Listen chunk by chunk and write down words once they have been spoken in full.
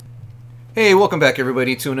Hey, welcome back,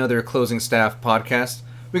 everybody, to another Closing Staff podcast.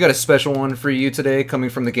 We got a special one for you today, coming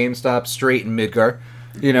from the GameStop straight in Midgar.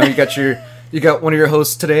 You know, you got one of your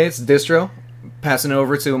hosts today. It's Distro. Passing it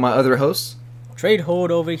over to my other hosts, Trade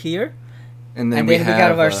Hold over here, and then and we then we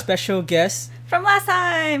have got our special guest. From last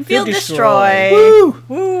time, Field Destroy. Destroy. Woo!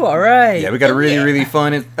 Woo! All right. Yeah, we got a really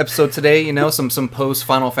fun episode today. You know, some post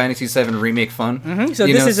Final Fantasy VII remake fun. Mm-hmm. So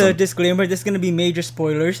You this know, is a disclaimer. This is going to be major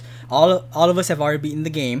spoilers. All of us have already beaten the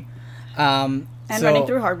game. And So- running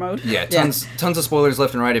through hard mode. Yeah, tons of spoilers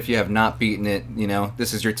left and right. If you have not beaten it, you know,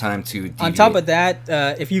 this is your time to deviate. On top of that,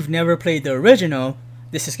 if you've never played the original,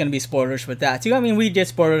 this is going to be spoilers with that too. I mean, we did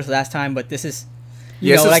spoilers last time, but this is,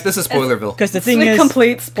 this is Spoilerville. because the It's thing like is,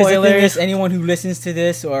 complete 'cause the thing spoilers. is, anyone who listens to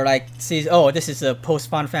this or like sees, oh, this is a post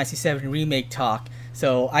Final Fantasy VII remake talk,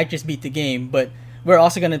 so I just beat the game, but we're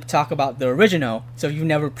also going to talk about the original. So if you've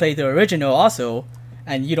never played the original, also,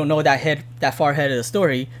 and you don't know that far ahead of the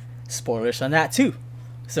story, spoilers on that too.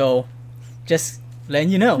 So, just letting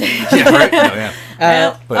you know. Yeah, right? No,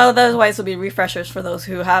 yeah. but- Otherwise, will be refreshers for those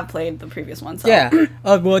who have played the previous one. So. Yeah.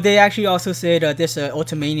 Well, they actually also said there's a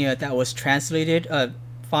Ultimania that was translated,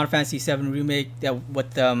 Final Fantasy VII remake that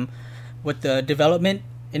with the development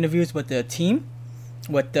interviews with the team,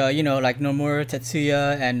 with like Nomura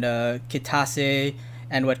Tetsuya and Kitase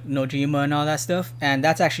and with Nojima and all that stuff, and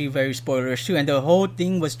that's actually very spoilers too. And the whole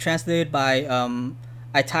thing was translated by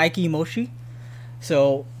Itaiki Mochi,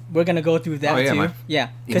 so we're gonna go through that Oh, yeah, too. Yeah,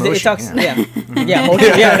 because Emotion, it talks. yeah. Yeah, Mochi.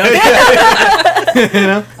 Yeah, no. You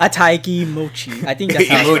know? Ataiki Mochi. I think that's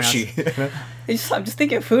how it's Emochi. pronounced. I'm just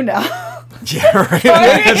thinking of food now. Yeah, right.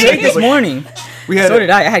 I ate this morning. We had So did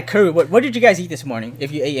I. I had curry. What did you guys eat this morning?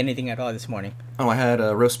 If you ate anything at all this morning? I had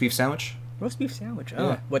a roast beef sandwich. Roast beef sandwich.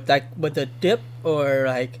 Oh, Yeah. with the dip or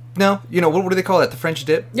like? No, you know what do they call that? The French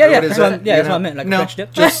dip? Yeah, Or yeah, what is that's that? what- yeah, You that's know? what I meant, like a no, French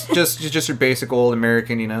dip. just your basic old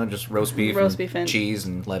American, you know, just roast beef, and- cheese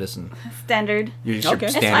and lettuce and Standard. you're just Okay. your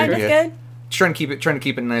It's It's fine. standard. It's Yeah. good. Just trying to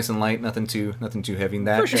keep it nice and light, nothing too heavy. And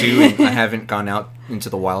that For sure. too, and I haven't gone out into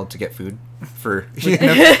the wild to get food for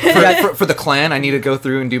for the clan. I need to go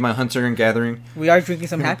through and do my hunter and gathering. We are drinking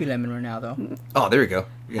some Happy Lemon right now, though. Oh, there we go.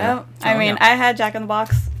 Yeah. I mean, yeah. I had Jack in the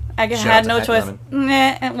Box. I Shout out had to no Happy choice.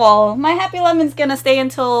 Lemon. Well, my Happy Lemon's gonna stay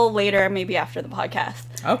until later, maybe after the podcast.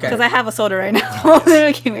 Okay. Because I have a soda right now.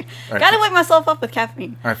 Gotta wake myself up with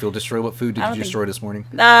caffeine. All right, Phil, destroy. What food did I you don't think- destroy this morning?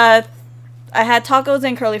 I had tacos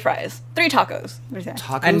and curly fries. 3 tacos. What do you say?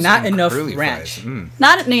 Tacos And not enough curly ranch. fries.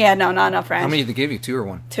 Not enough ranch. How many did they give you? 2 or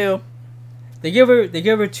 1? 2. They give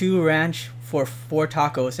her 2 ranch for 4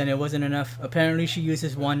 tacos, and it wasn't enough. Apparently, she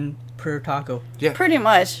uses 1 per taco. Yeah. Pretty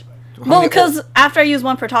much. How Well, many- because after I use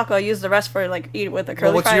 1 per taco, I use the rest for like eat it with the curly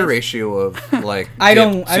Well, what's fries. your ratio of like? I dip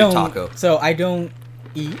don't. to taco. So I don't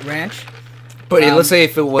eat ranch. But let's say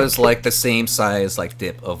if it was like the same size like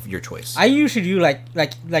dip of your choice. I usually do like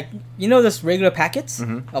you know those regular packets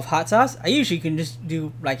Mm-hmm. of hot sauce. I usually can just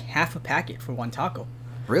do like half a packet for 1 taco.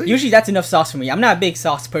 Really? Usually that's enough sauce for me. I'm not a big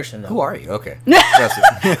sauce person though. Who are you? Okay. That's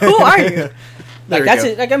it. Who are you? There Like we that's go.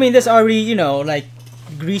 it. Like I mean, there's already like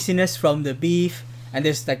greasiness from the beef, and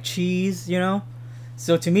there's like cheese.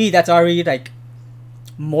 So to me, that's already like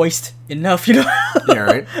moist enough. Yeah,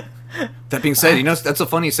 right. That being said, that's a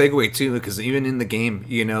funny segue too, because even in the game,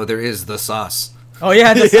 there is the sauce. Oh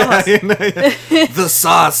yeah, the sauce. The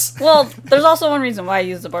sauce. Well, there's also one reason why I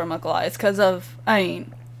use the buttermilk a lot. It's because of, I'm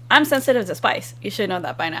sensitive to spice. You should know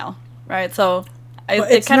that by now, right? So,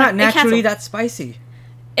 But it's not naturally that spicy.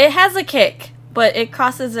 It has a kick, but it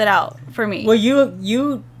crosses it out for me. Well,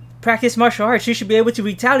 you practice martial arts. You should be able to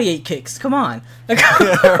retaliate kicks. Come on. Right?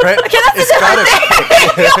 It's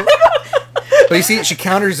gotta. But you see, she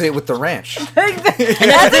counters it with the ranch. That's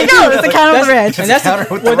a go. It's the count of the ranch. And that's counter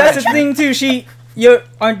with the that's the ranch. thing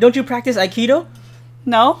too. Don't you practice Aikido?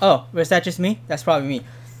 No, Oh, is that just me? That's probably me.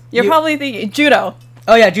 you're you- probably thinking judo.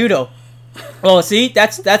 Oh yeah, judo. Oh, see,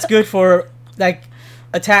 that's good for like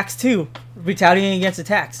attacks too, retaliating against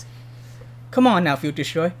attacks. Come on now, Field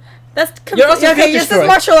Destroy. That's You're also okay. Field This is Destroy.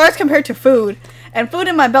 martial arts compared to food, and food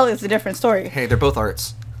in my belly is a different story. Hey, they're both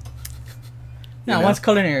arts. No, know? one's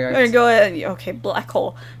culinary We're arts. gonna go. Okay, black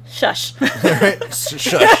hole. Shush.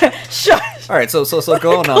 Shush. Shush. All right, so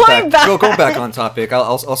going on Going back, back. go back on topic.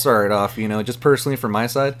 I'll start it off. Just personally from my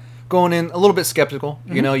side, going in a little bit skeptical.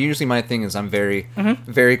 Usually my thing is I'm very,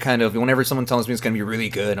 very kind of whenever someone tells me it's gonna be really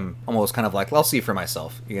good, I'm almost kind of like, well, I'll see for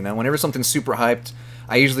myself. Whenever something's super hyped,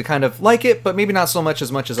 I usually kind of like it, but maybe not so much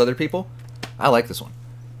as other people. I like this one.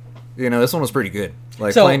 This one was pretty good.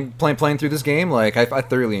 Like So- playing through this game, like I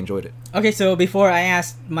thoroughly enjoyed it. Okay, so before I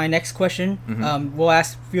ask my next question, Mm-hmm. we'll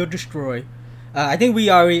ask Field Destroy. I think we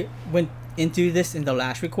already went into this in the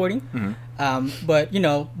last recording. Mm-hmm. But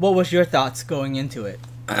what was your thoughts going into it?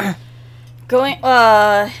 I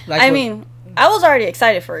mean, I was already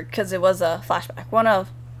excited for it because it was a flashback. One of,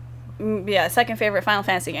 second favorite Final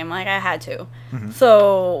Fantasy game. Like, I had to. Mm-hmm.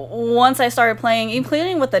 So, once I started playing,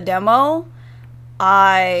 including with the demo,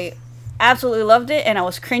 I absolutely loved it, and I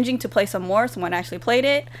was cringing to play some more. So, when I actually played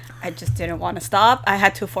it, I just didn't want to stop. I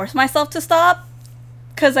had to force myself to stop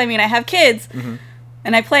because, I have kids. Mm-hmm.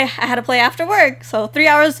 And I had to play after work. So, 3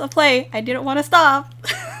 hours of play, I didn't want to stop.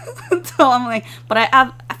 So, I'm like, but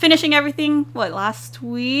I'm finishing everything, last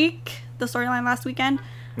week? The storyline last weekend.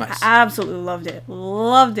 Nice. I absolutely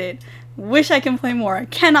loved it. Wish I can play more. I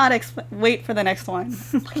cannot wait for the next one.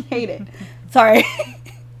 I hate it. Sorry.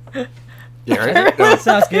 Yeah, right. No,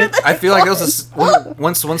 Sounds good. I feel like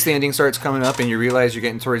once the ending starts coming up and you realize you're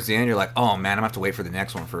getting towards the end, you're like, oh man, I'm gonna have to wait for the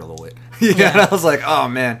next one for a little bit. Yeah, and I was like, oh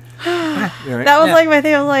man. Yeah, right? That was like my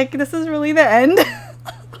thing. I was like, this is really the end.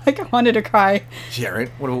 Like, I wanted to cry. Yeah, right.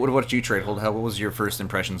 What about you, Tradehold? What was your first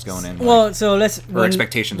impressions going in? Well, so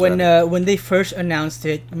expectations. When they first announced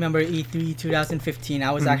it, remember E3 2015? I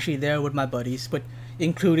was actually there with my buddies, but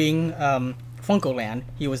including FuncoLand,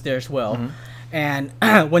 he was there as well. And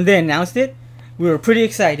when they announced it, we were pretty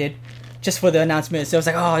excited just for the announcement. So it was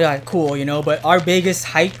like, oh yeah, cool, But our biggest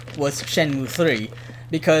hype was Shenmue 3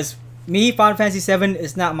 because Final Fantasy 7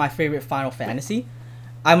 is not my favorite Final Fantasy.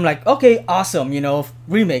 I'm like, okay, awesome,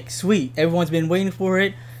 remake, sweet. Everyone's been waiting for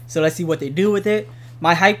it, so let's see what they do with it.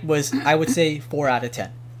 My hype was, I would say, 4 out of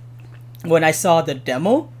 10. When I saw the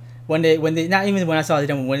demo, when they not even when I saw the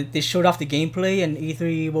demo, when they showed off the gameplay in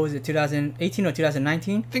E3, what was it, 2018 or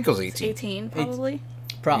 2019? I think it was 18. 18, probably.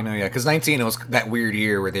 Because 19 it was that weird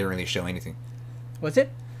year where they didn't really show anything. Was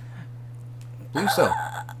it? I believe so.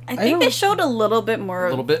 I think they showed a little bit more. A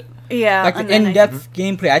little bit. Yeah. Like the in-depth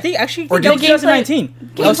gameplay. I think actually Or that was 2019.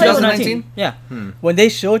 Gameplay was 2019? Yeah. When they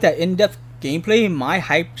showed that in-depth gameplay, my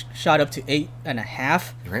hype shot up to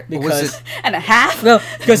 8.5. Right. Because and a half? well,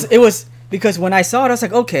 because when I saw it, I was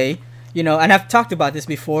like, okay, and I've talked about this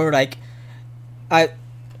before. Like, I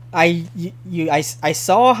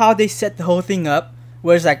saw how they set the whole thing up,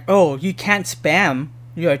 where it's like, oh, you can't spam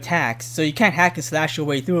your attacks, so you can't hack and slash your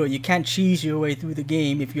way through it. You can't cheese your way through the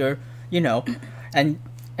game if you're,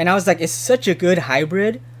 and I was like, it's such a good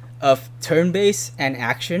hybrid of turn-based and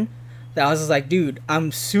action that I was just like, dude,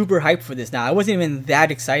 I'm super hyped for this now. I wasn't even that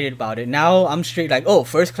excited about it. Now I'm straight like, oh,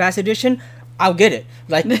 first class edition, I'll get it.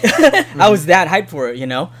 Like, I was that hyped for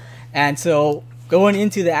it, And so going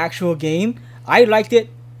into the actual game, I liked it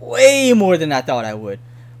way more than I thought I would.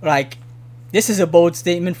 Like, this is a bold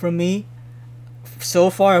statement from me. So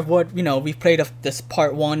far of what, we've played of this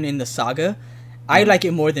part 1 in the saga, I like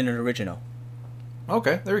it more than the original.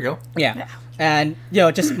 Okay, there we go. Yeah. And,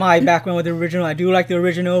 just my background with the original, I do like the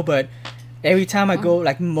original, but every time I go,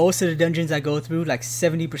 like, most of the dungeons I go through, like,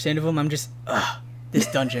 70% of them, I'm just, this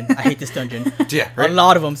dungeon. I hate this dungeon. Yeah, right? A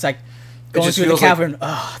lot of them, it's like, going through the cavern,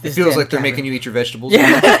 this It feels like they're cavern. making you eat your vegetables.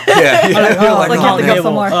 Yeah. Yeah. Like, Like, you have to go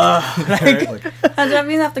some more. Right. I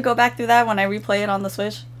have to go back through that when I replay it on the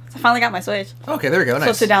Switch. I finally got my Switch. Okay, there we go.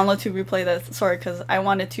 Nice. So to download to replay the story because I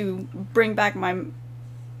wanted to bring back my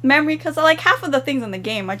memory because like half of the things in the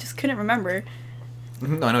game I just couldn't remember.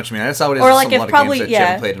 No, I know what you mean. That's how it is. Or With like a it lot of probably games that you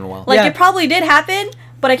haven't played in a while. Like it probably did happen,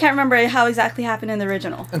 but I can't remember how exactly happened in the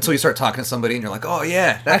original. Until you start talking to somebody and you're like, oh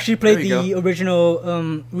yeah. I actually played the original,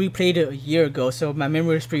 replayed it a year ago, so my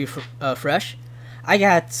memory is pretty fresh. I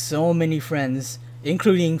got so many friends,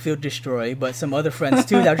 including Field Destroy, but some other friends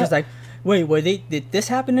too, that were just like, wait, did this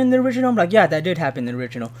happen in the original? I'm like, yeah, that did happen in the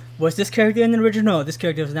original. Was this character in the original? No, this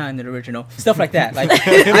character was not in the original. Stuff like that. Like,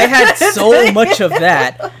 I had so much of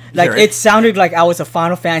that. Like, right. It sounded like I was a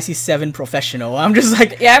Final Fantasy VII professional. I'm just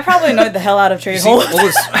like... Yeah, I probably annoyed the hell out of Tradehold.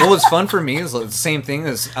 What was fun for me is the same thing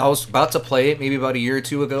as I was about to play it maybe about a year or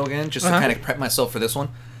two ago again, just to kind of prep myself for this one.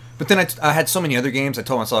 But then I had so many other games. I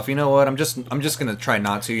told myself, you know what? I'm just gonna try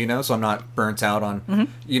not to, so I'm not burnt out on,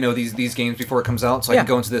 these games before it comes out. So I can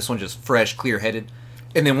go into this one just fresh, clear-headed.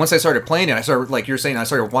 And then once I started playing it, I started, like you're saying, I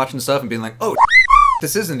started watching stuff and being like, oh,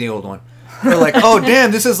 this isn't the old one. Or like, oh,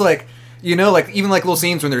 damn, this is like, like even like little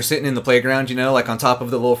scenes when they're sitting in the playground, like on top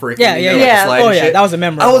of the little freaking slide and shit. That was a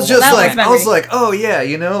memorable. I was just like, oh yeah,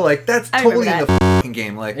 like that's totally in the fucking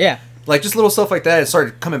game. Like, yeah. Like, just little stuff like that, it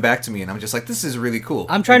started coming back to me, and I'm just like, this is really cool.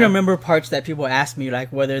 I'm trying to remember parts that people asked me,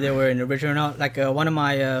 like, whether they were in the original or not. Like, one of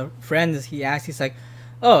my friends, he's like,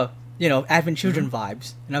 oh, Advent Children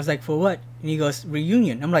vibes. And I was like, for what? And he goes,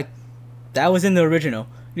 Reunion. I'm like, that was in the original.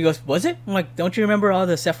 And he goes, was it? I'm like, don't you remember all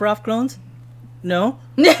the Sephiroth clones? No?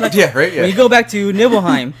 Like, yeah, right, yeah. When you go back to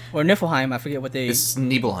Nibelheim, or Niflheim, I forget what they... It's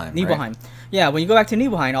Nibelheim, Nibelheim. Right? Yeah, when you go back to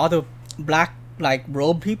Nibelheim, all the black, like,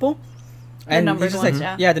 robe people... And numbered he's just ones,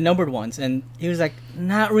 like, yeah. the numbered ones, and he was like,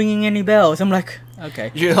 not ringing any bells. I'm like,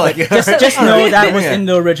 okay, You're like, just know that was Yeah. in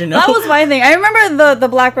the original. That was my thing. I remember the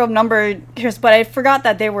black robe numbered here's, but I forgot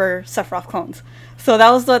that they were Sephiroth clones. So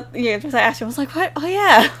that was what I asked you. I was like, what? Oh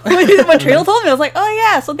yeah. When Trail told me, I was like, oh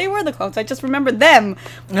yeah. So they were the clones. I just remembered them,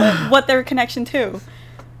 what their connection to.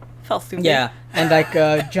 Felt stupid. Yeah, and like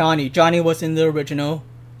Johnny was in the original,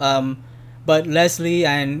 but Leslie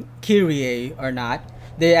and Kyrie are not.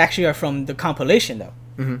 They actually are from the compilation though.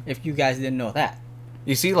 If you guys didn't know that.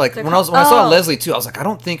 You see, like They're when I saw oh. Leslie too, I was like, I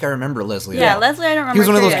don't think I remember Leslie. Yeah, at all. Leslie, I don't remember. He was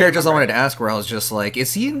one of those Kyrie, characters I remember. wanted to ask, where I was just like,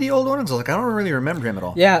 is he in the old one? I was like, I don't really remember him at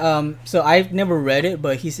all. Yeah, so I've never read it,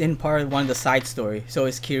 but he's in part of one of the side story. So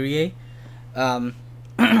it's Kyrie.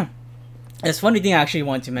 It's funny thing I actually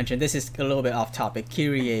wanted to mention. This is a little bit off topic.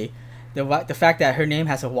 Kyrie, the fact that her name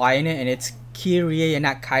has a Y in it and it's Kyrie and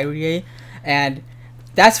not Kyrie, and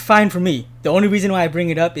that's fine for me. The only reason why I bring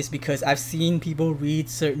it up is because I've seen people read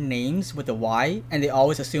certain names with a Y and they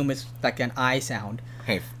always assume it's like an I sound.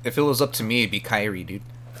 Hey, if it was up to me, it'd be Kyrie, dude.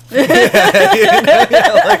 Then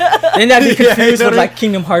that'd be confused with like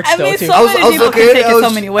Kingdom Hearts I though mean, too. so many people can take it so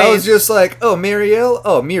many I was ways. just like, oh, Miriel,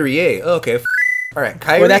 oh, Mirie, okay, all right,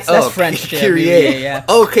 Kyrie, Well, that's oh, French, yeah, Kyrie, Mirie, yeah.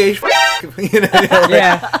 okay, you know, like,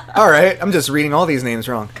 Yeah. all right, I'm just reading all these names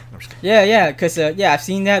wrong. I'm just kidding. Yeah, because I've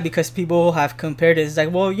seen that because people have compared it. It's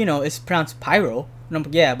like, well, you know, it's pronounced pyro. No,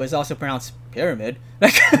 yeah, but it's also pronounced pyramid.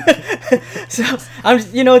 Like, so I'm,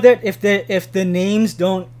 you know, that if the names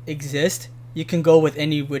don't exist, you can go with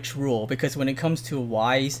any which rule because when it comes to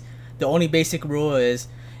Y's, the only basic rule is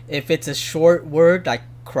if it's a short word like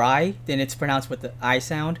cry, then it's pronounced with the I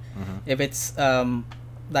sound. If it's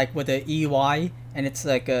like with the EY and it's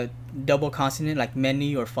like a double consonant like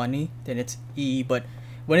many or funny, then it's E. But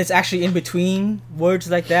when it's actually in between words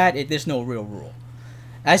like that, there's no real rule.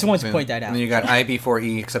 I just wanted to point that out. And then you got I before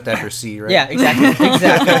E, except after C, right? Yeah, exactly.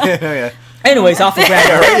 yeah. Anyways, off the Yeah,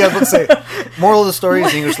 ground. right, yeah, let's say. Moral of the story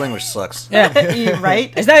is the English language sucks. Yeah.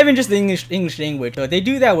 Right? It's not even just the English language. So they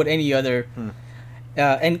do that with any other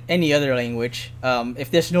any other language.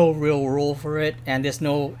 If there's no real rule for it and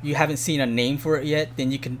you haven't seen a name for it yet,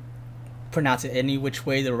 then you can pronounce it any which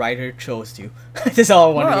way the writer chose to. That's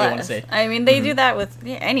all I More or really want to less. say. I mean, they do that with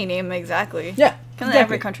any name, exactly. Yeah. Because exactly.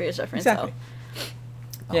 every country is different, Exactly.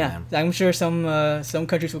 Oh, Yeah, man. I'm sure some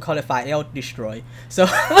countries will call it File Destroy. So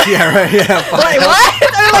Yeah, right, yeah. so. Wait,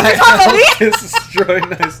 what? Are you talking about me? Destroy,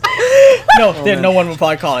 nice. no one will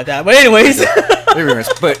probably call it that. But anyways. Anyways,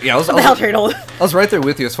 but yeah, I The hell was, trade old. I was right there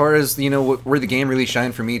with you as far as, you know, where the game really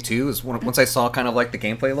shined for me too is once I saw kind of like the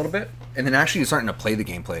gameplay a little bit and then actually starting to play the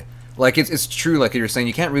gameplay. Like it's true, like you were saying,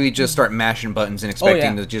 you can't really just start mashing buttons and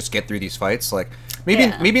expecting to just get through these fights. Like maybe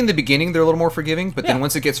Yeah. maybe in the beginning they're a little more forgiving, but then Yeah.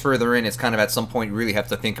 once it gets further in, it's kind of at some point you really have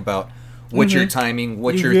to think about what you're timing,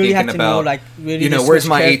 what You you're really thinking have to know, about. like, really you know, to where's switch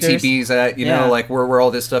my characters. ATBs at? You Yeah. know, like where all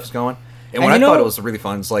this stuff's going. And what And I you thought know- it was really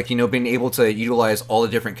fun is like, you know, being able to utilize all the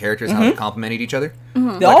different characters, how they complemented each other. They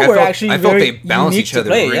Like, all I were felt- actually I felt very they balanced unique each to other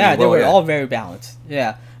play. really Yeah, they well, were yeah. all very balanced.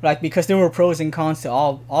 Yeah, like because there were pros and cons to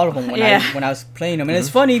all of them when Yeah. I was playing them, and it's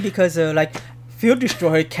funny because like Field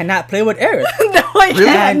Destroyer cannot play with Aerith. No, I Really?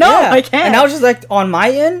 can't. And, No, yeah. I can't. And I was just like, on my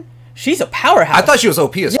end, she's a powerhouse. I thought she was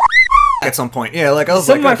OP as at some point. Yeah, like I was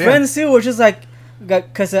Some like, of my "God damn." friends too were just like,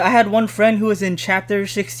 because I had one friend who was in chapter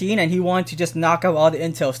 16 and he wanted to just knock out all the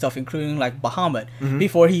intel stuff, including like Bahamut,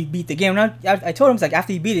 before he beat the game. And I told him, it's like,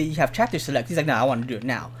 after you beat it, you have chapter select. He's like, no, I want to do it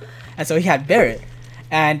now. And so he had Barret,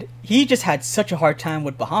 and he just had such a hard time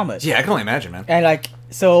with Bahamut. Yeah, I can only imagine, man. And like,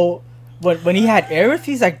 so when he had Aerith,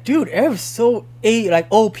 he's like, dude, Aerith is so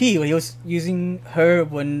OP when he was using her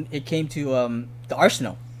when it came to the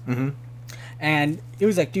arsenal. And it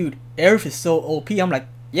was like, dude, Aerith is so OP. I'm like,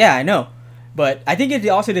 yeah, I know. But I think it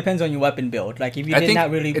also depends on your weapon build. Like, if you I did think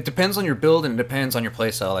not really... it depends on your build and it depends on your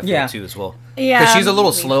playstyle. I feel Yeah. too as well. Yeah, because she's a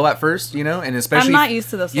little maybe. slow at first, you know, and especially I'm not used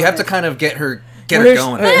to the You have to slowness. kind of get her Well, her there's-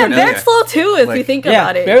 going. Yeah, Yeah, you know? Barrett's slow too if you Like- think yeah,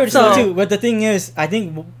 about it. Barrett's so, slow too. But the thing is, I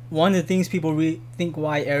think one of the things people really think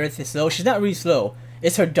why Aerith is slow, she's not really slow.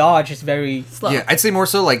 It's her dodge is very... Slow. Yeah, I'd say more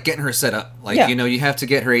so like getting her set up. Like, Yeah. you know, you have to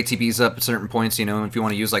get her ATBs up at certain points, you know, if you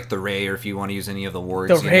want to use like the Ray or if you want to use any of the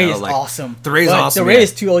wards. The you Ray know, is like, awesome. The Ray is But awesome. The Ray yeah.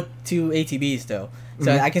 is two ATBs though.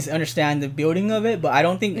 So I can understand the building of it, but I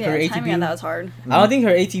don't think her Yeah, timing ATB... on that was hard. I don't think her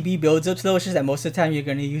ATB builds up slow. It's just that most of the time you're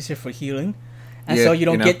going to use her for healing. And Yeah, so you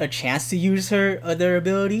don't you know. get a chance to use her other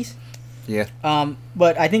abilities. Yeah,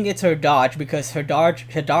 But I think it's her dodge because her dodge,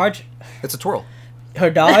 it's a twirl. her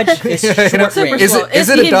dodge is Yeah, you know, short range. Is slow. it, is It's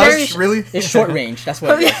it a very dodge, sh- really? It's short range. That's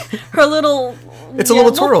what it is. Her little. It's a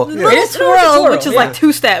little twirl, yeah. Little It is a twirl, twirl, which is yeah. like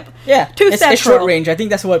two-step. Yeah, Two-step it's short twirl. range. I think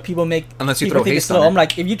that's what people make. Unless you people throw think it's haste on slow. it. I'm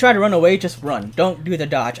like, if you try to run away, just run. Don't do the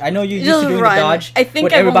dodge. I know you're used Just to doing run. the dodge I think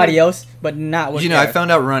with I've everybody only- else, but not with You know, I Aerith.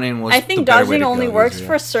 found out running was I the think better way dodging to only go, works yeah.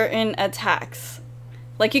 for certain attacks.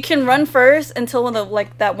 Like you can run first until when the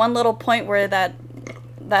like that one little point where that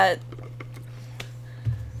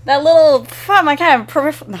little I can't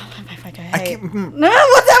peripheral. No, I can't- No,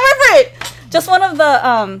 what's that word for it? Just one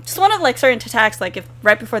of like certain attacks. Like if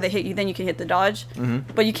right before they hit you, then you can hit the dodge.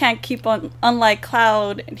 Mm-hmm. But you can't keep on. Unlike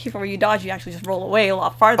Cloud and Tifa, where you dodge, you actually just roll away a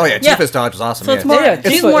lot farther. Oh yeah, Tifa's dodge was awesome. So it's yeah. more. Yeah,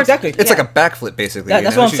 she's Tifa, more exactly. It's yeah. like a backflip, basically. That, you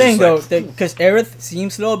that's know? what I'm She's saying just though, like- because Aerith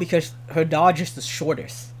seems slow because her dodge is the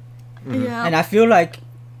shortest, Yeah. and I feel like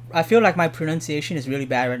my pronunciation is really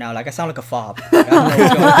bad right now. Like I sound like a fob. Like, I don't know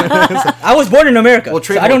what's going on. I was born in America, Well,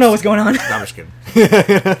 so I don't know what's going on. No, I'm just kidding.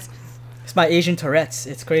 It's my Asian Tourette's.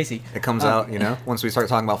 It's crazy. It comes out, you know, once we start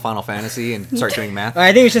talking about Final Fantasy and start doing math.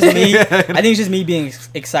 I think it's just me. I think it's just me being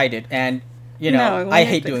excited, and you know, No, I we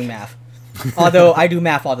hate have to- doing math. Although I do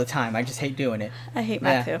math all the time, I just hate doing it. I hate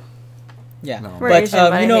math Yeah. too. Yeah, No. We're but Asian,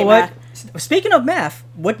 but I you know hate what? Speaking of math,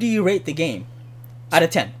 what do you rate the game out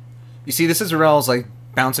of 10? You see, this is where I was like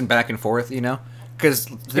bouncing back and forth, you know, because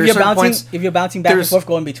If there's you're certain bouncing, points. if you're bouncing back and there's- forth,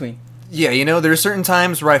 go in between. Yeah, you know, there's certain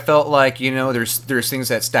times where I felt like, you know, there's things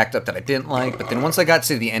that stacked up that I didn't like, but then once I got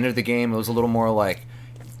to the end of the game, it was a little more like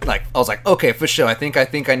I was like, okay, for sure, I think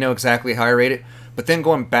I know exactly how I rate it. But then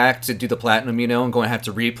going back to do the platinum, you know, and going to have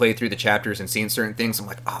to replay through the chapters and seeing certain things, I'm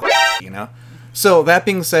like, oh, you know. So that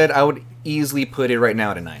being said, I would easily put it right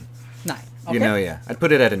now at a 9. 9. Okay. You know, yeah, I'd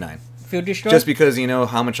put it at a 9. Field destroy. Just because you know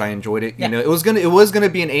how much I enjoyed it. Yeah. You know, it was gonna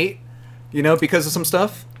be an 8. You know, because of some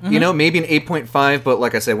stuff. Mm-hmm. You know, maybe an 8.5. But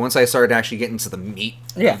like I said, once I started actually getting to the meat,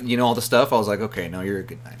 Yeah. of, you know, all the stuff, I was like, okay, no, you're a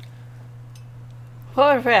good 9.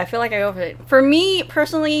 I feel like I over it. For me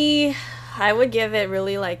personally, I would give it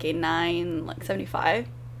really like a 9, like 75.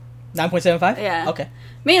 9.75. Yeah. Okay.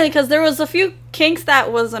 Mainly because there was a few kinks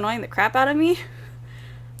that was annoying the crap out of me.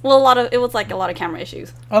 Well, it was like a lot of camera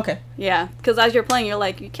issues. Okay. Yeah, because as you're playing, you're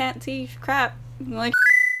like, you can't see crap. You're like,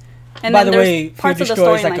 and By then the there's way, Field parts of the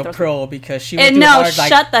destroy is storyline like a throws- pro because she would And do no, hard, like,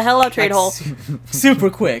 shut the hell up, Trade like, Hole. super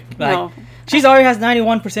quick. Like No. she's already has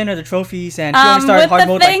 91% of the trophies, and she only started With hard the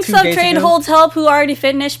mode like thanks 2 of days Trade ago. Hold's help, who already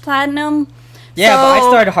finished platinum. Yeah, but I So,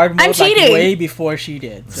 started hard mode I'm like cheating. way before she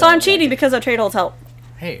did. So I'm cheating because of Trade Hold's help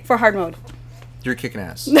Hey, for hard mode. you're kicking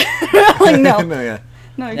ass. Like no, no, yeah.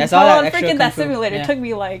 no. You That's can all tell that on extra freaking that kung fu, simulator yeah. took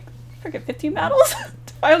me like freaking 15 battles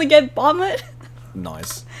to finally get Bahamut.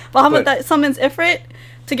 Nice. Bahamut But- that summons Ifrit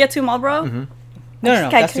to get to Marlboro. Mm-hmm. No, no,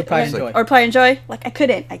 I that's could- surprise like- joy. Or Pride and Joy. Like I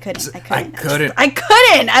couldn't. I couldn't. I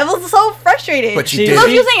couldn't. I was so frustrated. But you She- did. I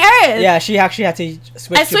was using Aerith. Yeah, she actually had to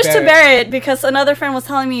switch. I switched to Barrett. Barrett because another friend was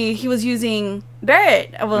telling me he was using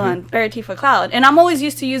Barrett. Well, Barrett, Tifa, Cloud. And I'm always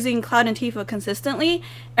used to using Cloud and Tifa consistently.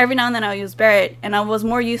 Every now and then I'll use Barrett. And I was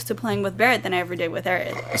more used to playing with Barrett than I ever did with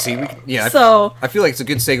Aerith. You see, yeah. So, I feel like it's a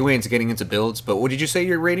good segue into getting into builds. But what did you say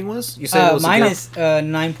your rating was? You said it was Mine a is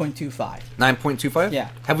 9.25. 9.25. Yeah.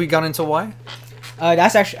 Have we gone into why?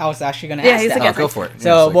 That's actually I was actually gonna Yeah, ask he's that. a Oh, go for it. So,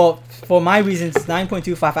 Yeah, it's like- well, for my reasons,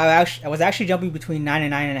 9.25. I was actually jumping between 9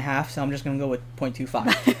 and 9.5, so I'm just gonna go with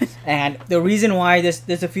 0.25. And the reason why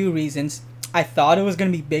there's a few reasons. I thought it was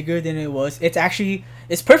gonna be bigger than it was.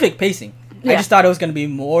 It's perfect pacing. I Yeah. just thought it was gonna be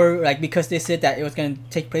more like because they said that it was gonna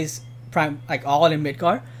take place all in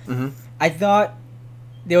Midgar. Mm-hmm. I thought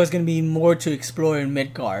there was gonna be more to explore in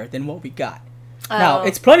Midgar than what we got. Now Oh.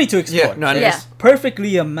 it's plenty to explore. Yeah, no, it Yeah. is.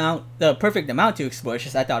 The perfect amount to explore. It's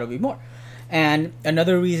just I thought it would be more. And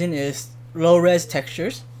another reason is low res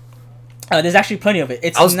textures. There's actually plenty of it.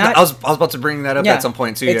 It's I was not. about to bring that up at some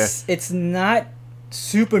point too. It's not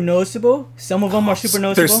super noticeable. Some of them are super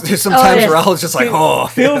noticeable. There's some Oh, times yeah. where I was just like, A oh.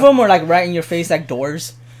 few of them are like right in your face, like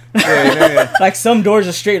doors. Yeah. Like some doors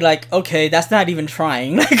are straight. Like okay, that's not even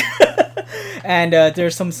trying. And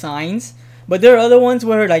there's some signs. But there are other ones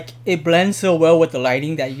where like it blends so well with the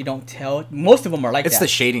lighting that you don't tell. Most of them are like It's that. the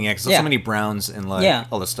shading, yeah, 'cause there's Yeah. so many browns and like Yeah.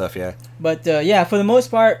 all this stuff, yeah. But yeah, for the most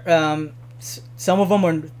part, some of them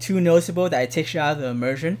are too noticeable that it takes you out of the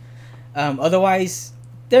immersion. Otherwise,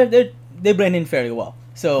 they blend in fairly well.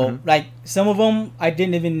 So like some of them I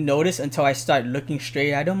didn't even notice until I started looking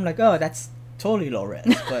straight at them. Like, oh, that's totally low res.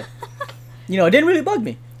 But it didn't really bug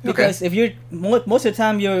me because if you're most of the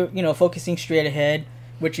time you're focusing straight ahead,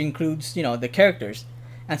 which includes the characters,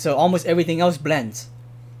 and so almost everything else blends,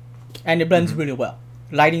 and it blends really well.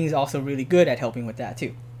 Lighting is also really good at helping with that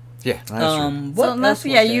too. Yeah, that's true. What So unless else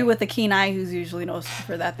was yeah, there? you with the keen eye who's usually knows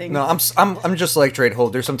for that thing. No, I'm just like Trade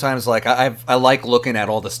Hold. There's sometimes like I like looking at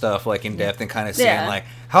all the stuff like in depth and kind of seeing Yeah. like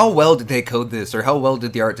how well did they code this or how well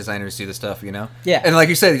did the art designers do the stuff, you know? Yeah. And like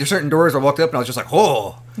you said, there's certain doors I walked up and I was just like,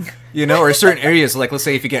 oh, you know, or certain areas like let's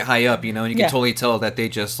say if you get high up, you know, and you can Yeah. totally tell that they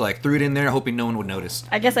just like threw it in there hoping no one would notice.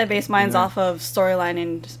 I guess I base mine off of storyline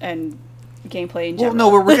and gameplay in Well, general. no,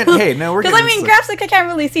 we're getting hey, no, we're Because getting I mean, this, graphics I can't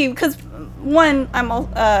really see because one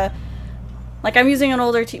like I'm using an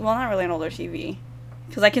older TV. Well, not really an older TV.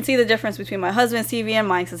 Because I can see the difference between my husband's TV and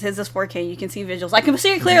mine. Because his is 4K. You can see visuals. I can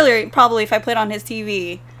see it clearly. Probably if I put it on his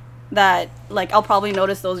TV, that like I'll probably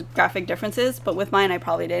notice those graphic differences. But with mine, I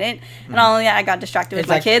probably didn't. And not only that, I got distracted with It's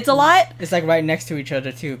my like- kids a lot. It's like right next to each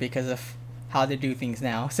other too because of how they do things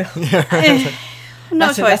now. So No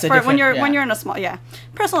That's a- choice that's a for when different- you're when yeah. you're in a small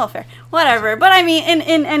personal affair, whatever. But I mean,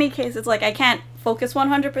 in any case, it's like I can't focus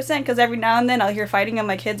 100% because every now and then I'll hear fighting and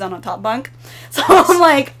my kids on a top bunk. So I'm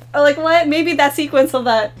like what? Maybe that sequence of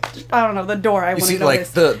that I don't know the door I You want see, to like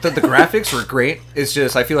notice. the graphics were great. It's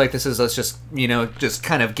just I feel like this is us just just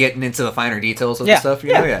kind of getting into the finer details of the stuff.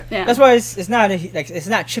 You know, yeah. Yeah. That's why it's not it's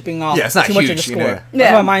not chipping off Yeah, it's not too much of the huge, you score. know. That's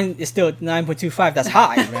Yeah. why mine is still 9.25. That's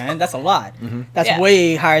high, man. That's a lot. That's Yeah.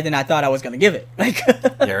 way higher than I thought I was gonna give it. Like,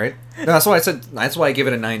 Yeah, right. No, that's why I said that's why I give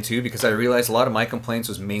it a 9 too because I realized a lot of my complaints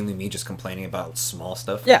was mainly me just complaining about small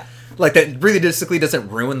stuff. Yeah. Like that realistically doesn't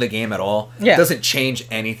ruin the game at all. Yeah. Doesn't change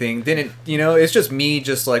anything. Didn't it's just me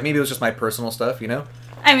just like maybe it was just my personal stuff, you know?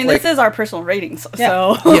 I mean, like- this is our personal ratings,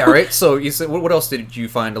 Yeah. so Yeah, right? So you said what else did you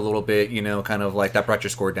find a little bit, kind of like that brought your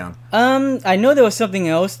score down? I know there was something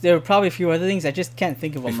else. There were probably a few other things. I just can't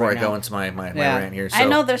think of them Before right I go now. into my Yeah. rant here. So I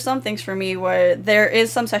know there's some things for me where there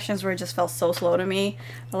is some sections where it just felt so slow to me,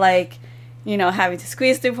 like having to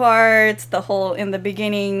squeeze through parts. The whole in the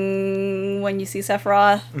beginning when you see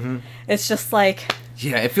Sephiroth, it's just like.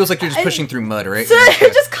 yeah, it feels like you're just pushing through mud, right? So you're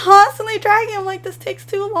just constantly dragging. I'm like, this takes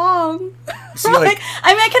too long. See, like-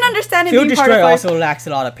 I mean, I can understand it Field being part Destroyer of also lacks a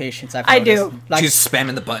lot of patience. I do. Like, she's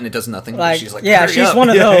spamming the button, it does nothing. like, She's like, yeah, "Hurry she's up." one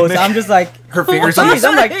of Yeah. those. I'm just like, Her fingers on geez, the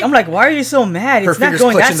I'm like, why are you so mad? her It's not fingers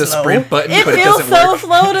going that clutching the slow. sprint button, It but it feels doesn't so work.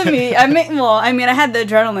 slow to me. I mean, I had the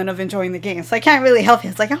adrenaline of enjoying the game, so I can't really help it.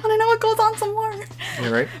 It's like I want to know what goes on some more.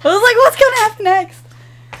 You're right. I was like, what's gonna happen next?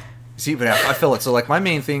 See, but I felt it. So, like, my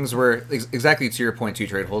main things were exactly to your point, too,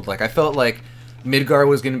 Trade Hold. Like, I felt like Midgar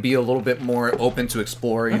was going to be a little bit more open to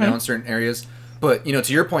explore, you know, in certain areas. But,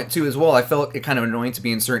 to your point, too, as well, I felt it kind of annoying to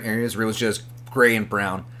be in certain areas where it was just gray and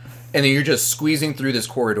brown. And then you're just squeezing through this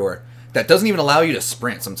corridor that doesn't even allow you to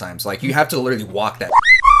sprint sometimes. Like, you have to literally walk that.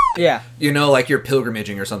 Yeah. Like you're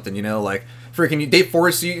pilgrimaging or something, like freaking they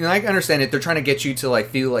force you, and I understand it, they're trying to get you to like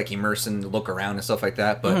feel like immersed and look around and stuff like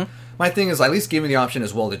that, but my thing is at least give me the option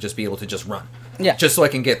as well to just be able to just run. Yeah. Just so I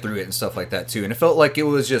can get through it and stuff like that too. And it felt like it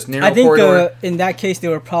was just narrow I think corridor. in that case they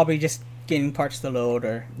were probably just getting parts to load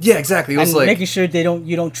or Yeah, exactly. It was and like making sure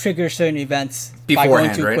you don't trigger certain events by going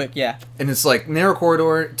Beforehand, too right? quick. Yeah. and it's like narrow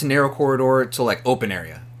corridor to like open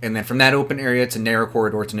area. And then from that open area to narrow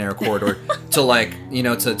corridor to like,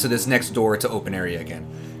 to this next door to open area again.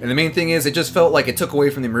 And the main thing is, it just felt like it took away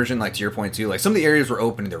from the immersion, like to your point too. Like some of the areas were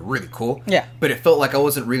open and they're really cool. Yeah. But it felt like I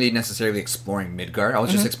wasn't really necessarily exploring Midgar. I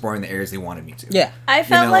was just exploring the areas they wanted me to. Yeah. I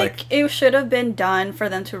felt know, like it should have been done for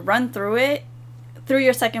them to run through it through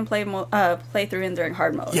your second playthrough and during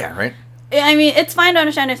hard mode. Yeah, right? I mean, it's fine to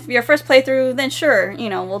understand if your first playthrough, then sure,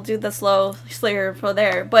 we'll do the slower for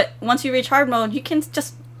there. But once you reach hard mode, you can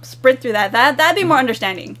just sprint through that. That'd be more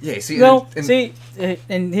understanding. Yeah, see, Well, and-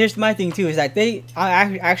 and here's my thing too is that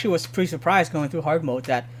I actually was pretty surprised going through hard mode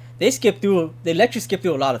that they let you skip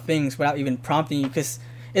through a lot of things without even prompting you because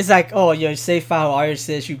it's like, oh, your save file already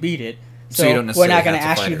says you beat it, So so, you don't we're not necessarily gonna have to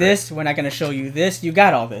ask fight you it, this, we're not gonna show you this, you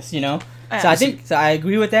got all this, Yeah. So I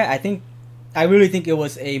agree with that. I really think it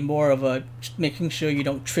was a more of a making sure you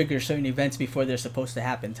don't trigger certain events before they're supposed to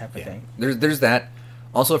happen type of thing. There's that.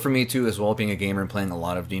 Also for me too, as well, being a gamer and playing a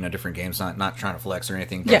lot of different games, not trying to flex or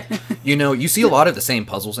anything. But, Yeah. you see a lot of the same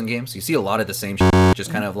puzzles in games. You see a lot of the same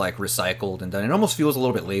just kind of like recycled and done. It almost feels a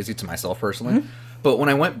little bit lazy to myself personally. But when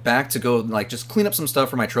I went back to go like just clean up some stuff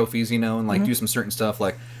for my trophies, and like do some certain stuff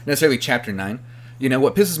like necessarily chapter 9,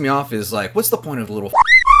 what pisses me off is like, what's the point of the little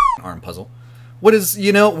arm puzzle? What is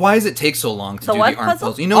why does it take so long to The do what the arm puzzle?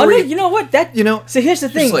 puzzle? Oh, no, where you know what? That So here's the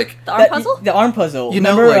just thing. like- The arm That- puzzle? The arm puzzle. You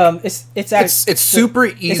know, Remember, like, it's super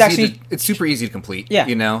easy. actually- It's super easy to complete.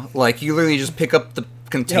 Yeah. Like you literally just pick up the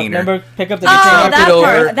container. remember, pick up the Oh, container. drop that it over,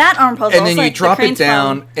 part, that arm puzzle. and then It's you like the drop it crane's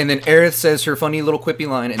down, phone. and then Aerith says her funny little quippy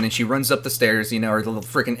line, and then she runs up the stairs, or the little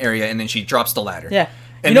freaking area, and then she drops the ladder. Yeah.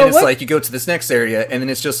 And You know then it's what? like you go to this next area, and then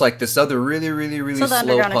it's just like this other really, really, really So the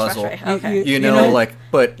slow Underground puzzle. Expressway. Okay. You You know, know- like,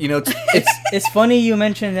 but you know, it's It's funny you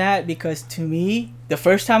mentioned that because to me, the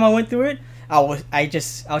first time I went through it, I was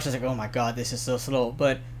just like, oh my god, this is so slow.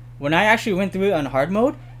 But when I actually went through it on hard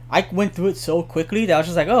mode, I went through it so quickly that I was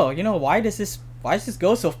just like, oh, you know, why does this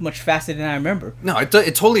go so much faster than I remember? no, it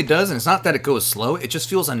totally does, and it's not that it goes slow. It just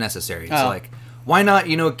feels unnecessary. It's Oh. like, why not,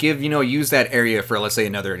 you know, use that area for, let's say,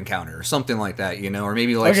 another encounter or something like that, you know, or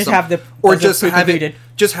maybe like just have the or puzzle just have pre-completed.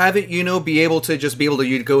 it, you know, be able to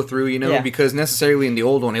you go through, you know, Yeah. because necessarily in the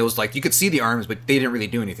old one it was like you could see the arms, but they didn't really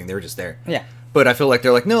do anything. They were just there. Yeah. But I feel like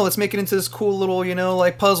they're like, no, let's make it into this cool little, you know,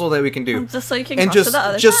 like puzzle that we can do. Just so you can and cross just to the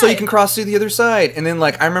other just so you side. can cross to the other side. And then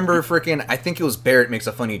like I remember freaking I think it was Barrett makes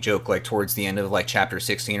a funny joke like towards the end of like chapter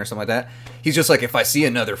 16 or something like that. He's just like, if I see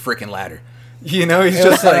another freaking ladder, you know, he's It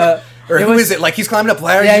just was, like or it who was- is it? Like he's climbing up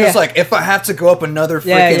ladder, Yeah, he's just yeah. like, if I have to go up another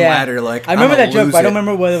freaking ladder, like I remember I'ma that joke, lose but I don't it.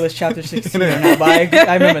 remember whether it was chapter 16 or not. But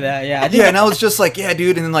I remember that. Yeah. I think Yeah, and I was just like, yeah,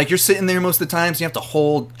 dude. And then, like, you're sitting there most of the time, so you have to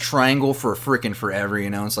hold triangle for freaking forever, you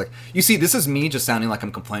know? It's like, you see, this is me just sounding like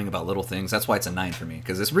I'm complaining about little things. That's why it's a 9 for me.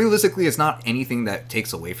 Because it's realistically, it's not anything that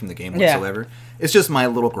takes away from the game Yeah. whatsoever. It's just my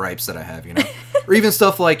little gripes that I have, you know? Or even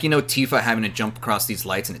stuff like, you know, Tifa having to jump across these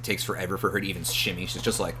lights and it takes forever for her to even shimmy. She's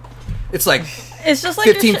just like, it's like It's just like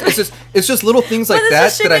 15, you're it's just little things like but it's that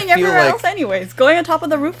just that I shimmying feel everywhere like. else anyways. Going on top of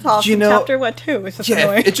the rooftop You in know- chapter 2. It's just Yeah,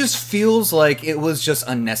 annoying. it just feels like it was just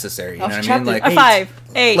unnecessary. You know Oh, what I mean? chapter Like, A 5,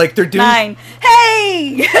 8, Like, they're doing- 9.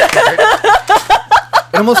 Hey!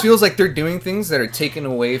 it almost feels like they're doing things that are taken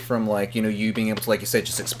away from, like, you know, you being able to, like you said,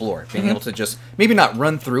 just explore, being able to just maybe not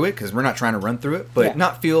run through it because we're not trying to run through it, but Yeah.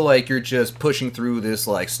 not feel like you're just pushing through this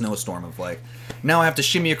like snowstorm of like, now I have to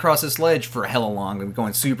shimmy across this ledge for hella long and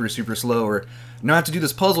going super super slow, or now I have to do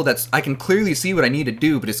this puzzle that's I can clearly see what I need to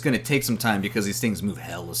do, but it's gonna take some time because these things move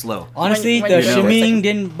hella slow. Honestly, when the you know- shimmying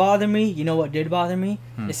didn't bother me. You know what did bother me?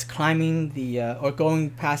 Hmm. It's climbing the or going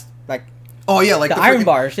past like Oh yeah, like the iron freaking-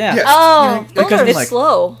 bars. Yeah. Oh, those because are it's-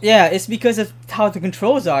 slow. Yeah, it's because of how the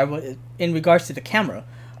controls are in regards to the camera.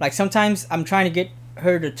 Like sometimes I'm trying to get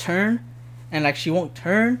her to turn, and like she won't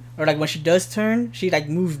turn, or like when she does turn, she like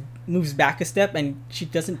moves back a step, and she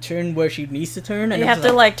doesn't turn where she needs to turn. And You I'm have just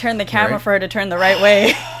to like turn the camera Right. for her to turn the right way.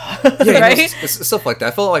 Yeah, you know, right? it's stuff like that.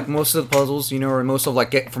 I felt like most of the puzzles, you know, or most of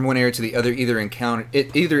like get from one area to the other, either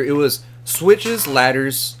it was switches,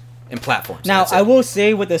 ladders, and platforms. Now That's it. I will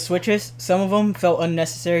say with the switches, some of them felt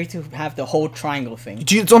unnecessary to have the whole triangle thing.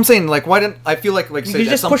 Do you, so I'm saying, like, why didn't I feel like You say, could at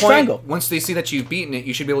just some push point, triangle. once they see that you've beaten it,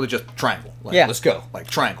 you should be able to just triangle. Like, Yeah. let's go. Like,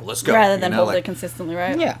 triangle, let's go. Rather you than know, hold like, it consistently,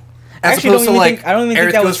 right? Yeah. as Actually, opposed to, like, I don't even Aerith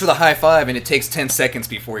think that goes was for the high five and it takes 10 seconds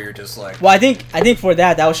before you're just like... Well, I think for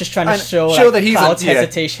that was just trying to show like, that he's Cloud's yeah,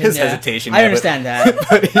 hesitation. His yeah. hesitation. I yeah, understand that.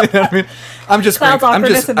 But, you know what I mean? I'm just Cloud's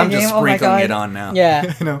awkwardness in the I'm just game, oh my sprinkling God. it on now.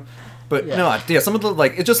 Yeah. You know? But, Yeah. no, yeah, some of the,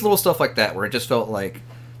 like, it's just little stuff like that where it just felt like,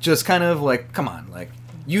 just kind of like, come on, like,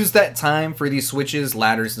 use that time for these switches,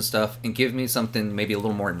 ladders, and stuff, and give me something maybe a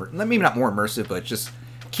little more, maybe not more immersive, but just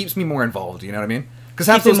keeps me more involved, you know what I mean? Because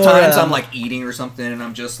half Keeps it those more, times I'm like eating or something, and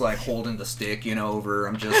I'm just like holding the stick, you know, over.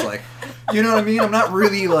 I'm just like, you know what I mean? I'm not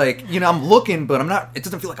really like, you know, I'm looking, but I'm not. It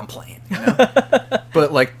doesn't feel like I'm playing, you know.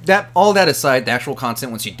 But like that, all that aside, the actual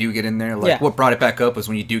content once you do get in there, like Yeah. what brought it back up was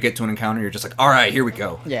when you do get to an encounter, you're just like, all right, here we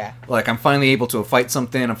go. Yeah. Like I'm finally able to fight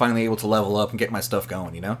something. I'm finally able to level up and get my stuff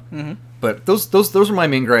going, you know. Mm-hmm. But those were my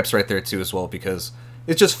main gripes right there too, as well, because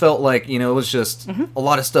it just felt like, you know, it was just a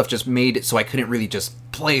lot of stuff just made it so I couldn't really just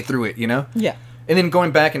play through it, you know. Yeah. And then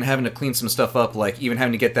going back and having to clean some stuff up, like even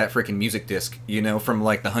having to get that freaking music disc, you know, from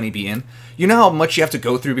like the Honeybee Inn. You know how much you have to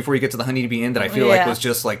go through before you get to the Honeybee Inn that I feel like Yeah. was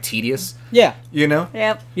just like tedious, Yeah. you know?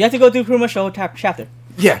 Yep. You have to go through pretty much the whole chapter.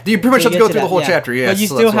 Yeah, you pretty much have to get go through the that, whole chapter, yeah. But you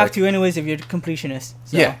so still that's have like- to anyways if you're a completionist.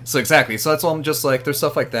 So. Yeah, so exactly. So that's all I'm just like, there's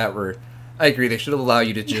stuff like that where I agree, they should allow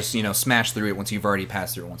you to just, you know, smash through it once you've already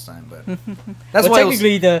passed through it once time, but that's But why it was,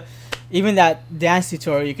 technically, even that dance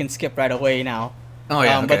tutorial you can skip right away now. oh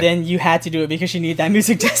yeah, But okay. then you had to do it because you need that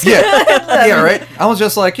music disc. Yeah, yeah, right. I was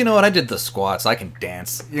just like, you know what? I did the squats. I can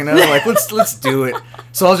dance. You know, like let's do it.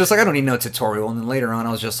 So I was just like, I don't need no tutorial. And then later on,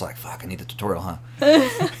 I was just like, fuck, I need the tutorial, huh?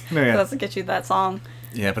 Yeah, Doesn't get you that song.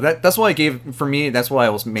 yeah. But that's why I gave for me. That's why I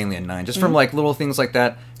was mainly a 9, just from like little things like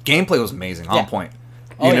that. Gameplay was amazing, on Yeah. point.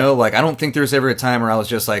 You know, like I don't think there's ever a time where I was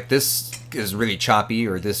just like, this is really choppy,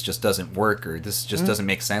 or this just doesn't work, or this just doesn't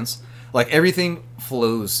make sense. Like everything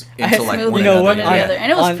flows into like Smoothly one know another. what, together.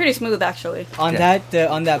 And it was on- pretty smooth, actually. On Yeah.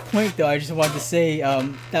 that point though, I just wanted to say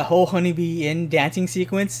that whole Honeybee Inn dancing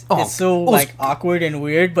sequence Oh, is so it was- like awkward and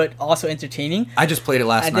weird, but also entertaining. I just played it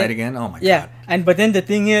last And night then- again. Oh my Yeah, god. and but then the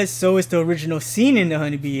thing is, so is the original scene in the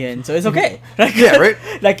Honeybee Inn, so it's okay. Like, Yeah, right?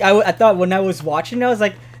 Like I thought when I was watching, I was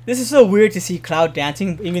like, this is so weird to see Cloud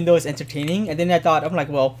dancing, even though it's entertaining. And then I thought, I'm like,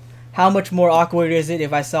 well, how much more awkward is it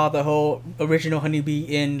if I saw the whole original Honeybee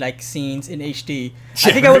Inn like scenes in HD?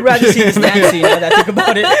 I think I would rather see this dance scene now that I think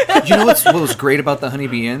about it. You know what was great about the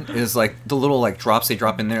Honeybee Inn is like the little like drops they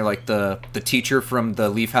drop in there, like the teacher from the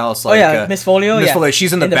Leaf House, like yeah, Miss Folio, Miss yeah. Folio,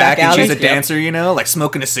 she's in the In the back, back and she's a alley. Yep. dancer, you know, like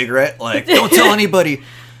smoking a cigarette, like don't tell anybody,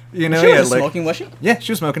 you know, She yeah, was like smoking, was she? yeah,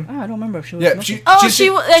 she was smoking. Oh, I don't remember if she was Yeah, smoking. Oh, she's, she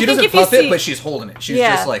w- I she think doesn't if you puff it, see- but she's holding it. She's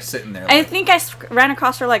Yeah. just like sitting there. I Like, think I ran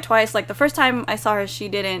across her like twice. Like the first time I saw her, she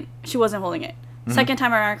wasn't holding it. Mm-hmm. Second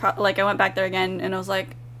time I ran across, like I went back there again, and I was like,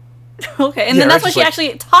 okay. And Yeah, then right, that's when just she like-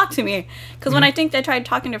 actually talked to me. Because when I think I tried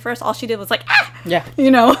talking to her first, all she did was like, ah, Yeah.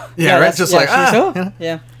 you know. yeah, right, that's- just yeah, like she was- ah. oh,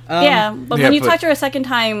 yeah. Yeah, but yeah, when you but- talked to her a second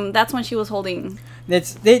time, that's when she was holding.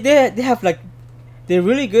 It's they have like they're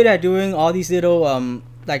really good at doing all these little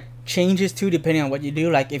like changes too, depending on what you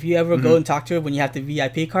do. Like if you ever go and talk to her when you have the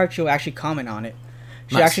VIP card, she'll actually comment on it.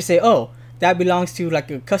 She'll Nice. actually say, "Oh, that belongs to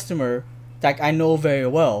like a customer that I know very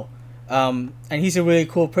well, and he's a really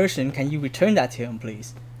cool person. Can you return that to him,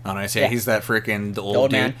 please?" Oh, nice. Yeah, Yeah. he's that freaking old, old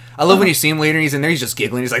dude. man. I love when you see him later. He's in there. He's just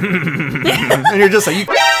giggling. He's like, and you're just like, you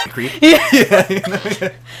creep. Yeah. You know?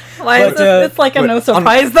 Why But, is this? It's like a but no on-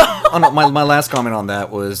 surprise though. My last comment on that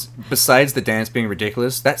was, besides the dance being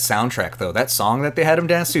ridiculous, that soundtrack though, that song that they had him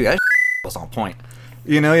dance to, that was on point.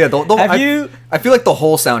 You know, yeah. I feel like the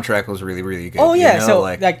whole soundtrack was really, really good. Oh yeah, you know? so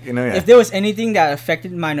like you know, yeah. if there was anything that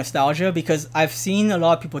affected my nostalgia, because I've seen a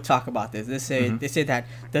lot of people talk about this. They say Mm-hmm. they say that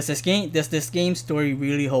does this game story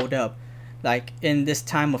really hold up, like in this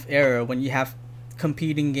time of era when you have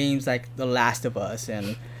competing games like The Last of Us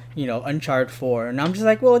and Uncharted 4, and I'm just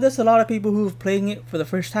like, well, there's a lot of people who've playing it for the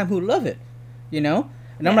first time who love it,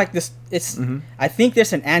 and I'm like this. It's I think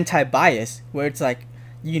there's an anti-bias where it's like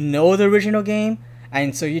the original game.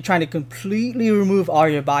 And so you're trying to completely remove all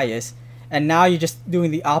your bias, and now you're just doing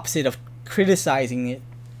the opposite of criticizing it,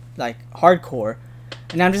 like hardcore.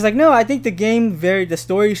 And I'm just like, no, I think the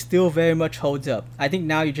story still very much holds up. I think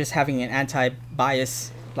now you're just having an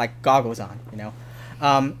anti-bias like goggles on,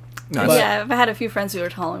 No, but- Yeah, I've had a few friends who were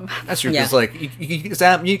telling me. That's true. Yeah. Because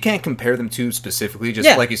like you can't compare them too specifically. Just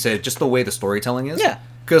Yeah. like you said, just the way the storytelling is. Yeah.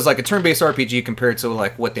 Because like a turn-based RPG compared to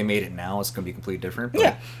like what they made it now is gonna be completely different. But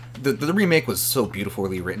Yeah. The remake was so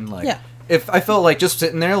beautifully written. Like, Yeah. if I felt like just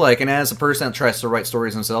sitting there, like, and as a person that tries to write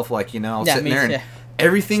stories himself, like, I was Yeah, sitting me there and too.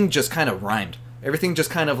 everything just kind of rhymed. Everything just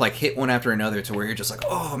kind of like hit one after another to where you're just like,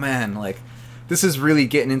 oh man, like. This is really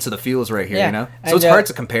getting into the feels right here, Yeah. you know. So And, it's hard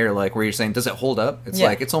to compare, like where you're saying, does it hold up? It's Yeah.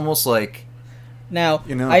 like it's almost like Now,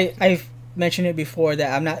 I've mentioned it before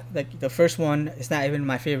that I'm not like the first one is not even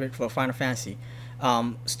my favorite for Final Fantasy.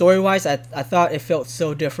 Story wise, I thought it felt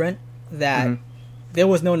so different that there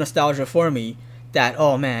was no nostalgia for me. That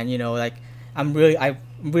oh man, like I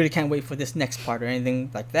really can't wait for this next part or anything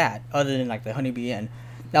like that. Other than like the Honeybee Inn.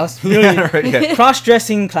 That was really Yeah, right, yeah.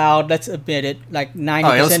 cross-dressing Cloud. Let's admit it. Like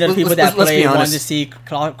 90% of the people that let's be play wanted honest. to see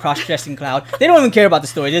cross-dressing Cloud. They don't even care about the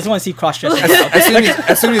story. They just want to see cross-dressing Cloud.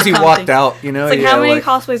 as soon as he walked out, It's like yeah, how many like,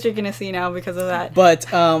 cosplays you're gonna see now because of that. But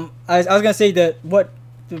I was gonna say that what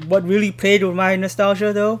really played with my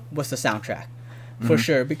nostalgia though was the soundtrack, for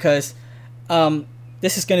sure. Because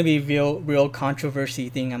this is gonna be real controversy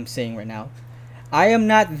thing I'm saying right now. I am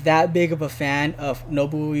not that big of a fan of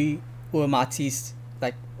Nobuo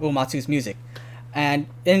Uematsu's music, and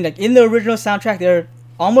in the original soundtrack, there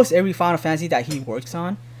almost every Final Fantasy that he works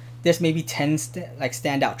on, there's maybe 10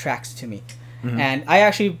 standout tracks to me, and I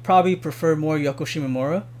actually probably prefer more Yoko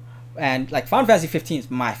Shimomura. And like Final Fantasy 15 is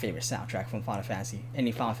my favorite soundtrack from Final Fantasy.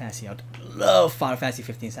 Any Final Fantasy, I love Final Fantasy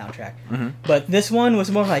 15 soundtrack. But this one was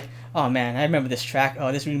more like, oh man, I remember this track.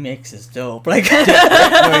 Oh, this remix is dope. Like, oh,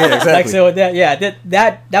 yeah, exactly. like so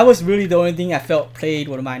that was really the only thing I felt played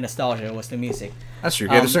with my nostalgia was the music. That's true.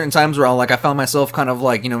 Yeah, there's certain times where I found myself kind of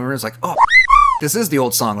like, remember it's like, oh, this is the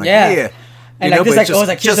old song. Like, Yeah. yeah. And You like know, this, but like just- oh, it's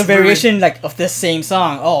like here's just a variation like of this same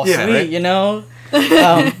song. Oh, Yeah, sweet,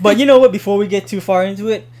 right? But you know what? Before we get too far into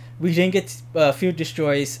it, we didn't get Field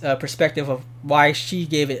Destroy's perspective of why she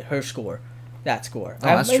gave it her score. that score. Oh,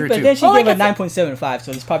 that's true, but too. then she Well, gave like it I said- 9.75,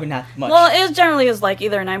 so it's probably not much. Well, it generally is like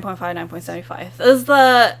either 9.5, 9.75. Is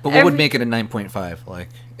the But what would make it a 9.5? Like,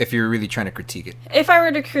 if you're really trying to critique it. if I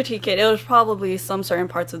were to critique it, it was probably some certain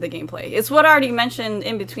parts of the gameplay. It's what I already mentioned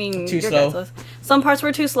in between. Too your slow. guys'. Some parts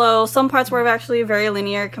were too slow. Some parts were actually very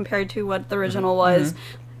linear compared to what the original was,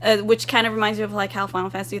 which kind of reminds me of like how Final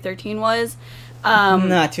Fantasy 13 was.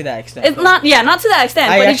 Not to that extent. It's not to that extent,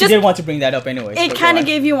 I but it actually just did want to bring that up anyways. it but kind go of on.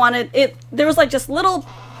 gave you wanted it. There was like just little,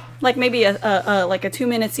 like maybe a like a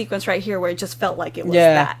 2-minute sequence right here where it just felt like it was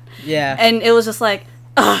that, Yeah. and it was just like,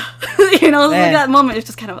 you know, Man. like that moment. It's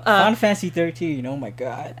just kind of Final Fantasy 13. Oh my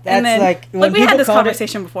god. That's and then like we had people this called it-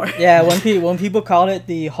 conversation before. Yeah, when people call it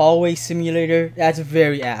the hallway simulator, that's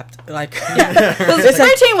very apt. Like, Because It's like-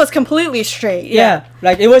 13 was completely straight. yeah,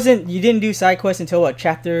 like it wasn't. You didn't do side quests until what,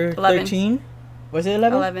 chapter 11. 13? Was it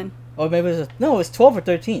 11? 11. Or maybe it was no, it was 12 or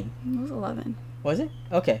 13. It was 11. Was it?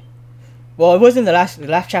 Okay. Well, it wasn't the last. The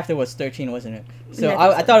last chapter was 13, wasn't it? So Yeah, I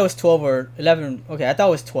think I so. thought it was 12 or 11. Okay, I thought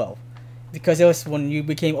it was 12, because it was when you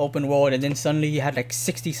became open world, and then suddenly you had like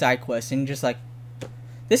 60 side quests, and you're just like,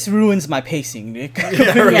 this ruins my pacing. Dude. Yeah,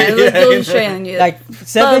 it was really straight on you. Like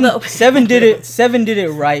seven, the- seven did it. Seven did it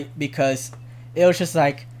right because it was just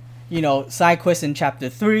like, you know, side quests in chapter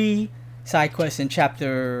 3, side quests in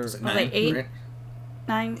chapter Was it like 9? eight? Right?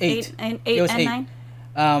 9, eight. 8, and It was 8 and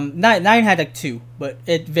 8. 9. Nine had like 2, but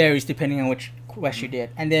it varies depending on which quest you did.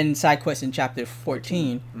 And then side quests in chapter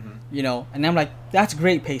 14, you know, and I'm like, that's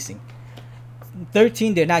great pacing.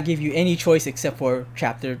 13 did not give you any choice except for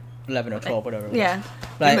chapter 11 or 12, whatever. It was. Yeah. Even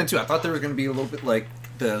Like, then, too, I thought there was going to be a little bit like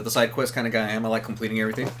the side quest kind of guy I am. I like completing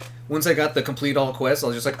everything. Once I got the complete all quests, I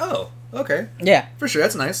was just like, oh, okay. yeah, For sure,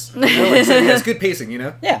 that's nice. You know, like, so, yeah, it's good pacing, you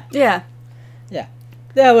know? yeah, Yeah.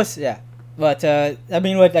 that was But I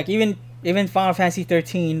mean, what like even Final Fantasy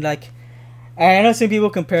 13, like, I know some people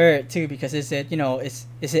compare it too because is it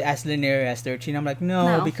as linear as 13? I'm like,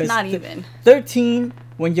 no, No, because not even. 13,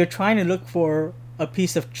 when you're trying to look for a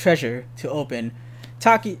piece of treasure to open,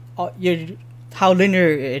 how linear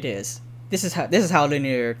it is. This is how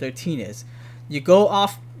linear 13 is. You go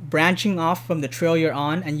off, branching off from the trail you're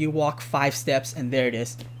on, and you walk 5 steps, and there it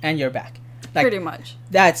is, and you're back. Like, Pretty much.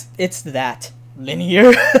 it's that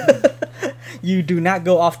linear. You do not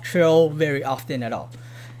go off trail very often at all,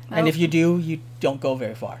 and if you do, you don't go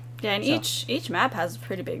very far. Yeah, and So- each map has a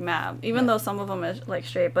pretty big map, even though some of them are like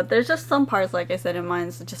straight. But there's just some parts, like I said in mine,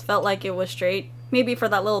 that just felt like it was straight. Maybe for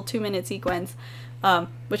that little 2-minute sequence,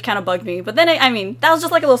 which kind of bugged me. But then I mean, that was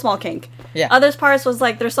just like a little small kink. Yeah. Others parts was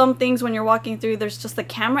like there's some things when you're walking through, there's just the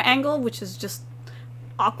camera angle, which is just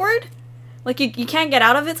awkward. Like you can't get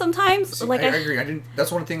out of it sometimes. See, Like I agree. I didn't.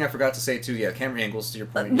 That's one thing I forgot to say too. Yeah, camera angles. To your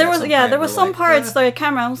point. there at was some yeah point there were was some like, parts the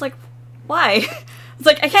camera. I was like, why? It's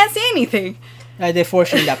like I can't see anything. They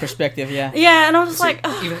force you in that perspective. Yeah. Yeah, and I was See, like,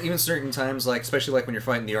 ugh. even certain times, like especially like when you're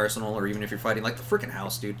fighting the arsenal, or even if you're fighting like the freaking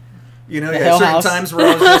house, dude. You know, The yeah, Hell certain House. times where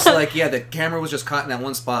I was just like, yeah, the camera was just caught in that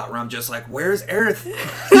one spot where I'm just like, where's Aerith?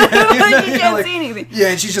 Like, you can't see anything. Yeah,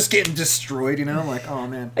 and she's just getting destroyed. You know, I'm like, oh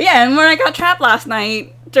man. Yeah, and when I got trapped last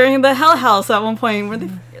night during the Hell House at one point, where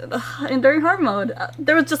and during hard mode,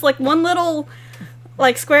 there was just like one little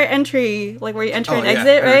like square entry, like where you enter and yeah, exit, I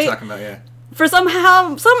know what right? you're talking about, yeah. For some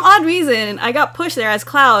odd reason, I got pushed there as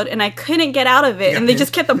Cloud, and I couldn't get out of it, and they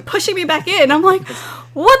just kept on pushing me back in. I'm like,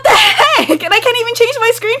 what the heck? And I can't even change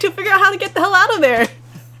my screen to figure out how to get the hell out of there.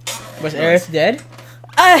 Was Aerith dead?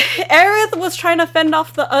 Aerith was trying to fend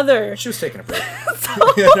off the other. She was taking a break.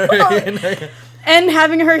 And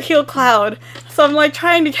having her heal Cloud. So I'm like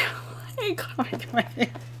trying to get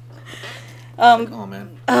Oh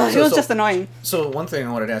man. it was just annoying. So one thing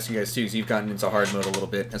I wanted to ask you guys too is you've gotten into hard mode a little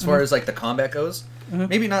bit. As Mm-hmm. far as like the combat goes,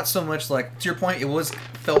 maybe not so much like to your point, it was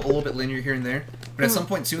felt a little bit linear here and there. But Mm. at some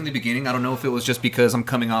point too in the beginning, I don't know if it was just because I'm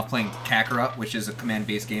coming off playing Kakarot, which is a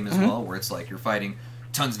command-based game Mm-hmm. as well, where it's like you're fighting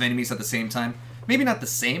tons of enemies at the same time. Maybe not the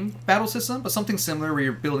same battle system, but something similar where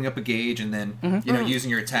you're building up a gauge and then Mm-hmm. you know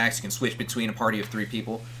using your attacks, you can switch between a party of 3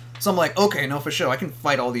 people. So I'm like, okay, no, for sure, I can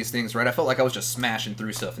fight all these things, right? I felt like I was just smashing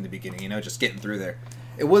through stuff in the beginning, you know, just getting through there.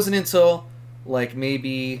 It wasn't until like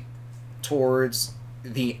maybe towards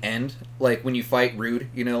the end, like when you fight Rude,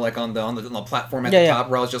 you know, like on the platform at the top,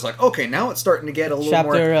 where I was just like, okay, now it's starting to get a little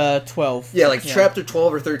more. Chapter 12. Yeah, like chapter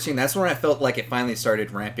 12 or 13. That's when I felt like it finally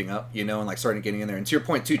started ramping up, you know, and like started getting in there. And to your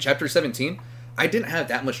point too, chapter 17, I didn't have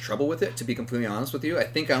that much trouble with it, to be completely honest with you. I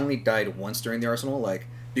think I only died once during the arsenal, like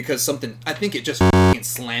because something. I think it just f***ing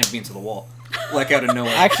slammed me into the wall, like out of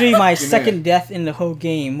nowhere. Actually, my You know? second death in the whole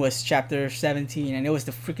game was chapter 17, and it was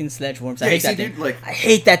the freaking sledge worms. I Yeah, hate see, that thing. dude, like- I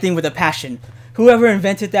hate that thing with a passion. Whoever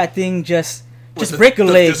invented that thing just Was break a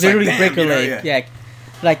the- leg, just like, literally bam, break a you know, leg. yeah.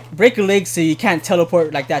 like break a leg so you can't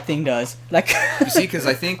teleport like that thing does. Like You see, because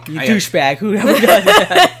I think you douchebag, whoever does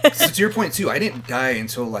that. So to your point too, I didn't die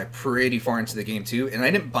until like pretty far into the game too, and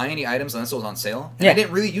I didn't buy any items unless it was on sale. And Yeah. I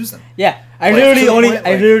didn't really use them. Yeah, I Like, literally to the only point,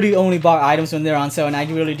 I like- literally only bought items when they're on sale, and I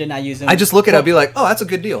really did not use them. I just look at it, I'll be like, oh, that's a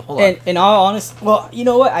good deal. Hold on. And in all honest, well, you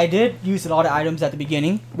know what? I did use a lot of items at the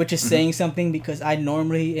beginning, which Mm-hmm. is saying something because I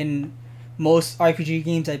normally in most RPG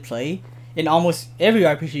games I play, in almost every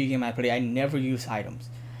RPG game I play, I never use items.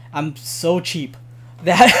 I'm so cheap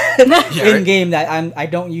that Yeah, in right. game that I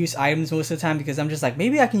don't use items most of the time because I'm just like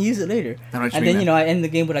maybe I can use it later. I know what you And mean, then man. I end the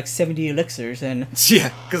game with like 70 elixirs and Yeah,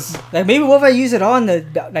 because like maybe what if I use it on the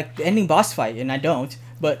like the ending boss fight and I don't.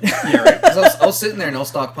 But yeah, right. 'Cause I was sitting there and I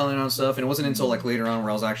was stockpiling on stuff, and it wasn't until like later on where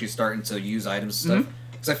I was actually starting to use items and stuff.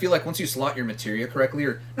 Because I feel like once you slot your materia correctly,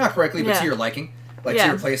 or not correctly, but Yeah. to your liking, like Yeah. to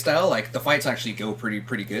your playstyle, like the fights actually go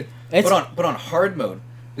pretty good. It's- But on hard mode,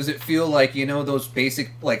 does it feel like those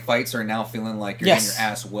basic like fights are now feeling like you're Yes. getting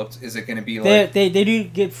your ass whooped? Is it going to be They, like they do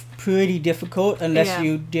get pretty difficult unless Yeah.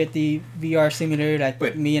 you did the VR simulator like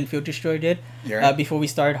But- me and Field Destroyer did Yeah. before we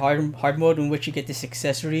started hard mode, in which you get this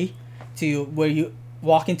accessory to where you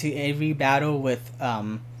walk into every battle with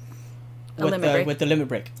limit break. with the limit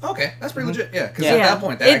break. okay, that's pretty legit? Yeah, because Yeah. at that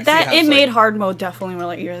point that it actually has, made like, hard mode definitely more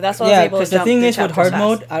like easier. That's why I Yeah, was able to because the jump thing through is with chapters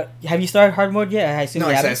hard fast. mode, have you started hard mode yet? I assume No,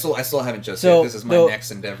 you I haven't. still haven't just So, yet. This is my the- next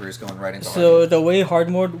endeavor is going right into hard So mode. the way hard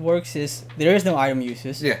mode works is there is no item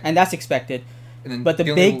uses, Yeah. and that's expected. And then But the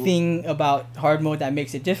only big little- thing about hard mode that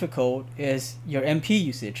makes it difficult is your MP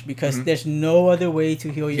usage, because Mhm. there's no other way to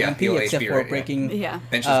heal your Yeah, MP heal except HP, for right, yeah. breaking. Yeah.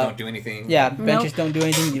 benches don't do anything. Yeah, Nope. benches don't do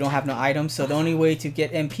anything. You don't have no items, so the only way to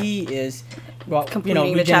get MP is, well, Completing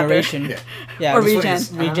the chapter. regeneration. Yeah. Yeah, Or This regen. one is-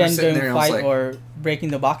 I remember regen sitting during there and I was fight like- or breaking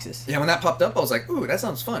the boxes. Yeah, when that popped up, I was like, "Ooh, that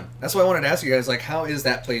sounds fun." That's why I wanted to ask you guys, like, how is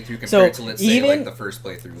that playthrough compared to, let's say, even- like the first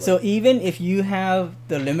playthrough? Like, So even if you have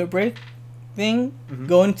the limit break thing, Mhm.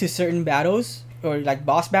 going to certain battles or like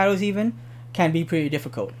boss battles even can be pretty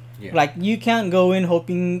difficult. Yeah. Like you can't go in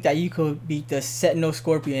hoping that you could beat the Sentinel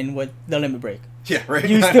Scorpion with the limit break. yeah, right.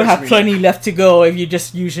 You I know still what have mean. plenty left to go if you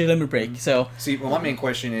just use your limit break. So See, well, my main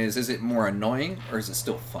question is it more annoying or is it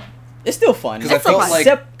still fun? it's still fun. Because I It's still felt fun. like,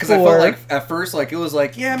 Except because I felt for- like at first, like it was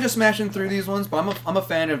like, yeah, I'm just smashing through these ones, but I'm a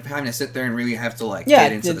fan of having to sit there and really have to like Yeah,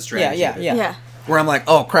 get into the strategy. yeah, of it. yeah. Yeah. Where I'm like,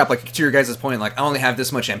 oh crap, like to your guys' point, like I only have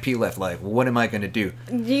this much MP left. Like, what am I gonna do?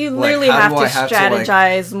 You Like, literally how have do to I have to, like-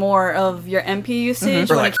 strategize more of your MP usage.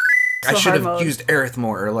 Or when like, it I comes to should hard have mode. used Aerith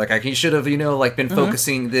more, or like I should have, like been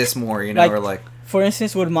focusing this more, Like- or like. For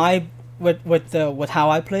instance, with how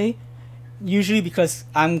I play, usually because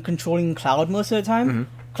I'm controlling Cloud most of the time,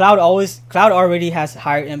 Mhm. Cloud already has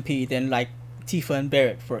higher MP than like Tifa and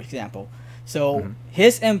Barret, for example. So Mhm.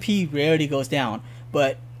 his MP rarely goes down.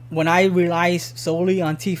 But when I rely solely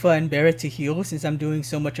on Tifa and Barret to heal, since I'm doing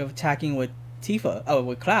so much of attacking with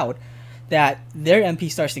with Cloud, that their MP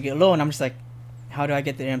starts to get low, and I'm just like, how do I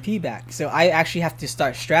get their MP back? So I actually have to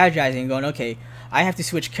start strategizing, going, okay, I have to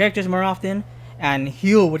switch characters more often and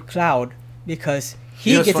heal with Cloud because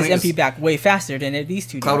he You know what's gets his funny MP is- back way faster than these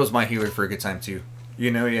two. Cloud do. was my healer for a good time too.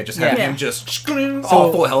 Just having Yeah. him just So-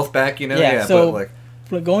 all full health back. so but like.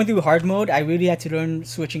 for going through hard mode, I really had to learn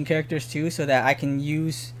switching characters too, so that I can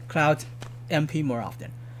use Cloud's MP more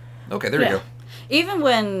often. Okay, there Yeah. we go. Even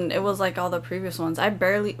when it was like all the previous ones, I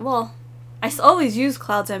always used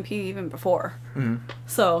Cloud's MP even before. Mhm.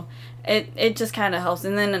 So it just kind of helps.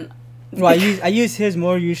 And then Well, I use his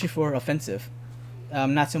more usually for offensive,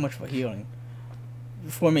 not so much for healing.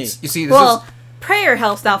 For me, You see, this well, is. prayer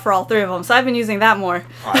helps now for all three of them, so I've been using that more.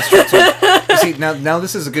 Oh, that's true too. You see, now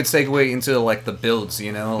this is a good segue into like the builds.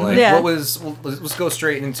 Like Yeah. what was? Well, let's go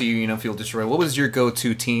straight into Field Destroyer. What was your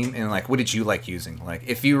go-to team, and like what did you like using? Like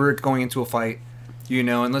if you were going into a fight,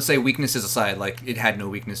 and let's say weaknesses aside, like it had no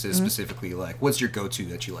weaknesses specifically. Like what's your go-to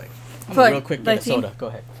that you like? I'm But, gonna real quick like, get a soda. Go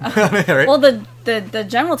ahead. Right? Well, the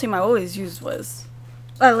general team I always used was,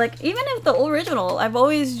 like, even if the original, I've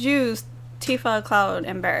always used Tifa, Cloud,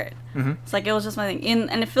 and Barret. Mhm. It's like it was just my thing,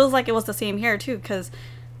 and it feels like it was the same here too, because,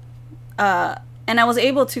 and I was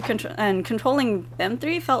able to controlling them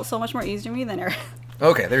three felt so much more easy to me than Aerith.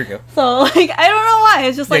 Okay, there you go. So like I don't know why.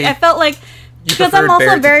 It's just like Yeah, I felt like you because preferred I'm also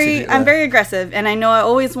Barret to very do I'm that. very aggressive, and I know I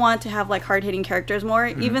always want to have like hard hitting characters more.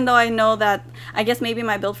 Mm-hmm. Even though I know that I guess maybe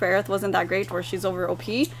my build for Aerith wasn't that great, where she's over OP.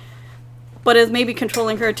 But it's maybe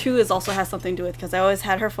controlling her too is also has something to do with, because I always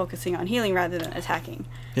had her focusing on healing rather than attacking.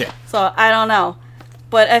 Yeah. So I don't know.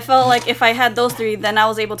 But I felt like if I had those three, then I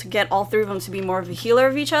was able to get all three of them to be more of a healer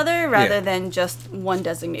of each other rather Yeah. than just one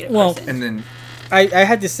designated Well, person. And then I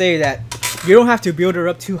had to say that you don't have to build her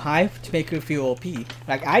up too high to make her feel OP.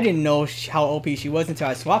 Like I didn't know how OP she was until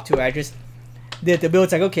I swapped to her. the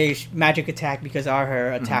build's like, okay, magic attack because all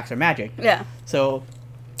her attacks are magic. Yeah. So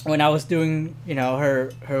when I was doing,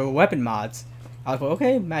 her weapon mods, I was like,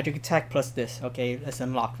 okay, magic attack plus this. Okay, let's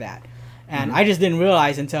unlock that. And I just didn't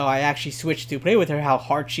realize until I actually switched to play with her how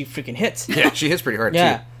hard she freaking hits. Yeah, she hits pretty hard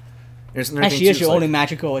Yeah. too. There's And she is your only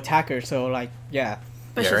magical attacker, so like, yeah.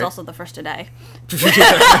 But Yeah, she's right? also the first to die.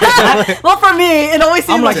 Well, for me, it always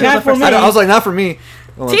seems I'm like, she was not the for first me. to die. I was like, not for me.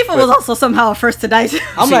 Well, Tifa but- was also somehow first to die too.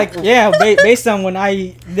 I'm like, yeah, based on when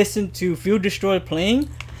I listen to Field Destroyer playing,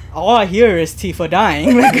 all I hear is Tifa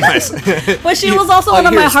dying. Nice. But she was also one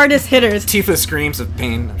of my here's hardest hitters. Tifa screams of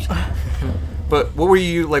pain. But what were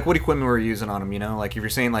you like? What equipment were you using on him? Like if you're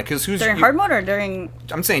saying like, cause who's During hard mode or during...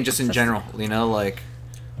 I'm saying just in general. Like,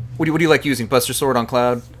 what do you like using? Buster Sword on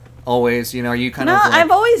Cloud, always. Are you kind No, of like,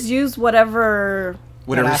 I've always used whatever's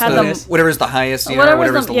whatever's had the them- whatever's the highest,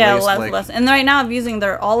 whatever's the yeah, least. less, Like, less. And right now I'm using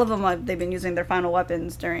all of them. They've been using their final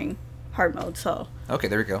weapons during hard mode. So okay,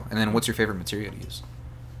 there we go. And then what's your favorite material to use?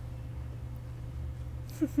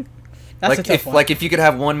 That's a tough one. Like if you could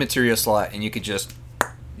have one material slot and you could just,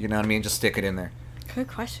 just stick it in there. good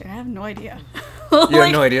question. I have no idea. You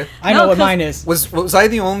have no idea. I know no, what 'cause- mine is. Was I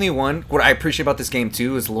the only one? What I appreciate about this game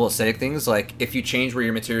too is the little aesthetic things. Like if you change where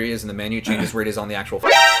your material is in the menu, it changes where it is on the actual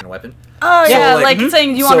weapon. Oh So, yeah, like- like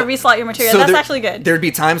saying you want to so- reslot your material. so That's there- actually good. There'd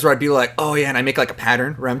be times where I'd be like, oh yeah, and I make like a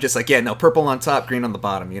pattern where I'm just like, yeah, no, purple on top, green on the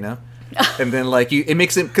bottom, and then like it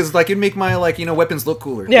makes it because like it'd make my weapons look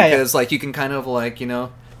cooler. Yeah, yeah. because like you can kind of like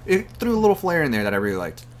it threw a little flair in there that I really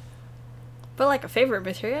liked. But like a favorite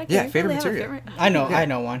material. Yeah, Can you favorite really have a material. favorite? I know, Yeah. I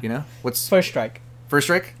know one. What's First Strike. First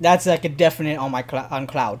Strike? That's like a definite on my on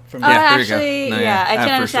Cloud for me. Yeah, there you go. Actually, No, yeah, yeah. I I can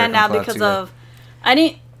have First Strike understand now on Cloud because too, yeah. of I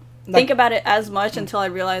didn't Like- think about it as much until I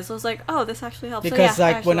realized I was like, oh, this actually helps. So, Because yeah,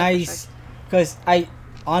 like when actually like First because I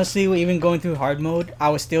honestly even going through hard mode, I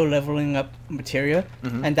was still leveling up materia,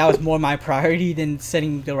 Mm-hmm. and that was more my priority than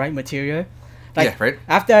setting the right materia. Like, Yeah, right.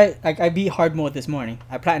 After I beat hard mode this morning,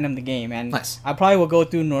 I platinumed the game, and Nice. I probably will go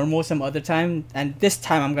through normal some other time, and this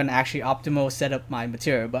time I'm gonna actually optimal set up my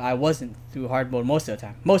materia, but I wasn't through hard mode most of the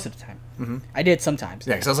time. Mm-hmm. I did sometimes.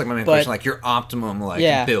 Yeah, because that was like my main But- question, like your optimum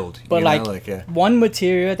Yeah, build. but yeah. one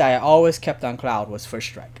materia that I always kept on Cloud was First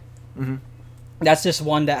Strike. Mm-hmm. That's just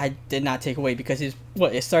one that I did not take away because it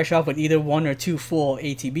starts off with either one or two full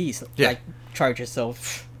ATBs Yeah. like charges. So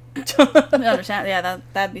I understand. Yeah,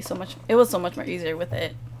 that'd be so much. It was so much more easier with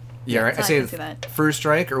it. Yeah, right. so I I say can see that. First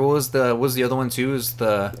Strike, or what was the other one too? Is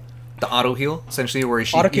the auto heal essentially where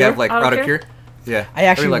Auto you have cure? like Auto auto cure? cure? Yeah, I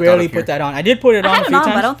actually really liked rarely auto cure. put that on. I did put it I on a had it few on,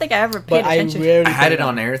 times, but I don't think I ever paid but I attention. rarely. I had put it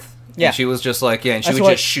on Aerith. Yeah. And she was just like, and she That's would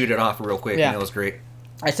what- just shoot it off real quick, Yeah. and it was great.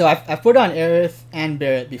 So I've put on Aerith and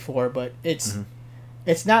Barrett before, but Mm-hmm.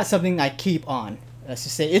 it's not something I keep on. Let's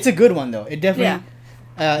just say it's a good one though. It definitely.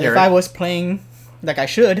 If right. I was playing like I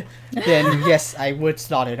should, then yes, I would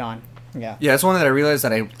slot it on. Yeah. Yeah, it's one that I realized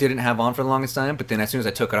that I didn't have on for the longest time, but then as soon as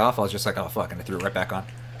I took it off, I was just like, oh fuck, and I threw it right back on.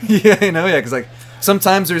 Yeah, because like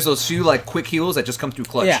sometimes there's those few like quick heals that just come through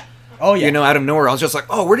clutch. Yeah. Oh yeah. Out of nowhere. I was just like,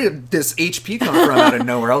 oh, where did this HP come from out of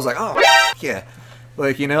nowhere? I was like, oh, yeah.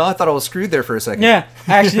 Like, I thought I was screwed there for a second. Yeah,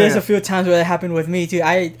 actually, there's a few times where that happened with me too.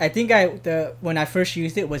 I think when I first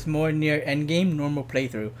used it was more near end game normal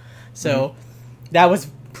playthrough, so that was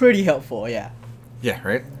pretty helpful. Yeah. Yeah,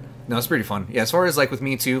 right? No, it's pretty fun. Yeah, as far as like with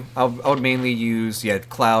me too, I would mainly use,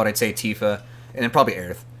 Cloud, I'd say Tifa, and then probably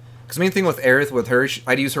Aerith. Because the main thing with Aerith, with her,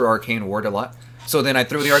 I'd use her Arcane Ward a lot. So then I'd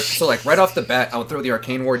throw the so like right off the bat, I would throw the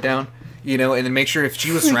Arcane Ward down, and then make sure if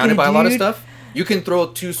she was surrounded by a lot of Dude. stuff, you can throw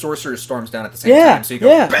 2 Sorcerer's Storms down at the same Yeah, time. So you go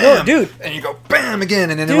yeah. bam, No, dude. and you go bam again,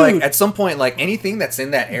 and then Dude. like at some point, like anything that's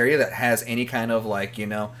in that area that has any kind of like,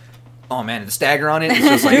 oh man, the stagger on it, it's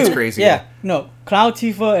just like, it's Dude, crazy. Yeah, no, Cloud,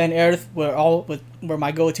 Tifa, and Aerith were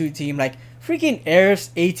my go-to team. Like freaking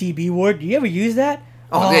Aerith's ATB ward. Do you ever use that?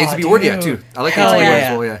 Oh, the ATB ward, yeah, too. I like the Hell ATB ward yeah.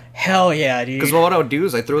 as well, yeah. Hell yeah, dude. Because what I would do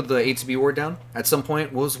is I throw the ATB ward down. At some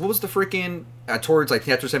point, what was the freaking towards like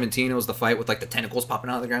chapter 17? It was the fight with like the tentacles popping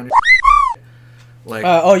out of the ground. Like,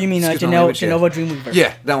 you mean excuse my language, Genova Dreamweaver?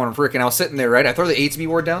 Yeah, that one. Freaking, I was sitting there, right? I throw the ATB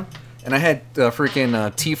ward down, and I had freaking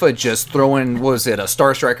Tifa just throwing, what was it, a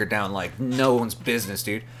Star Striker down like no one's business,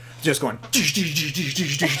 dude. Just going, and you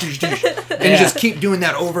just keep doing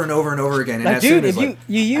that over and over and over again. And Like, as soon dude, as, if like,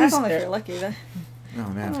 you use, That's only if you're lucky. Then. oh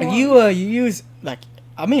man. if you use like,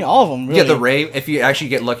 I mean all of them. Really. Yeah, the Ray. If you actually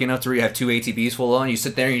get lucky enough to where you have 2 ATBs full on, you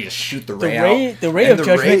sit there and you just shoot the Ray out. The Ray And of the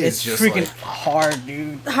Judgment Ray is just, freaking like- hard,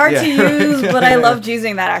 dude. Hard to Yeah. use, but I loved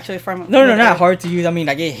using that actually from. No, not hard to use. I mean,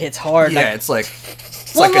 like it hits hard. Yeah, Like, it's like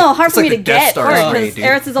Well, like no, hard for me the to Death get Star her spray, because dude.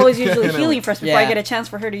 Aerith is always usually I know. healing first before I Yeah. get a chance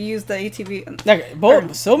for her to use the ATB. Like,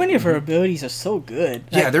 both, so many of her abilities are so good.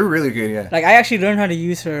 Like, Yeah, they're really good. Yeah. like I actually learned how to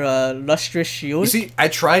use her lustrous shield. You see, I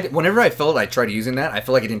tried. Whenever I tried using that, I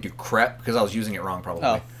feel like I didn't do crap because I was using it wrong, probably.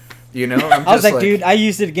 Oh. You know, I'm I was just like, dude, I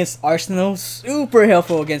used it against Arsenal. Super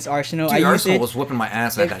helpful against Arsenal. dude, I used Arsenal it, was whooping my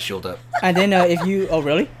ass, and I got shield up. and then if you, oh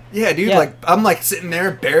really? Yeah, dude. Yeah. Like I'm like sitting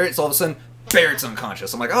there, Barrett's all of a sudden, Barrett's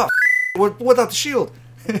unconscious. I'm like, oh, without the shield.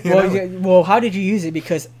 You Well, know? yeah, well, how did you use it?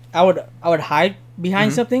 Because I would hide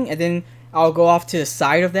behind something, and then I'll go off to the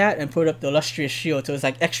side of that and put up the illustrious shield, so it's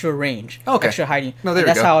like extra range, Okay. extra hiding. No, there And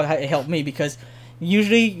we that's go. how it helped me because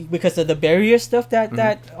usually because of the barrier stuff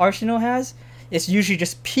that Arsenal has, it's usually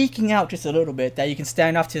just peeking out just a little bit that you can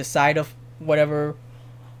stand off to the side of whatever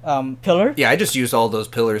pillar. Yeah, I just used all those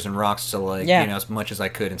pillars and rocks to like Yeah. you know as much as I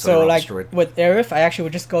could until they So were all like destroyed. with Aerith, I actually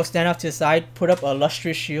would just go stand off to the side, put up a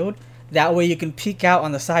illustrious shield. That way you can peek out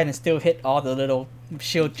on the side and still hit all the little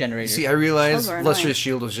shield generators. See, I realized Those are Lustrous annoying.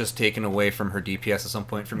 Shield was just taken away from her DPS at some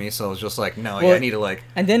point for me, so I was just like, no, Well, I need to like.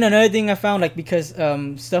 And then another thing I found, like, because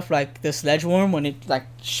stuff like the sledge worm, when it like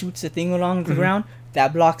shoots a thing along the ground,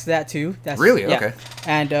 that blocks that too. That's Really? yeah. Okay.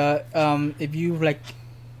 And if you like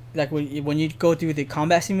when you go through the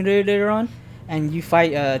combat simulator later on, and you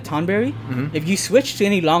fight Tonberry, if you switch to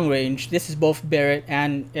any long range, this is both Barrett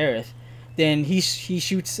and Aerith, then he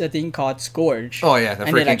shoots a thing called Scourge. Oh yeah, the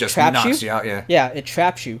And it, freaking like, just traps knocks you? you out. Yeah. Yeah, it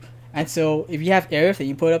traps you. And so if you have Aerith and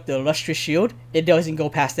you put up the lustrous shield, it doesn't go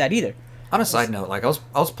past that either. On a side note, like I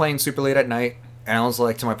was playing super late at night, and I was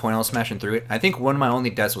like to my point, I was smashing through it. I think one of my only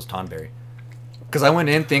deaths was Tonberry, because I went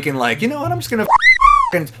in thinking like, you know what, I'm just gonna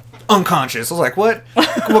and unconscious. I was like, what?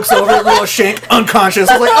 Looks over, little shank, unconscious.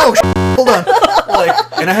 I was like, oh, hold on,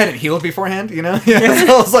 like, and I hadn't healed beforehand, you know. Yeah,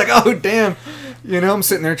 so I was like, oh damn, you know, I'm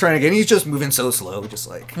sitting there trying to get. And he's just moving so slow, just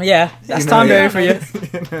like. Yeah, that's you know, Tonberry yeah. for you.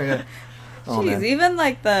 You know, yeah. Oh, Jeez, man. even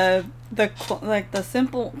like the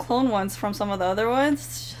simple clone ones from some of the other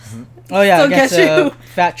ones. Oh yeah, Still against get you.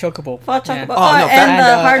 Fat Chocobo. Fat Yeah. Chocobo. Oh, no, and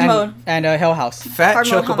the hard and, mode. And Hell House. Fat Hard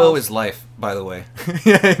mode, Chocobo Hummel. is life, by the way.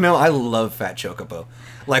 Yeah, no, I love Fat Chocobo.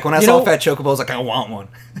 Like when I You saw know- Fat Chocobo, I was like, I want one.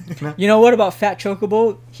 You know what about Fat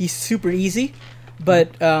Chocobo? He's super easy, but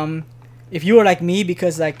if you were like me,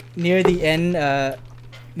 because like near the end,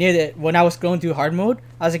 when I was going through hard mode,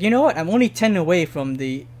 I was like, you know what? I'm only 10 away from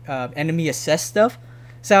the enemy assess stuff,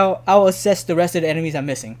 so I'll assess the rest of the enemies I'm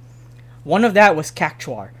missing. One of that was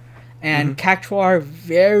Cactuar, and Cactuar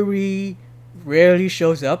very rarely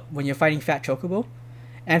shows up when you're fighting Fat Chocobo,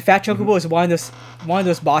 and Fat Chocobo is one of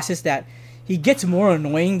those bosses that he gets more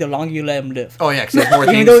annoying the longer you let him live. Oh yeah, because there's more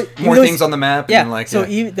Even things, though- more even though things on the map. Yeah, And like, so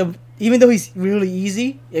yeah. even though he's really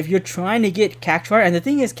easy, if you're trying to get Cactuar, and the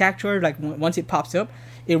thing is, Cactuar, like once it pops up,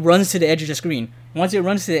 it runs to the edge of the screen. Once it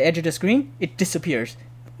runs to the edge of the screen, it disappears.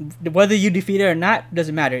 Whether you defeat it or not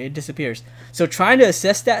doesn't matter. It disappears. So trying to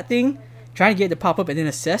assess that thing, trying to get it to pop up and then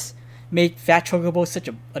assess, made Fat Chocobo such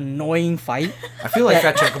an annoying fight. I feel like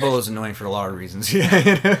Fat Chocobo is annoying for a lot of reasons. Yeah,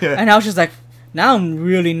 you know, yeah. And I was just like, now I'm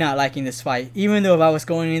really not liking this fight. Even though if I was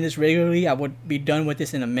going in this regularly, I would be done with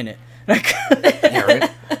this in a minute. Like, Yeah,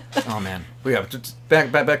 right. Oh man, but yeah, just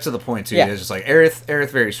back to the point too. Yeah. It's just like Aerith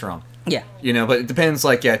very strong. yeah. You know, but it depends.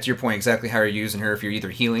 Like, yeah, to your point, exactly how you're using her. If you're either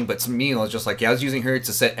healing, but to me, I was just like, yeah, I was using her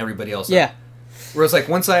to set everybody else up. Yeah. Whereas like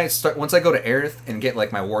once I go to Aerith and get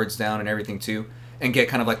like my wards down and everything too, and get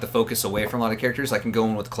kind of like the focus away from a lot of characters, I can go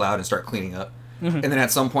in with Cloud and start cleaning up. And then at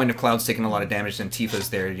some point, if Cloud's taking a lot of damage, then Tifa's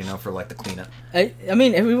there, you know, for like the cleanup. I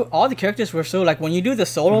mean, all the characters were so, like, when you do the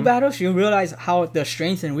solo battles, you realize how the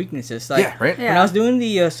strengths and weaknesses. Like, Yeah, right? When Yeah. I was doing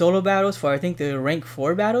the solo battles for, I think, the rank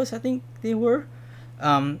 4 battles, I think they were.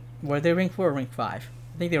 Were they rank 4 or rank 5?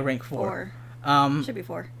 I think they were rank 4. 4. Should be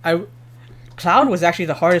 4. Cloud was actually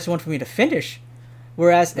the hardest one for me to finish.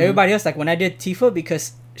 Whereas everybody else, like, when I did Tifa,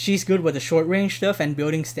 because she's good with the short range stuff and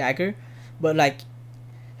building stagger, but, like,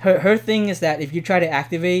 her thing is that if you try to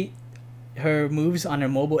activate her moves on a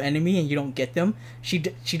mobile enemy and you don't get them, she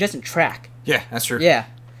doesn't track. Yeah, that's true. Yeah,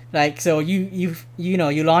 like, so you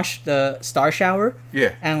launch the star shower,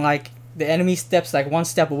 Yeah. and like the enemy steps like one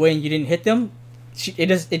step away and you didn't hit them, it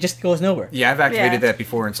just goes nowhere. Yeah, I've activated Yeah. that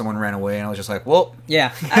before and someone ran away and I was just like, well,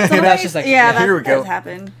 Yeah, That's and that's just like yeah, here we that go. does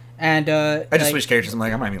happen. and I just like, switched characters. I'm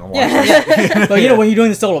like, I'm not even gonna watch Yeah. this. But you know, when you're doing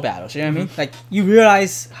the solo battles, you know what I mean? Like, you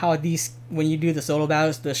realize how when you do the solo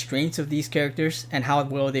battles, the strengths of these characters and how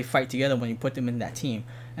well they fight together when you put them in that team,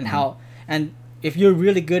 and and if you're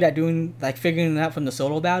really good at doing, like, figuring it out from the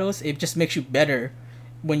solo battles, it just makes you better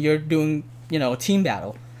when you're doing, team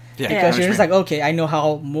battle. Yeah, Because I you're just understand. like, okay, I know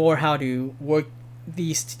how to work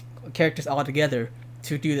these characters all together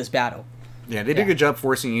to do this battle. Yeah, they did Yeah. a good job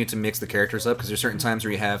forcing you to mix the characters up because there's certain times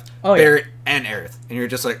where you have Oh, yeah. Barrett and Aerith, and you're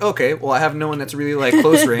just like, okay, well I have no one that's really like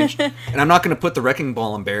close range, and I'm not going to put the wrecking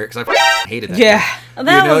ball on Barrett because I hated that. Yeah. thing.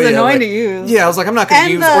 That was annoying like- to use. Yeah, I was like, I'm not going to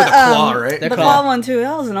And use the, or the claw, right? The The claw. claw one too.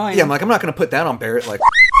 That was annoying. Yeah, I'm like, I'm not going to put that on Barrett like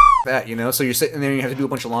that, you know. So you're sitting there, and you have to do a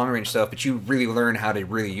bunch of long range stuff, but you really learn how to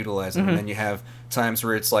really utilize them, and then you have times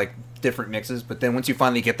where it's like different mixes, but then once you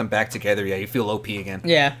finally get them back together, yeah, you feel OP again.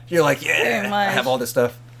 Yeah. You're like, yeah, Very I much. have all this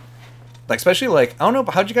stuff. Like, especially, like, I don't know,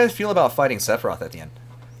 but how'd you guys feel about fighting Sephiroth at the end?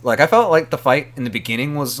 Like, I felt like the fight in the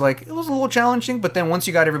beginning was, like, it was a little challenging, but then once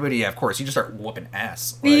you got everybody, yeah, of course, you just start whooping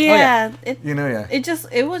ass. Like, yeah. It You know, yeah. it just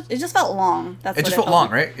felt long. That's It what just felt felt long,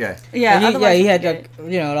 like. right? Yeah. Yeah. And otherwise he it had was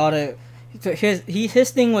like a lot of. So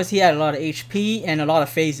his thing was he had a lot of HP and a lot of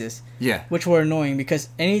phases, Yeah. which were annoying because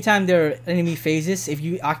anytime there are enemy phases, if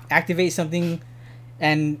you activate something,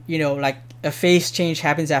 and like a phase change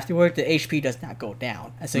happens afterward, the HP does not go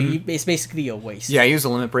down, and so it's basically a waste. Yeah, I used a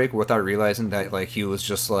limit break without realizing that, like, he was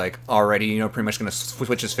just, like, already, pretty much gonna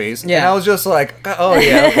switch his phase. Yeah. And I was just like, oh,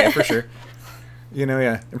 yeah, okay, for sure.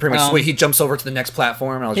 Yeah. And pretty much, he jumps over to the next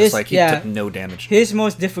platform, and I was just like, he took no damage. His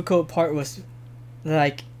most difficult part was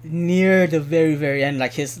like near the very very end,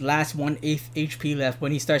 like his last 1/8 HP left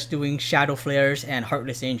when he starts doing Shadow Flares and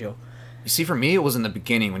Heartless Angel. You see, for me, it was in the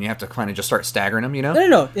beginning when you have to kind of just start staggering them,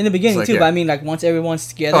 No, in the beginning It's like, too. yeah. But I mean, like once everyone's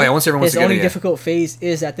together. Oh, yeah, once everyone's his together, only yeah. difficult phase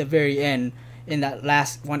is at the very end, in that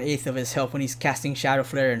last 1/8 of his health when he's casting Shadow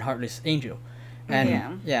Flare and Heartless Angel.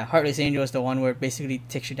 And Yeah. Heartless Angel is the one where it basically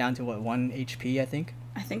takes you down to 1 HP, I think.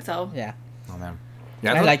 I think so. Yeah. Oh, man. Yeah,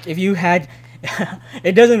 I And thought- like if you had,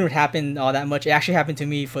 it doesn't happen all that much. It actually happened to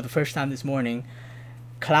me for the first time this morning.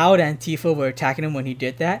 Cloud and Tifa were attacking him when he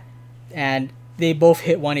did that, and they both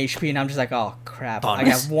hit 1 HP, and I'm just like, oh crap! I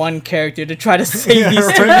nice. got one character to try to save these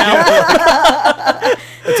right. two now.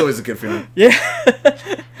 That's always a good feeling. Yeah.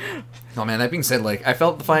 Oh man, that being said, like I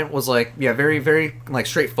felt the fight was like very, very like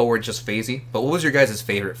straightforward, just phasey. But what was your guys'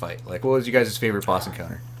 favorite fight? Like, what was your guys' favorite boss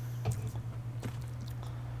encounter?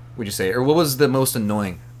 Would you say, or what was the most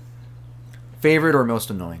annoying? Favorite or most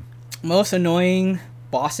annoying? Most annoying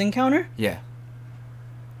boss encounter? Yeah.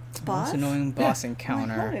 Boss? Most annoying boss Oh my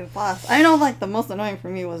encounter. God, boss. I know, like the most annoying for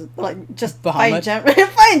me was like just Bahamut?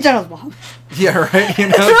 fighting General's Bahamut. Yeah, right. You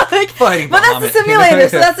know, Like, fighting. but that's Bahamut, the you know? simulator,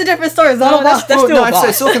 so Yeah. that's a different story. It's not No, a that's- boss. that's Oh, still no, a boss.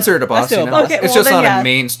 I still consider it a boss. still a you know? boss. Okay, It's well, just then, not yeah. a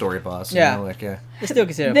main story boss. Yeah. You know? Like, yeah. It's still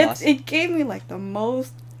considered a boss. It gave me like the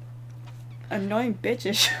most annoying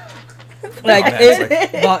bitchish. Like Yeah,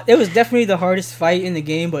 it's it was definitely the hardest fight in the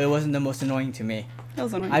game, but it wasn't the most annoying to me. That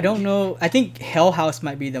was annoying. I don't know. I think Hell House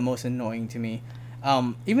might be the most annoying to me.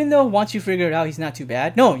 Even though once you figure it out, he's not too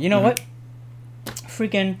bad. No, you know what?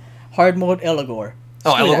 Freaking hard mode Elagor.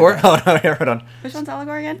 Oh, Screw that Elagor? guy. Oh, no, yeah, right on. Which one's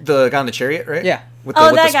Allegor again? The guy on the chariot, right? Yeah. With Oh,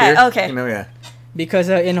 with that guy, spear, okay. You know, yeah. Because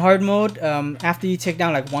in hard mode, after you take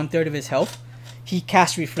down like 1/3 of his health, he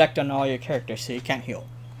casts Reflect on all your characters, so you can't heal.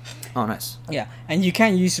 Oh, nice. Yeah, and you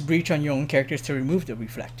can't use Breach on your own characters to remove the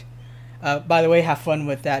Reflect. By the way, have fun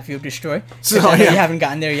with that Field Destroy. So, I know yeah. you haven't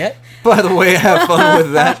gotten there yet. By the way, have fun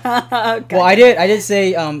with that. Well, I did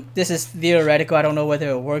say this is theoretical. I don't know whether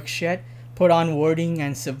it works yet. Put on Warding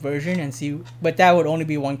and Subversion and see, but that would only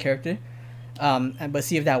be one character. But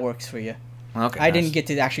see if that works for you. Okay. I nice. didn't get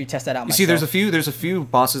to actually test that out You myself. see, there's a few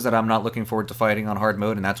bosses that I'm not looking forward to fighting on hard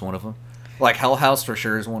mode, and that's one of them. Like Hell House for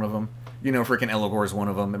sure is one of them. You know, freaking Elagor is one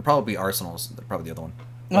of them, and probably Arsenal's probably the other one.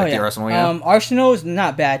 Like the Arsenal, yeah. Arsenal is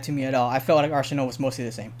not bad to me at all. I felt like Arsenal was mostly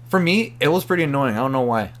the same. For me, it was pretty annoying. I don't know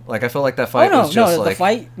why. Like I felt like that fight was just like the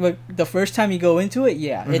fight. Like, the first time you go into it,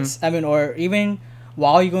 yeah, it's. I mean, or even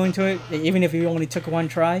while you go into it, even if you only took one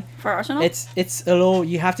try, For Arsenal? it's a little.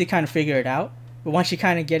 You have to kind of figure it out. But once you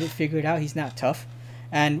kind of get it figured out, he's not tough.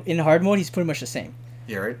 And in hard mode, he's pretty much the same.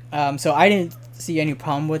 yeah, right. So I didn't see any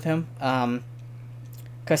problem with him.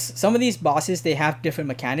 Because some of these bosses, they have different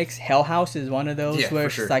mechanics. Hell House is one of those Yeah, where for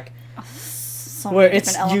it's sure. like so where many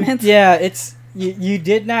it's different you, elements. yeah, it's you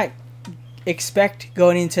did not expect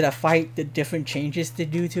going into the fight the different changes to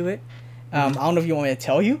do to it. I don't know if you want me to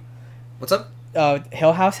tell you. What's up?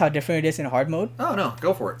 Hell House, how different it is in hard mode. Oh no,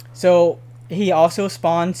 go for it. So he also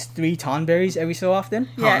spawns 3 Tonberries every so often.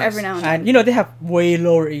 Yeah, Oh, nice. every now and then. And you know they have way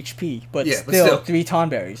lower HP, but, Yeah, but still, still. 3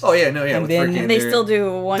 Tonberries. Oh yeah, no, yeah. And with then- freaking And they their- still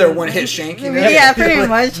do one. their one-hit shank, you know? Yeah, pretty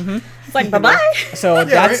much. Mm-hmm. It's like bye bye. So Yeah,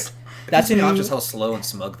 that's right? that's a It's not new just how slow and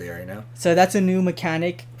smug they are, you know. so that's a new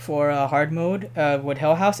mechanic for hard mode with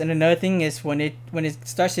Hell House. And another thing is when it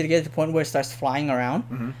starts to get to the point where it starts flying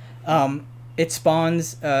around, it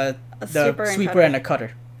spawns the sweeper and sweeper cutter. and a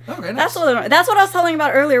cutter. Okay, nice. That's what I was telling you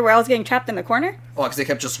about earlier, where I was getting trapped in the corner. Oh, because they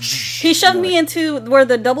kept just. He shoved me into where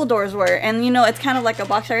the double doors were, and it's kind of like a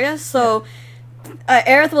box area. So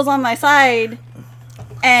Aerith was on my side,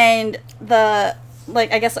 and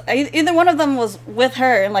I guess either one of them was with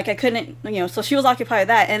her, and like I couldn't, so she was occupied with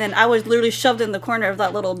that, and then I was literally shoved in the corner of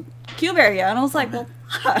that little cube area, and I was like, well,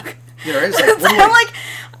 fuck. Yeah, right? So I'm like,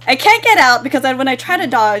 I can't get out because when I try to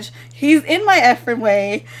dodge, he's in my effing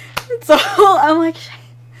way. So I'm like, shit.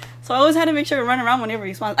 So I always had to make sure to run around whenever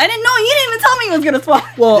he spawns. I didn't know. You didn't even tell me he was gonna spawn.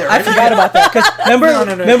 Well, Yeah, I right? forgot about that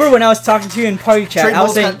because remember when I was talking to you in party chat, Trey I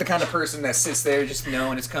was Bull's saying the kind of person that sits there just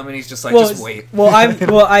knowing it's coming. He's just like, well, just wait. I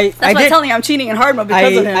That's why I'm did. telling you I'm cheating in hard mode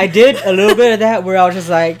because of him. I did a little bit of that where I was just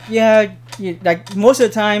like, yeah, like most of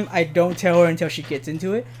the time I don't tell her until she gets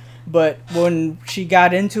into it. But when she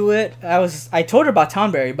got into it, I told her about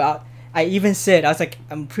Tonberry, but I even said, I was like,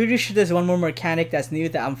 I'm pretty sure there's one more mechanic that's new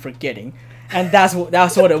that I'm forgetting. And that's what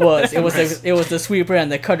it was. It was it was the sweeper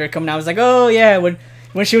and the cutter coming out. I was like, oh yeah, when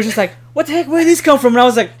she was just like, what the heck, where did these come from? And I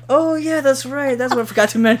was like, oh yeah, that's right. That's what I forgot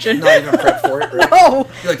to mention. Not even prep for it, right? No.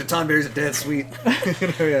 You're like, the Tonberries are dead sweet.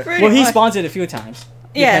 Yeah. Pretty Well, he much. spawns it a few times.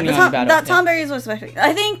 Yeah, depending on the battle. that Tonberries was special.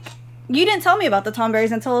 I think you didn't tell me about the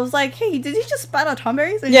Tonberries until I was like, hey, did you just spat out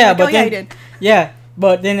Tonberries? And Yeah, you're like, but oh, yeah, then, I did. Yeah,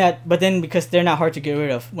 but then because they're not hard to get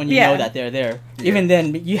rid of when you know that they're there. Yeah. Even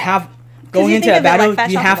then, you have going you into think a of it like battle,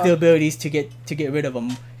 Fat you have the Chocobo. abilities to get rid of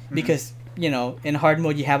them because in hard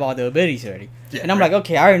mode you have all the abilities already. Yeah, And I'm right. like,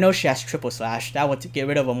 okay, I already know she has triple slash. That would get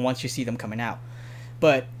rid of them once you see them coming out.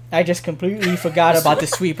 But I just completely forgot about the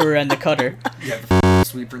sweeper and the cutter. Yeah, the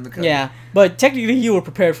sweeper in the cut. Yeah, but technically you were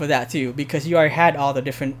prepared for that too because you already had all the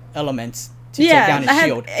different elements to take down his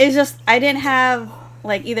shield. It's just I didn't have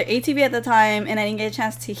like either ATB at the time, and I didn't get a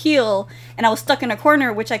chance to heal, and I was stuck in a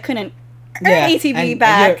corner, which I couldn't earn ATB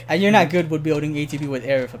back. And you're not good with building ATB with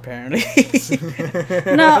Aerith, apparently.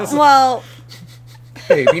 No, well,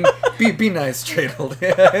 Hey, be nice, Tradle.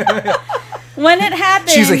 when it happened,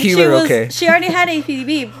 She's a healer, okay. She already had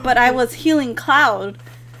ATB, but I was healing Cloud,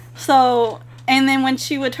 so. And then when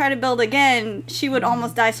she would try to build again, she would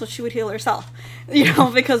almost die, so she would heal herself.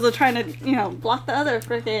 Because they're trying to, block the other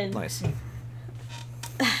freaking. Nice.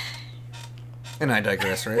 And I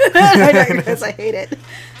digress, right? I digress, I hate it.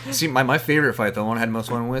 See, my favorite fight, the one I had most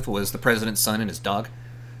fun with, was the president's son and his dog.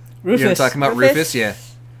 Rufus. You know what I'm talking about? Rufus? Rufus, yeah.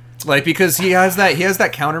 Like, because he has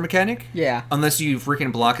that counter mechanic. Yeah. Unless you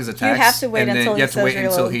freaking block his attacks. have to wait and then until you he have to says wait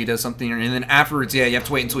until reload. he does something, and then afterwards, you have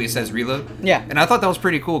to wait until he says reload. Yeah. And I thought that was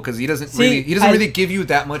pretty cool because he doesn't See, really give you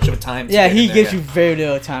that much of time. To Yeah, get he in there, gives yeah. you very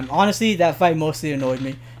little time. Honestly, that fight mostly annoyed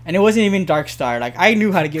me. And it wasn't even Darkstar. Like, I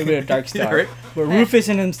knew how to get rid of Darkstar. Yeah, right? But Rufus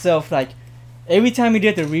and himself, like, every time he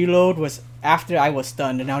did the reload was after I was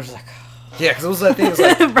stunned. And I was just like... Yeah, because it was that thing. It was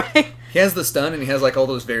like, Right. he has the stun and he has like all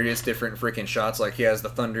those various different freaking shots. Like he has the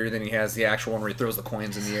thunder, then he has the actual one where he throws the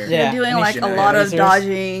coins in the air. Yeah. You're doing and like he's a lot of lasers.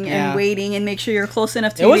 dodging Yeah. and waiting and make sure you're close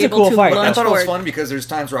enough to It was be a able cool to fight. launch I thought it was forward. fun because there's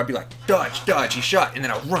times where I'd be like, dodge, he shot, and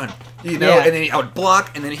then I'd run, Yeah. and then I would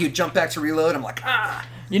block, and then he would jump back to reload. I'm like, ah.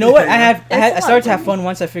 You know what? I It's a started to lot. have fun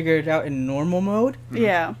once I figured it out in normal mode.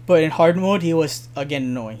 Yeah. But in hard mode, he was, again,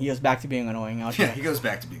 annoying. He was back to being annoying. I was Yeah, like, he goes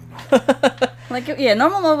back to being annoying. Like, yeah,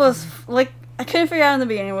 normal mode was, like, I couldn't figure out in the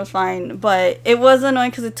beginning, it was fine, but it was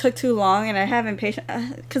annoying because it took too long, and I have impatient,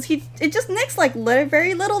 because it just nicks, like,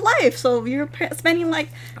 very little life, so you're spending, like,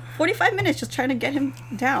 45 minutes just trying to get him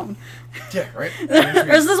down. Yeah, right.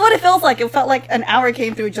 This is what it feels like. It felt like an hour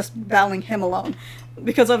came through just battling him alone.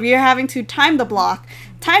 Because of you're having to time the block,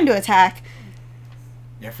 time to attack.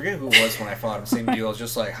 Yeah, I forget who it was when I fought him. Same deal. I was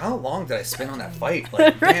just like, how long did I spend on that fight?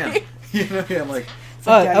 Like, damn. Right. Yeah, I'm like,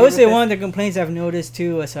 I would say one of the complaints I've noticed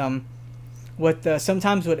too was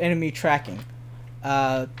sometimes with enemy tracking.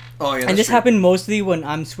 oh yeah. And that's this true. happened mostly when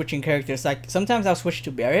I'm switching characters. Like sometimes I'll switch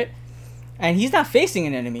to Barret, and he's not facing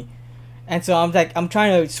an enemy, and so I'm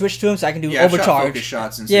trying to switch to him so I can do Yeah, I've shot overcharge. focus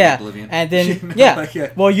shots instead Yeah, of Oblivion. and then You know, yeah. like,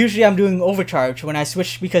 yeah. Well, usually I'm doing overcharge when I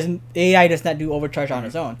switch because AI does not do overcharge on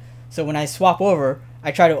its own. So when I swap over,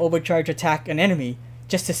 I try to overcharge attack an enemy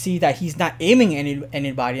just to see that he's not aiming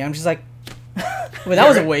anybody. I'm just like, well, that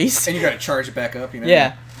was a waste. And you gotta charge it back up, you know?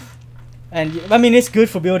 Yeah. And I mean, it's good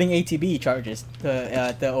for building ATB charges,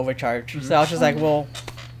 the overcharge. So I was just like, well,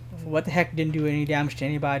 what the heck? Didn't do any damage to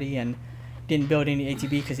anybody and didn't build any ATB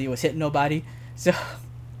because he was hitting nobody. So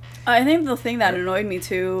I think the thing that annoyed me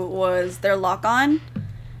too was their lock on.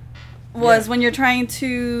 Was when you're trying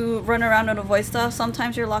to run around and avoid stuff,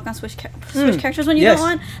 sometimes your lock on switch characters when you yes. don't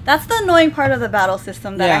want. That's the annoying part of the battle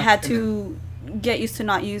system that I Yeah. had to get used to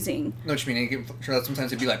not using. No, what you mean? Sometimes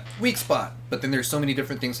it'd be like weak spot, but then there's so many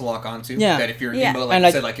different things to lock onto Yeah. that if you're, Yeah. like And you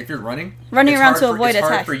like- said, like if you're running Running it's around hard to for- avoid it's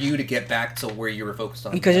hard attack. for you to get back to where you were focused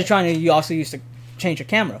on. because you also used to change your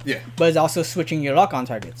camera. Yeah. But it's also switching your lock on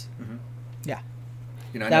targets.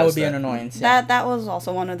 You know, I That would noticed be an annoyance. That was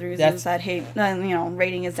also one of the reasons That's- that hate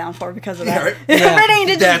rating is down for because of Yeah, that. right? Yeah.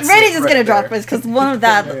 rating That's just it right gonna drop there. us because one of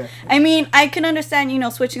that. Yeah. I mean, I can understand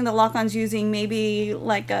switching the lock-ons using maybe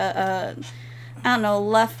like a I don't know,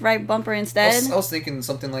 left right bumper instead, I was thinking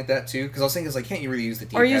something like that too, because I was thinking it's like, can't you really use the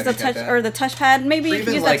D-pad or use the or something touch like or the touchpad. Maybe that? Or you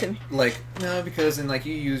can even use that too. like no, because then like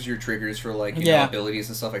you use your triggers for like you Yeah. know, abilities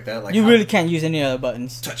and stuff like that. Like You really can't use any other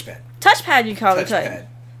buttons. touchpad. Touchpad, you probably could. Touchpad.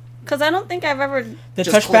 Because I don't think I've ever. The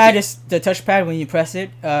Just click touchpad it. is the touchpad when you press it.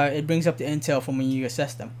 It brings up the intel from when you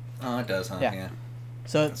assess them. Oh, it does, huh? Yeah. Yeah.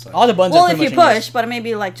 So That's all the buttons. Well, are if you pretty much push, but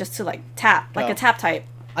maybe like just to like tap, like Oh. a tap type,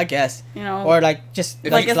 I guess, Oh. or like just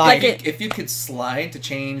If like you, slide. if you could slide to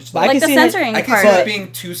change, But I like can the see that- censoring I can part. see But- that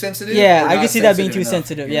being too sensitive. Yeah, or I not can see that being sensitive too enough,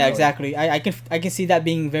 sensitive. you Yeah, know, exactly. I can see that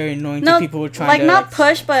being very annoying No, to people who are trying like to not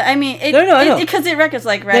push, but I mean, it, No, I know. because it records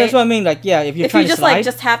like right. That's what I mean. Like, yeah, if you're If trying you to just slide, like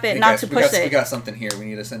just tap it, Hey, not guys, to we push got, it. We got something here. We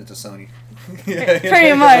need to send it to Sony.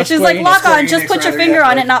 Pretty much, it's like Square lock Enix. on, just Square put your Enix, finger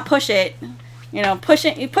rather, on yeah. it, not push it.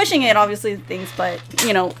 Pushing it obviously things, but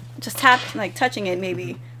just tap like touching it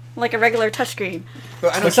maybe like a regular touchscreen.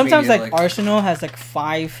 But, I know but what you sometimes mean, like Arsenal has like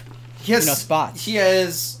 5. he has spots. He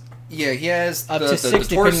has Up the, to the 6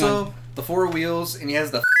 depending torso, on- the 4 wheels, and he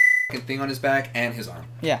has the thing on his back and his arm.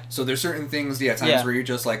 Yeah. So there's certain things, times Yeah. where you're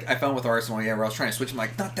just like, I found with Arsenal, where I was trying to switch, I'm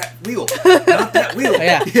like, not that wheel, not that wheel.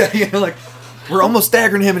 Yeah. yeah, like we're almost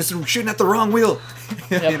staggering him, and it's shooting at the wrong wheel.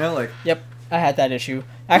 Yep. Like Yep, I had that issue.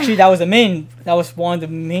 Actually, that was one of the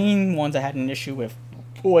main ones I had an issue with.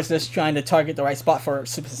 Was just trying to target the right spot for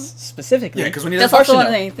specifically. yeah, because when he That's does also one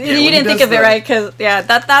Arsenal. thing. Yeah, when You he didn't think does of it the- right because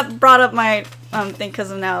that brought up my thing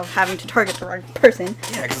because of now having to target the wrong person.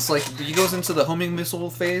 Yeah, because it's like he goes into the homing missile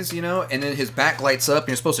phase, and then his back lights up, and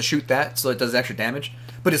you're supposed to shoot that so it does extra damage.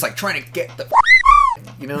 But it's like trying to get the,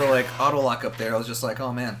 like auto lock up there. I was just like,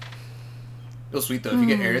 oh man. It was sweet though. If you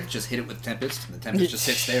get Aerith, just hit it with Tempest, and the Tempest just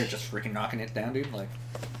sits there, just freaking knocking it down, dude. Like,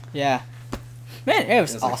 Yeah. Man, it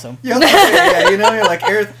was it's like- awesome. yeah, you're like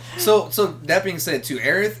Aerith. So that being said, too,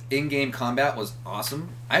 Aerith in-game combat was awesome.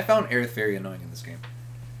 I found Aerith very annoying in this game.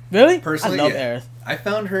 Really? Personally, I love yeah. Aerith. I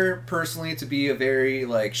found her personally to be a very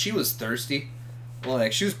she was thirsty.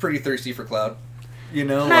 Like she was pretty thirsty for Cloud. And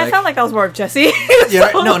I felt like that was more of Jesse.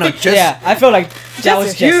 Yeah, no, Jesse, Yeah, I feel like that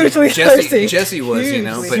was hugely Jesse. thirsty. Jesse was, Hugely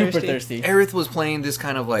but Super thirsty. Aerith was playing this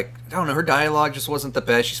kind of I don't know, her dialogue just wasn't the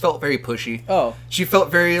best. She felt very pushy. Oh. She felt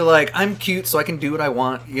very I'm cute, so I can do what I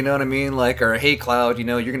want. You know what I mean? Or hey, Cloud,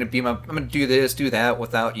 you're gonna be I'm gonna do this, do that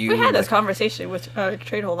without you. We had this conversation with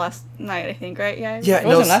Trade Hole last night, I think, right? Yeah. Yeah, It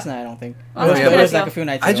wasn't last night, I don't think. Oh, It was, yeah, it was but- like a few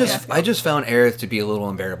nights I ago. I just found Aerith to be a little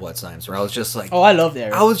unbearable at times. Where I was just like, Oh, I loved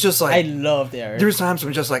Aerith. I was just I like, loved Aerith. there's times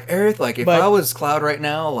when just like Aerith, if But- I was Cloud right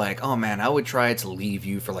now, oh man, I would try to leave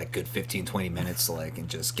you for good 15-20 minutes, and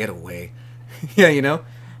just get away. Yeah,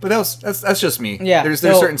 But that's just me. Yeah, There's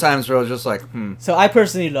so- certain times where I was just like, So I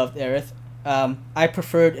personally loved Aerith. I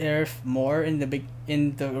preferred Aerith more in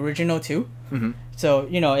the original too. Mhm. So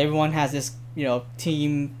everyone has this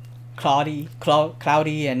team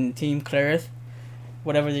Cloudy and team Clarith,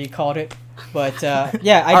 whatever they called it. But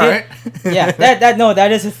yeah, I All did. right. Yeah,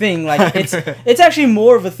 that is a thing. It's actually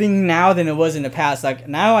more of a thing now than it was in the past.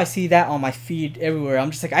 Now I see that on my feed everywhere. I'm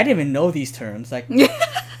just like, I didn't even know these terms.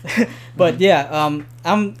 But yeah,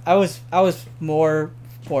 I was more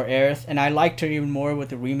for Aerith, and I liked her even more with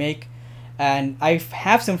the remake. And I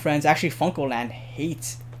have some friends, actually Funkoland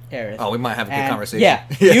hates Aerith. Oh, we might have a good And, conversation. Yeah,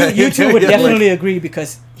 you two would Yeah, definitely agree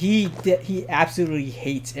because he absolutely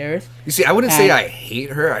hates Aerith. You see, I wouldn't say And- I hate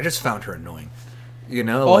her. I just found her annoying.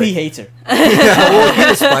 Oh, he hates her. Yeah, well, he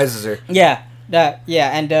despises her. Yeah,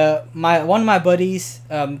 and one of my buddies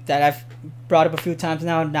that I've brought up a few times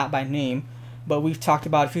now, not by name, but we've talked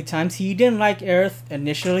about a few times. He didn't like Aerith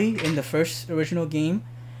initially in the first original game,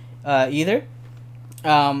 either.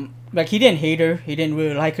 He didn't hate her. He didn't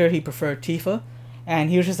really like her. He preferred Tifa, and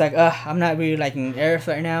he was just like, I'm not really liking Aerith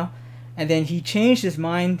right now. And then he changed his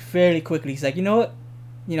mind fairly quickly. He's like, you know what?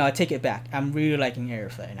 I take it back. I'm really liking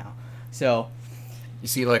Aerith right now. So You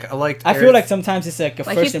see, I liked. I feel Aerith like sometimes it's like a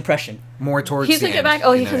Like first he- impression. more towards. He the took it end, back.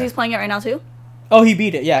 Because he's playing it right now too. Oh, he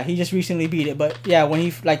beat it. Yeah, he just recently beat it. But yeah, when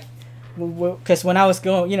he because when I was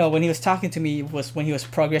going, when he was talking to me was when he was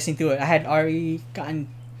progressing through it. I had already gotten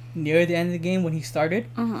near the end of the game when he started.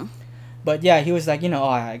 Mm-hmm. But yeah, he was like,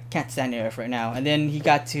 I can't stand Aerith right now. And then he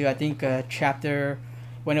got to I think chapter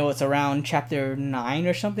when it was around chapter 9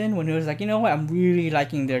 or something, when he was like, you know what, I'm really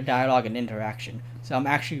liking their dialogue and interaction. So I'm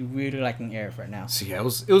actually really liking Aerith right now. So yeah, it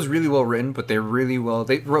was really well written, but they wrote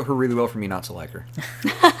her really well for me not to like her.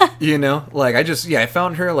 You know, like I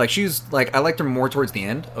found her like she's like I liked her more towards the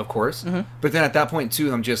end, of course. Mm-hmm. But then at that point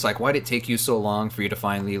too, I'm just like, why did it take you so long for you to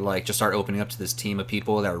finally like just start opening up to this team of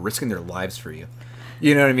people that are risking their lives for you?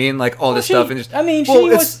 You know what I mean? Like all this stuff and just. I mean,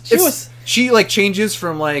 she like changes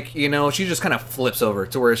from like, you know, she just kind of flips over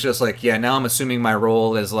to where it's just like, yeah, now I'm assuming my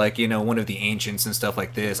role as like, you know, one of the ancients and stuff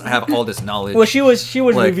like this. I have all this knowledge. Well, she was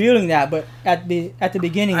like, revealing that, but at the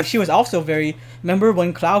beginning, she was also very. Remember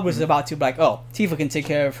when Cloud was about to be like, oh, Tifa can take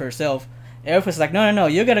care of herself. Aerith was like, no,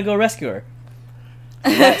 you're gonna go rescue her.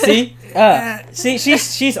 See,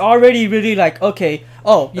 she's already really like, okay.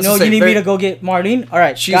 Oh, you know, you need me to go get Marlene. All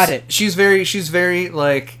right, got it. She's very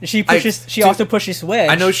like. She pushes. She also pushes Wedge.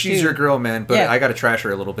 I know she's your girl, man, but Yeah. I gotta trash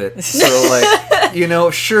her a little bit. So like, you know,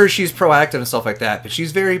 sure she's proactive and stuff like that, but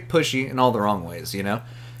she's very pushy in all the wrong ways, you know.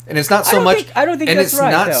 And it's not so much. I don't think and that's it's right,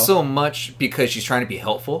 not though. so much because she's trying to be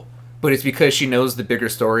helpful, but it's because she knows the bigger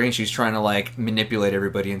story and she's trying to like manipulate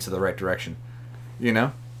everybody into the right direction, you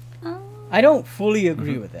know. I don't fully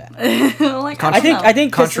agree with that. Like, I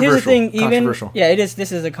think 'cause here's the thing. Even Controversial. yeah, it is.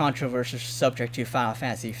 This is a controversial subject to Final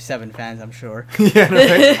Fantasy VII fans, I'm sure. Yeah, no,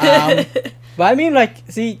 right? But I mean, like,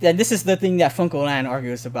 see, and this is the thing that Funko Land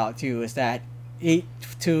argues about too, is that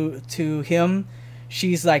to him,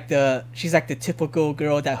 she's like the typical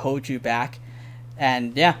girl that holds you back,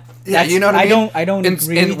 and yeah, You know what I mean? I don't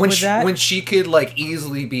agree with that. When she could like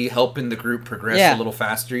easily be helping the group progress Yeah. a little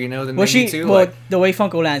faster, you know, than well, they need to. well, Like, the way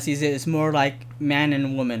Funko Land sees it is more like man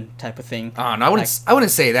and woman type of thing. no, I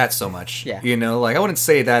wouldn't say that so much. Yeah. You know, like I wouldn't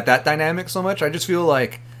say that dynamic so much. I just feel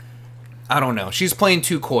like I don't know. She's playing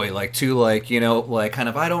too coy, like too like, you know, like kind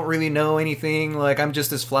of I don't really know anything. Like I'm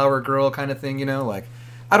just this flower girl kind of thing, you know, like.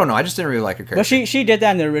 I don't know. I just didn't really like her character. But she did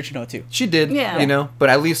that in the original too. She did, Yeah. you know. But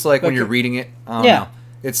at least like when But you're c- reading it, I don't Yeah. know.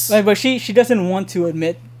 It's But she doesn't want to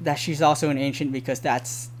admit that she's also an ancient because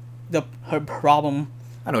that's her problem.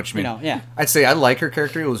 I know what you You mean. know, yeah. I'd say I like her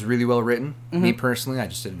character. It was really well written. Mm-hmm. Me personally, I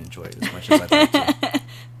just didn't enjoy it as much as I'd like to.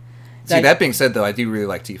 See, Like- that being said, though, I do really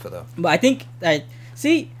like Tifa, though. But I think that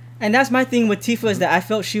and that's my thing with Tifa is that I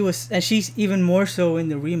felt she was, and she's even more so in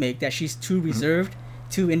the remake, that she's too reserved,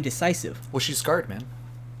 too indecisive. Well, she's scarred, man.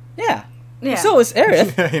 Yeah. Yeah. So is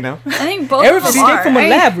Aerith. You know? I think both Aerith of them escaped are. from a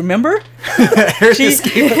lab, remember? Aerith She-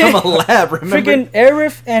 escaped from a lab, remember? Freaking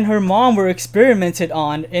Aerith and her mom were experimented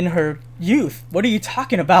on in her youth. What are you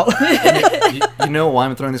talking about? You know why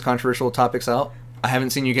I'm throwing these controversial topics out? I haven't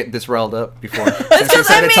seen you get this riled up before. It's because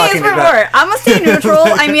I mean, it's before. I'm gonna stay neutral.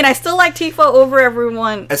 I mean, I still like Tifa over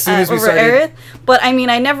everyone. As soon as we over started- Aerith, but I mean,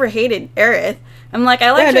 I never hated Aerith. I'm like,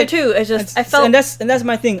 I liked her like, too. It's just I felt and that's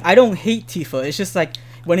my thing. I don't hate Tifa. It's just like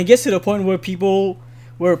when it gets to the point where people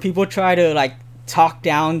try to like talk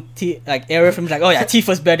down like Aerith and be like, oh yeah,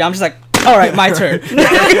 Tifa's better. I'm just like, all right, my turn.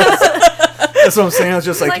 That's what I'm saying. I was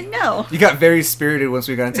just It's like, like, no. You got very spirited once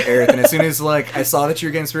we got into Aerith, and as soon as like I saw that you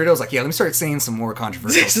were getting spirited, I was like, yeah, let me start saying some more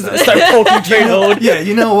controversial stuff. Start poking Trade Yeah,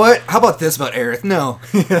 you know what? How about this about Aerith? No.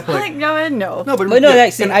 like no, no. No, but no, yeah,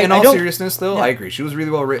 like, see, in I all don't- seriousness, though, Yeah. I agree. She was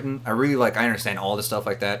really well written. I understand all the stuff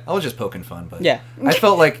like that. I was just poking fun, but Yeah. I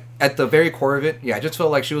felt like at the very core of it, yeah, I just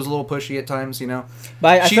felt like she was a little pushy at times, you know.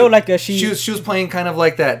 But I feel like she was playing kind of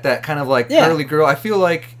like that kind of like Yeah. girly girl. I feel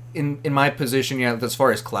like in my position, yeah, as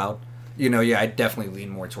far as Cloud, you know, yeah, I definitely lean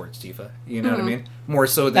more towards Tifa. You know what I mean? More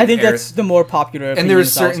so than I think Aerith. that's the more popular. And there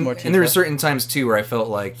was opinion, so it's certain more and there were Tifa. certain times too where I felt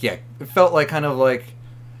like it felt like kind of like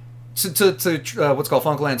to what's called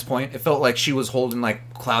Funkland's point, it felt like she was holding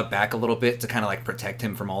like Cloud back a little bit to kind of like protect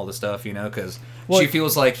him from all the stuff, you know, because she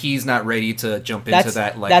feels like he's not ready to jump into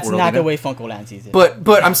that like that's world, not you know? the way Funko Land sees it.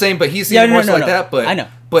 But I'm saying, but he's Yeah, seeing no, more no, so like no. that. But I know.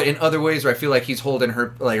 But in other ways, where I feel like he's holding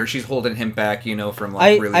her, like, or she's holding him back, you know, from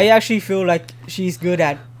like really. I actually feel like she's good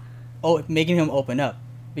at making him open up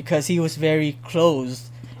because he was very closed,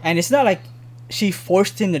 and it's not like she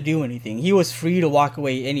forced him to do anything. He was free to walk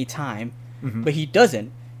away anytime, Mm-hmm. but he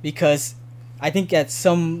doesn't because I think at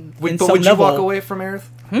some Would, in but some would level. you walk away from Aerith?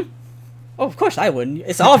 Oh, of course I wouldn't.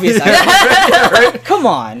 It's obvious. Come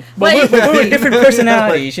on, but Like- we're different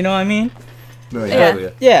personalities. You know what I mean? No, Yeah.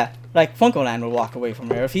 Yeah, like Funko Land would walk away from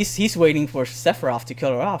her if he's waiting for Sephiroth to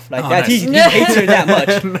kill her off. Like Oh, that, nice. he hates her that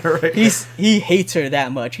much. Right. He hates her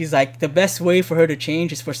that much. He's like the best way for her to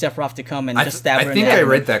change is for Sephiroth to come and just stab her. I think in the I abdomen.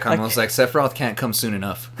 read that comment. I was like, Sephiroth can't come soon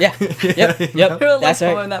enough. Yeah. Yep. You Yep. know? That's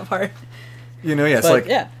right. on that part. You know, yeah, it's But like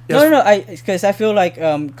yeah, it's- no. Because I feel like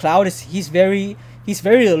Cloud he's very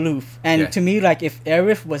aloof, and Yeah. to me, like if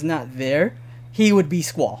Aerith was not there, he would be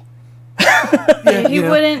Squall. He you know.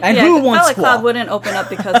 wouldn't. And yeah, who I felt wants like Squall? Cloud wouldn't open up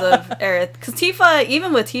because of Aerith. Because Tifa,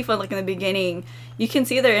 even with Tifa, like in the beginning, you can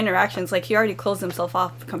see their interactions. Like he already closed himself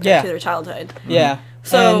off compared Yeah. to their childhood. Yeah.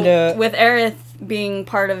 So And, with Aerith being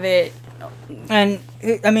part of it, And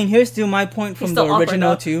I mean, here's to my point He's from the still awkward,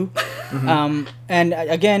 original though. too. And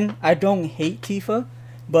again, I don't hate Tifa,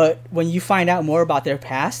 but when you find out more about their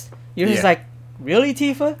past, you're just Yeah. like, really,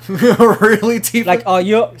 Tifa? Really, Tifa? Like, oh,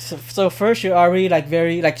 you're so first you're already like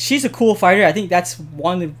very like she's a cool fighter. I think that's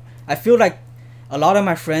one. I feel like a lot of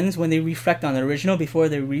my friends when they reflect on the original before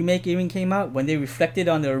the remake even came out, when they reflected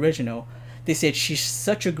on the original, they said she's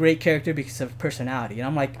such a great character because of personality, and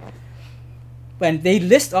I'm like. When they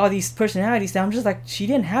list all these personalities down, I'm just like, she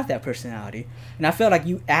didn't have that personality. And I felt like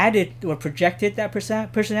you added or projected that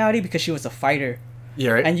personality because she was a fighter. yeah,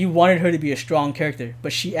 right. And you wanted her to be a strong character.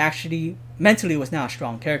 But she actually, mentally, was not a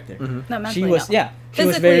strong character. no, mentally, She was, no. yeah. She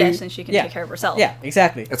was Physically, very, yes, and she can yeah, take care of herself. Yeah,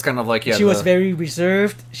 exactly. It's kind of like She was very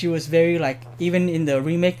reserved. She was very, like, even in the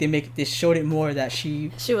remake, they showed it more that she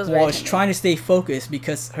was very timid. trying to stay focused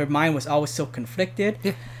because her mind was always so conflicted.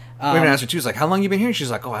 Yeah. We even asked her too. She's like, "How long you been here?"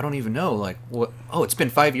 She's like, "Oh, I don't even know. Like, what? Oh, it's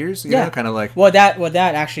been 5 years. You Yeah. know, kind of like." Well, that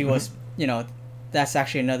actually was, that's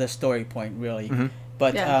actually another story point, really.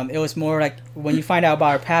 But Yeah. it was more like when you find out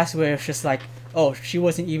about her past, where it's just like, oh, she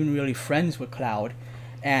wasn't even really friends with Cloud,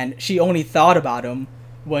 and she only thought about him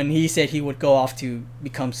when he said he would go off to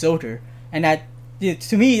become Soldier, and that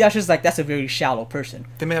to me that's just like that's a very shallow person.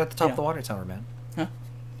 They met at the top Yeah. of the water tower, man. Huh?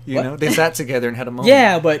 You What? know, they sat together and had a moment.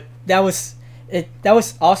 Yeah, but that was that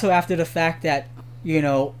was also after the fact that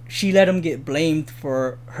she let him get blamed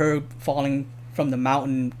for her falling from the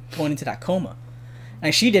mountain going into that coma,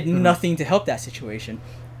 and she did nothing to help that situation.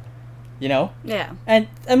 Yeah. And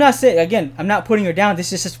I'm not saying again, I'm not putting her down.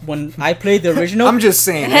 This is just when I played the original. I'm just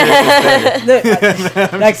saying. Aerith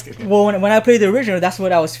was better. When I played the original, that's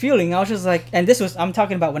what I was feeling. I was just like, and I'm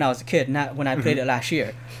talking about when I was a kid, not when I played it last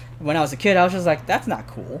year. When I was a kid, I was just like, that's not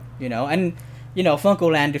cool, And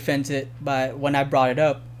FuncoLand defends it by when I brought it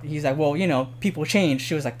up. He's like, well, people change.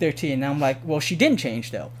 She was like 13, and I'm like, well, she didn't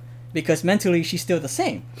change though, because mentally she's still the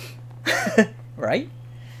same, right?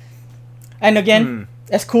 And again,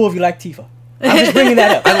 that's cool if you like Tifa. I'm just bringing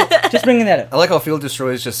that up. Just bringing that up. I like how Field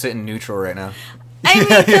Destroy is just sitting neutral right now. I mean,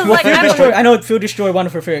 because like I know Field Destroy, one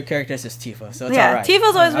of her favorite characters is Tifa, so it's yeah, alright.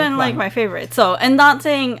 Tifa's always I'm been like fine. my favorite. So, and not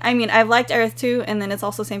saying, I mean, I've liked Aerith too, and then it's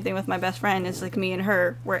also same thing with my best friend. It's like me and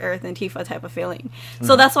her, we're Aerith and Tifa type of feeling.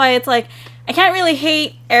 So that's why it's like I can't really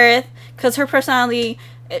hate Aerith because her personality,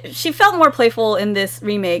 she felt more playful in this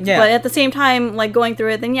remake. Yeah. But at the same time, like going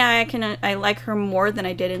through it, then yeah, I like her more than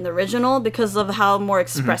I did in the original because of how more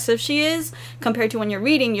expressive she is compared to when you're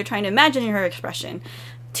reading, you're trying to imagine her expression.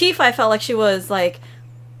 Tifa, I felt like she was like,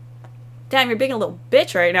 damn, you're being a little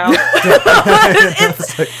bitch right now.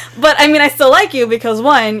 But I mean, I still like you because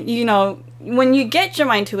one, when you get your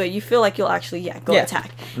mind to it, you feel like you'll actually, go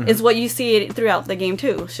attack. Is what you see it throughout the game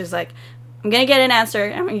too. She's like, I'm gonna get an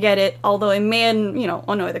answer. I'm gonna get it. Although it may,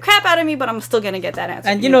 annoy the crap out of me, but I'm still gonna get that answer.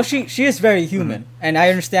 And she is very human, and I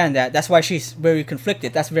understand that. That's why she's very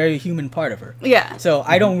conflicted. That's a very human part of her. Yeah. So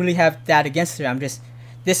I don't really have that against her.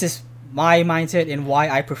 This is my mindset and why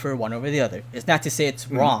I prefer one over the other. It's not to say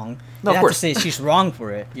it's wrong. No, it's of not course. to say she's wrong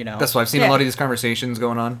for it. That's why I've seen a lot of these conversations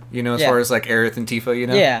going on. As Yeah. far as like Aerith and Tifa.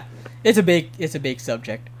 Yeah, it's a big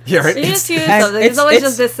subject. Yeah, right. It is huge. and So there's always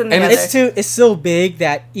just this and the and other. It's so big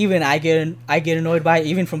that even I get annoyed by it,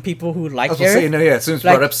 even from people who like I was gonna say, Aerith. yeah, as soon as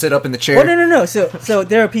Like- brought up, sit up in the chair. Oh no. So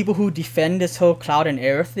there are people who defend this whole Cloud and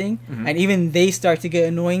Aerith thing, and even they start to get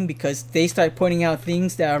annoying because they start pointing out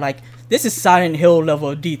things that are like, this is Silent Hill level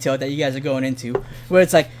of detail that you guys are going into, where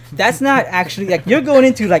it's like that's not actually like you're going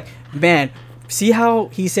into like, man, see how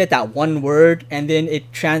he said that one word and then the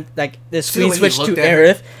the screen way he switched to looked at her.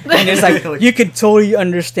 Aerith, and it's like, Like- you could totally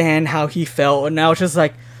understand how he felt, and now it's just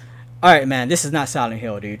like, all right, man, this is not Silent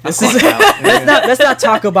Hill, dude. This is let's not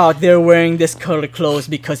talk about they're wearing this color clothes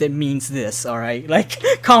because it means this. All right, like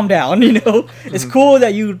calm down. It's cool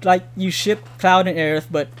that you ship Cloud and Aerith,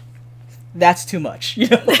 but that's too much.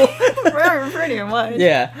 Pretty much.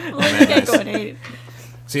 Yeah. Well, you can't go and hate it.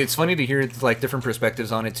 See, it's funny to hear like different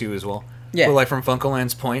perspectives on it too, as well. Yeah. But like from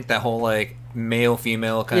FuncoLand's point, that whole like male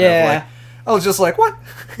female kind Yeah. of like, I was just like, what?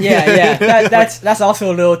 Yeah. That's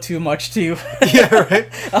also a little too much too. Yeah, right.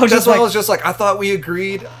 I was That's just why like, I was just like, I thought we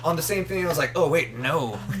agreed on the same thing. I was like, oh wait,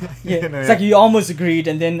 no. yeah. You know, It's like you almost agreed,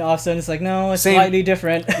 and then all of a sudden it's like, no, it's Same. slightly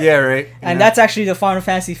different. Yeah, right. And Yeah. that's actually the Final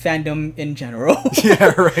Fantasy fandom in general. yeah,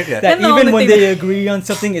 right. Yeah. That And the even only when thing they agree on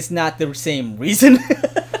something, it's not the same reason.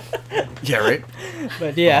 Yeah, right.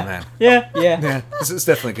 But yeah, Oh, man. yeah. Yeah, this is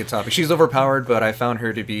definitely a good topic. She's overpowered, but I found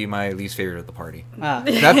her to be my least favorite of the party. Ah.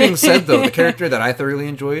 That being said, though, the character that I thoroughly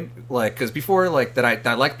enjoyed, like, because before, like, that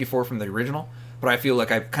I liked before from the original, but I feel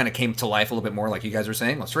like I kind of came to life a little bit more, like you guys were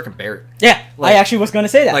saying, was freaking Barrett. Yeah, Like- I actually was gonna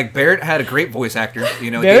say that. Like, Barrett had a great voice actor, you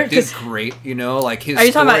know, Barrett he did just- great, you know, like his Are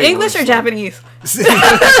you talking about story English was, or like- Japanese? That's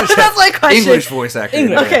my question. English voice actor.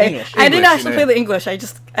 English. yeah. Okay, English. I didn't English, actually you play know. the English.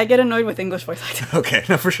 I get annoyed with English voice acting. Okay,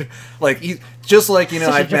 no, for sure. Like, he, just like, you know,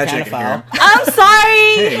 Such a I imagine I can hear him. Japanophile. I'm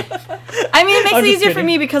sorry. Hey, I mean, it makes I'm it just easier for kidding.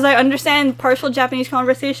 me because I understand partial Japanese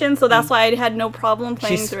conversation, so that's why I had no problem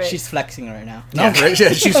playing through it. she's flexing right now. yeah, right?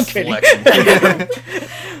 Yeah, she's I'm kidding. flexing.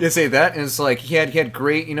 You say that, and it's like he had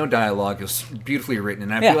great, you know, dialogue. It was beautifully written,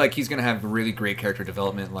 and I Yeah. feel like he's gonna have really great character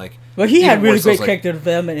development. Like, Well, he even had more really so, great it's like- character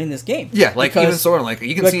development in this game. Yeah, like even Because- sort of like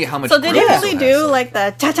you can like- see how much. So did growth he this really one do has, like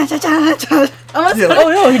the cha cha cha cha cha? Almost. Yeah, like- Oh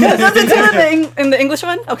no, he does. Does it do it in the English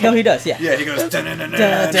one? Okay. No, he does. Yeah. Yeah, he goes. Dun, dun, dun,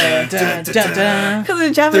 dun, dun. Because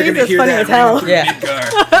in They're Japanese gonna it's hear funny that as hell. ringing through Yeah.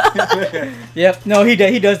 Midgar. Yep. No, he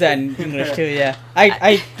does that in English too. Yeah.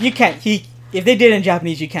 You can't. If they did it in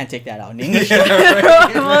Japanese, you can't take that out in English. Well,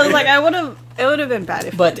 I was like, it would have been bad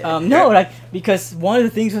if. But I did. no, like because one of the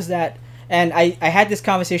things was that, and I had this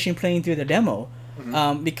conversation playing through the demo,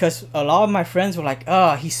 because a lot of my friends were like,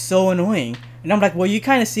 "Oh, he's so annoying," and I'm like, "Well, you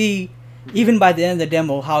kind of see, even by the end of the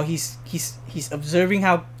demo, how he's observing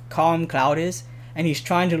how calm Cloud is, and he's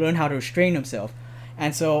trying to learn how to restrain himself,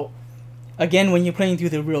 and so, again, when you're playing through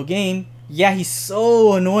the real game." Yeah, he's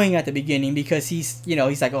so annoying at the beginning because he's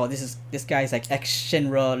like, oh, this guy's like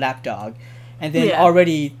ex-Shinra lapdog. And then Yeah.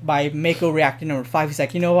 already by Mako reactor number 5, he's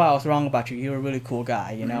like, you know what, I was wrong about you. You're a really cool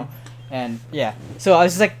guy, you know? And yeah. So I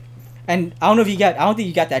was just like, and I don't think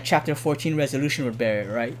you got that chapter 14 resolution with Barrett,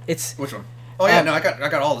 right? It's Which one? Oh yeah, no, I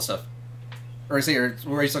got all the stuff. Or is he? Or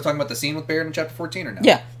were you still talking about the scene with Barrett in chapter 14 or no?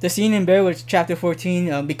 yeah, the scene in Barrett with chapter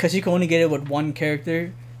 14, because you can only get it with one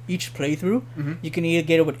character each playthrough. You can either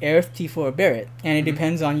get it with Aerith, Tifa, or Barrett, and it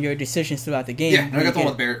depends on your decisions throughout the game. Yeah, no, I You got the get- one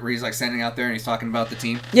with Barrett where he's like standing out there and he's talking about the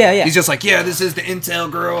team. Yeah, yeah. He's just like, yeah, this is the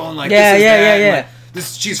Intel girl, and like, Yeah, this is yeah, that, yeah, and, yeah. like,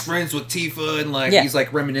 this she's friends with Tifa, and like Yeah. he's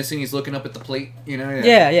like reminiscing. He's looking up at the plate, you know.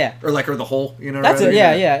 Yeah. Or the hole, you know. That's rather, it.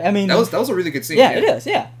 Yeah. I mean, That was a really good scene. yeah, it is.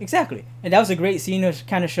 Yeah, exactly. And that was a great scene to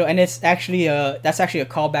kind of show, and it's actually that's actually a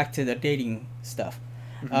callback to the dating stuff.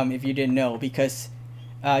 If you didn't know, because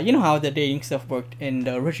you know how the dating stuff worked in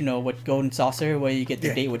the original with Golden Saucer, where you get the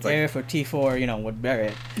Yeah, date with like- Aerith or Tifa, or with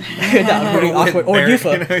Barrett. That was really With awkward. Or Barrett,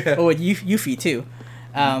 Yuffie, you know, yeah. or with Yuffie too.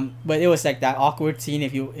 But it was like that awkward scene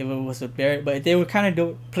if it was with Barrett. But they were kind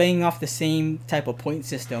of playing off the same type of point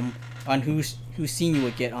system on whose scene you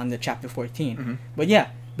would get on the chapter 14. But yeah,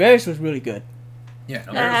 Barrett's was really good. Yeah.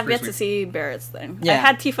 No, I Barrett was have pretty yet to sweet. see Barrett's thing. Yeah. I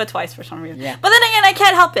had Tifa twice for some reason. Yeah. But then again, I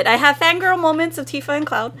can't help it. I have fangirl moments of Tifa and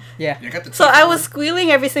Cloud. Yeah. You got the So Tifa I one. was squealing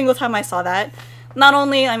every single time I saw that. Not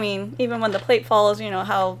only, I mean, even when the plate falls, you know,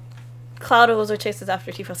 how Cloud was chases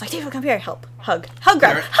after Tifa. I was like, Tifa, come here, help. Hug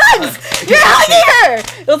grab. Yeah. Hugs! You're hugging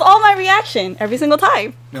her! It was all my reaction every single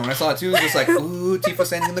time. No, when I saw it too, it was just like, ooh, Tifa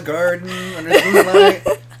standing in the garden under the moonlight.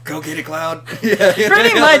 Go get it, Cloud. Yeah.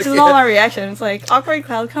 Pretty much is all my reaction. It's like, awkward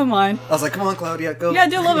Cloud, come on. I was like, come on, Cloud, yeah, go. You gotta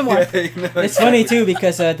do a little bit more. Yeah, you know, It's funny too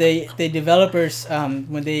because the developers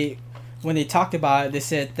when they talked about it, they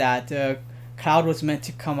said that Cloud was meant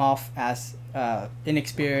to come off as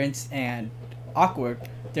inexperienced and awkward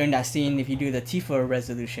during that scene if you do the Tifa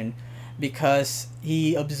resolution, because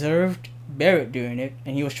he observed Barrett doing it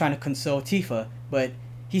and he was trying to console Tifa, but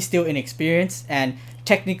he's still inexperienced, and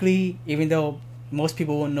technically, even though most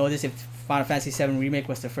people won't know this if Final Fantasy VII Remake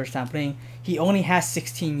was the first time playing, he only has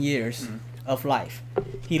 16 years of life.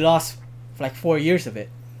 He lost like 4 years of it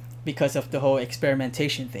because of the whole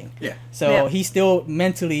experimentation thing. Yeah. So Yeah. he's still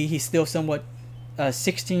mentally, he's still somewhat a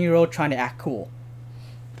 16-year-old trying to act cool.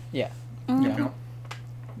 Yeah. You Yeah. know?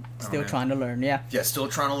 Still man. trying to learn. Yeah. Yeah, still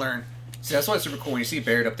trying to learn. See, that's why it's super cool when you see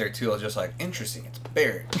Barrett up there too. I was just like, interesting, it's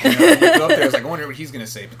Barrett. You know, when you go up there, I was like, I wonder what he's gonna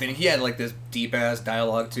say. But then he had like this deep ass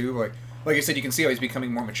dialogue too. Like I said, you can see how he's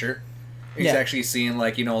becoming more mature. He's Yeah. actually seeing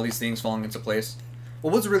like all these things falling into place.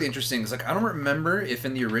 Well, what's really interesting is like I don't remember if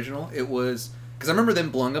in the original it was. Because I remember them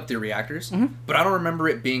blowing up the reactors, but I don't remember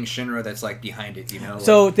it being Shinra that's like behind it, you know. Like,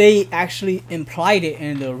 So they actually implied it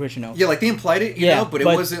in the original. yeah, like they implied it, you Yeah, know, but it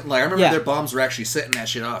but- wasn't like I remember yeah. their bombs were actually setting that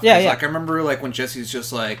shit off. Yeah, 'Cause, yeah. Like I remember like when Jesse's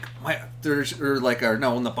just like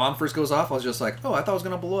when the bomb first goes off, I was just like, oh, I thought it was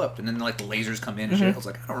gonna blow up, and then like the lasers come in and shit. I was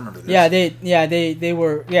like, I don't remember this. Yeah, they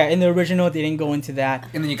were in the original they didn't go into that.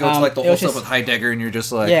 And then you go to like the it whole was stuff just- with Heidegger, and you're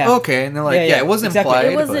just like, Yeah. okay, and they're like, Yeah, yeah, it wasn't exactly.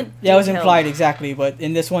 implied. It wasn't. Yeah, it was detailed. implied exactly, but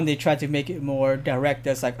in this one they tried to make it more direct.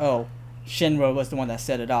 That's like, oh, Shinra was the one that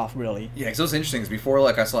set it off, really. Yeah, because it was interesting. 'Cause before,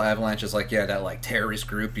 like, I saw Avalanche as, like, yeah, that, like, terrorist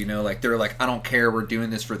group, you know? Like, they're like, I don't care, we're doing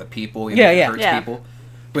this for the people. You know, Yeah, it yeah. hurts Yeah. people.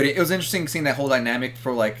 But it was interesting seeing that whole dynamic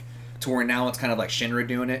for, like, to where now it's kind of like Shinra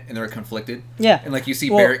doing it, and they're conflicted. Yeah. And, like, you see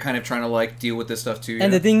Well- Barrett kind of trying to, like, deal with this stuff, too.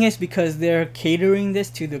 And the thing is, because they're catering this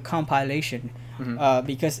to the compilation,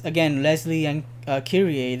 because again, Leslie and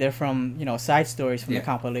Kyrie, they're from side stories from the Yeah.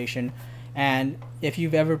 compilation, and if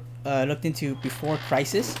you've ever looked into Before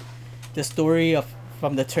Crisis, the story of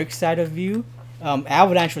from the Turk side of view,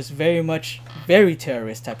 Avalanche was very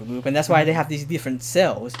terrorist type of group, and that's why they have these different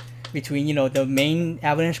cells between the main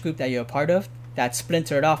Avalanche group that you're a part of that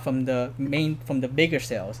splintered off from the bigger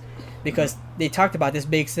cells, because they talked about this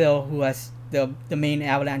big cell who has the main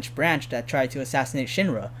Avalanche branch that tried to assassinate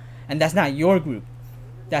Shinra, and that's not your group,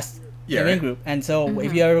 that's Yeah, the main right. group. And so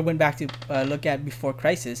if you ever went back to look at Before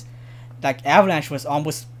Crisis, like Avalanche was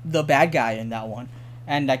almost the bad guy in that one,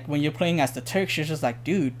 and like when you're playing as the Turks, you're just like,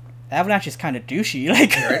 dude, Avalanche is kind of douchey,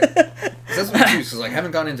 like. Right? 'Cause that's what it is, 'cause, like, I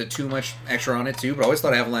haven't gone into too much extra on it, too, but I always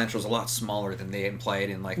thought Avalanche was a lot smaller than they implied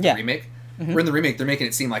in, like, the Yeah. remake. Where in the remake, they're making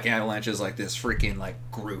it seem like Avalanche is, like, this freaking, like,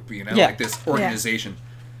 group, you know? Yeah. Like, this organization.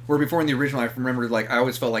 Where before in the original, I remember, like, I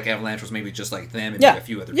always felt like Avalanche was maybe just, like, them and maybe a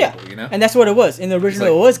few other people, you know? And that's what it was. In the original,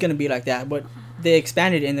 like- it was going to be like that, but they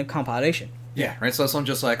expanded in the compilation. Yeah, right? So I'm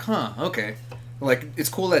just like, huh, okay. Like, it's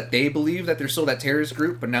cool that they believe that they're still that terrorist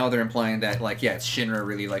group, but now they're implying that, like, yeah, it's Shinra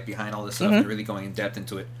really, like, behind all this stuff. They're really going in depth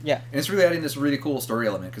into it. Yeah. And it's really adding this really cool story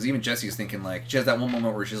element, because even Jessie's thinking, like, she has that one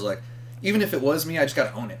moment where she's like, even if it was me, I just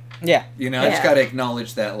gotta own it. Yeah. You know, I just Yeah. gotta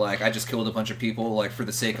acknowledge that, like, I just killed a bunch of people, like, for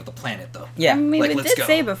the sake of the planet, though. Yeah. I mean, Like, we let's did go.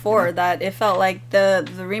 say before that it felt like the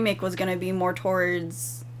remake was going to be more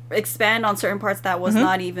towards expand on certain parts that was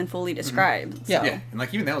not even fully described. Yeah. So, Yeah, and,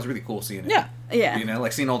 like, even that was really cool seeing it. Yeah. yeah. You know,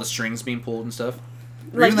 like, seeing all the strings being pulled and stuff.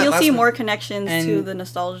 Or Like even that you'll last see one- more connections to And the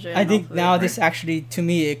nostalgia. I and think all of now it. this actually, to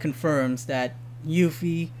me, it confirms that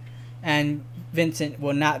Yuffie and Vincent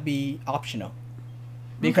will not be optional.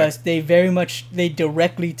 Because they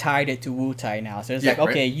directly tied it to Wu-Tai now. So it's Yeah, like,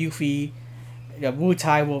 okay, Yuffie,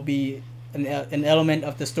 Wu-Tai will be an element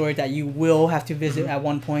of the story that you will have to visit at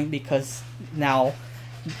one point, because now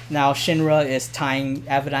Shinra is tying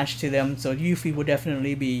Avalanche to them. So Yuffie will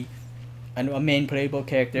definitely be a main playable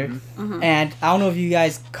character. And I don't know if you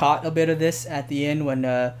guys caught a bit of this at the end when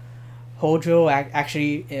Hojo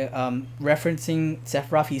actually referencing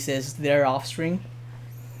Sephiroth, he says their offspring.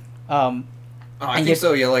 Oh, I And think you-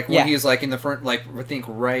 so, yeah. Like, when yeah. he's, like, in the front, like, I think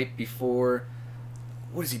right before...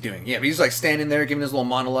 What is he doing? Yeah, but he's, like, standing there giving his little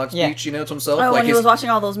monologue Yeah. speech, you know, to himself. Oh, like when he his- was watching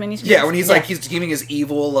all those mini Yeah, when he's, like, Yeah. he's giving his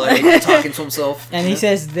evil, like, talking to himself. And he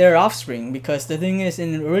says their offspring, because the thing is,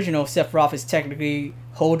 in the original, Sephiroth is technically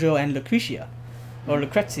Hojo and Lucretia. Or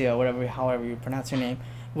Lucrezia, however you pronounce her name.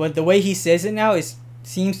 But the way he says it now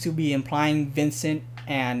seems to be implying Vincent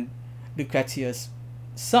and Lucrezia's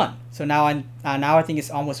son. So now I think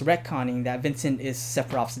it's almost retconning that Vincent is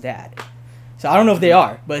Sephiroth's dad. So I don't know if they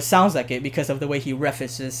are, but it sounds like it because of the way he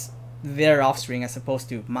references their offspring as opposed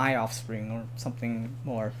to my offspring or something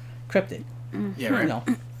more cryptic. Yeah, right. You know.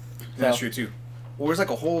 That's So- true, too. Well, there's,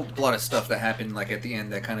 like, a whole lot of stuff that happened, like, at the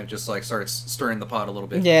end that kind of just, like, started stirring the pot a little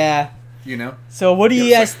bit. Yeah. You know? So what do Yeah, you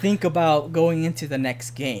it's guys like- think about going into the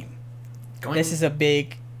next game? This is a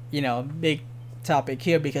big topic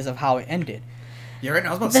here because of how it ended. Yeah, right now,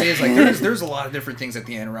 I was about to say, is like, there's a lot of different things at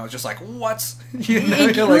the end where I was just like, what? You know?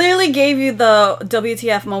 It Like, literally gave you the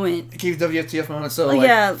WTF moment. it gave WFTF moment. So, Well, like,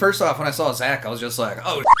 yeah. first off, when I saw Zach, I was just like,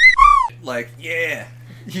 oh, like, yeah.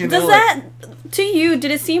 You know, Does like, that, to you,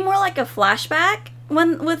 did it seem more like a flashback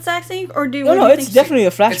with Zack Sync, or do No, what do no, you it's think- definitely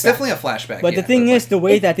a flashback. It's definitely a flashback. But yeah, the thing like, is, the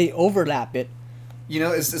way that they overlap it. you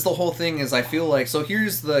know, it's the whole thing is I feel like, so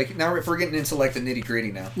here's the, now if we're getting into, like, the nitty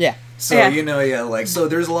gritty now. Yeah. So, Yeah. you know, yeah, like, so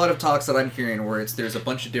there's a lot of talks that I'm hearing where there's a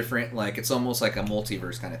bunch of different, like, it's almost like a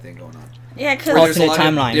multiverse kind of thing going on. Yeah, Where because there's a Alternate lot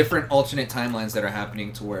timeline. of different alternate timelines that are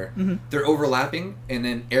happening to where they're overlapping, and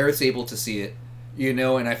then Aerith's able to see it, you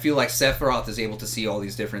know, and I feel like Sephiroth is able to see all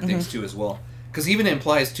these different things too as well. Because even it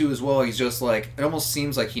implies too as well, he's just like, it almost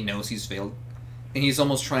seems like he knows he's failed, and he's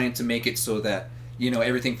almost trying to make it so that, you know,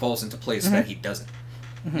 everything falls into place so that he doesn't.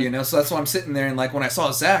 You know, so that's why I'm sitting there, and like when I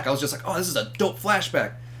saw Zack, I was just like, oh, this is a dope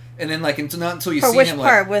flashback. And then like not until you for see which him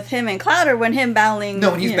part? like, With him and Cloud, or when him battling?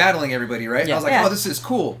 no, when he's you know? battling everybody, right? Yeah. I was like, Yeah. oh, this is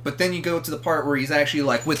cool. But then you go to the part where he's actually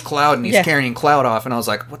like with Cloud and he's Yeah. carrying Cloud off, and I was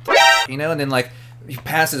like, what the you know? And then like he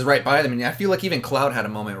passes right by them, and I feel like even Cloud had a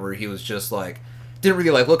moment where he was just like, didn't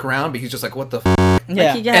really like look around, but he's just like, what the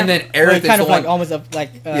Yeah. Like, And then Where Aerith it kind is of the like one. almost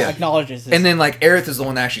Yeah. acknowledges this. And then like Aerith is the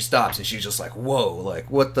one that actually stops, and she's just like, "Whoa! Like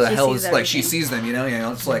what the She hell sees is like?" She everything. sees them, you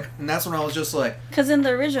know. It's like, and that's when I was just like, Because in the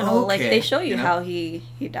original, like Okay, they show you you know? how he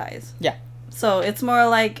dies. Yeah. So it's more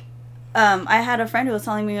like, I had a friend who was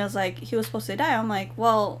telling me, I was like, he was supposed to die. I'm like,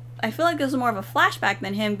 well, I feel like this is more of a flashback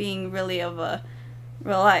than him being really of a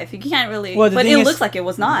real life. You can't really, Well, the but thing it is- looks like it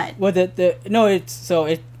was not. Well, it's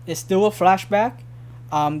still a flashback.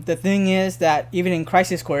 The thing is that even in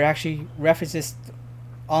Crisis Core, it actually references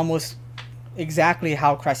almost exactly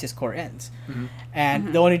how Crisis Core ends,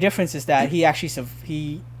 and the only difference is that he actually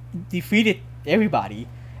he defeated everybody,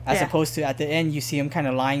 as Yeah. opposed to at the end you see him kind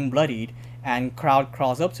of lying bloodied, and Cloud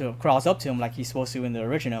crawls up to him like he's supposed to in the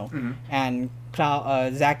original, and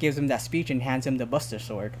Zack gives him that speech and hands him the Buster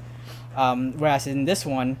Sword. Whereas in this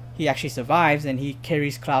one, he actually survives and he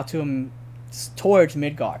carries Cloud to him towards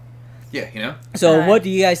Midgard. yeah, you know. So, Alright. what do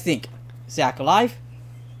you guys think? Zack alive?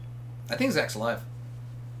 I think Zack's alive.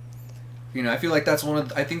 You know, I feel like that's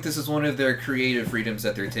I think this is one of their creative freedoms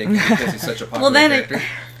that they're taking because he's such a popular then character.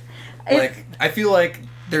 Like, I feel like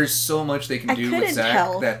there's so much they can I do with couldn't Zack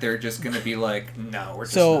tell. that they're just gonna be like, no, we're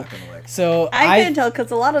just So, not gonna like. so I I couldn't tell because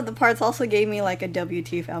a lot of the parts also gave me like a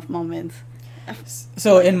WTF moment.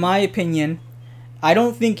 so in my opinion, I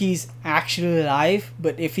don't think he's actually alive.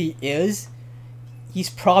 But if he is, he's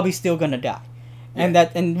probably still gonna die,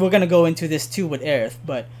 and we're gonna go into this too with Aerith.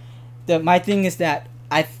 But my thing is that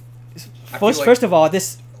feel like- first of all,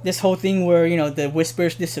 this whole thing where the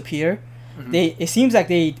whispers disappear, it seems like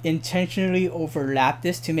they intentionally overlap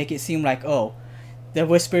this to make it seem like, oh, the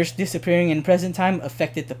whispers disappearing in present time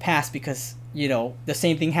affected the past because the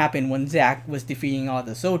same thing happened when Zack was defeating all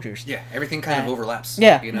the soldiers. Yeah, everything kind of overlaps.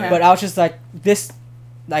 Yeah, you know. but I was just like this,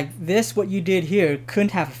 what you did here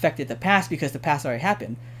couldn't have affected the past because the past already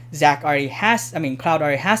happened. Cloud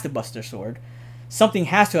already has the Buster Sword. Something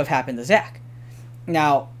has to have happened to Zack.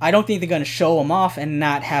 Now, I don't think they're going to show him off and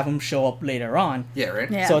not have him show up later on. Yeah,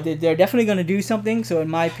 right. Yeah. So they're definitely going to do something. So in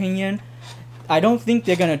my opinion, I don't think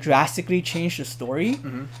they're going to drastically change the story.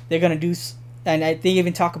 They're going to do, and they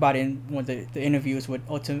even talk about it in one of the interviews with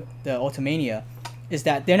the Ultimania, is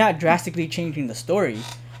that they're not drastically changing the story.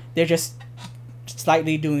 They're just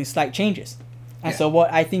slightly doing slight changes. And Yeah. so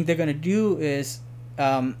what I think they're going to do is,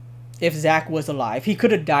 if Zack was alive, he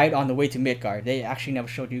could have died on the way to Midgard. They actually never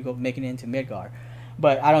showed you making it into Midgard.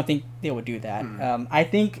 But I don't think they would do that. I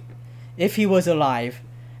think if he was alive,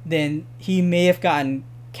 then he may have gotten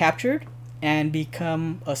captured and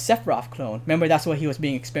become a Sephiroth clone. Remember, that's what he was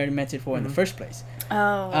being experimented for in the first place.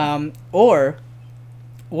 Oh. Or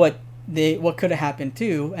what could have happened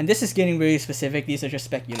too, and this is getting really specific, these are just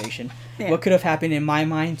speculation. Yeah. What could have happened in my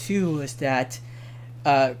mind too is that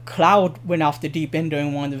Cloud went off the deep end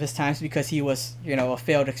during one of his times because he was, a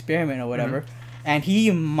failed experiment or whatever, and he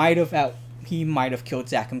might have killed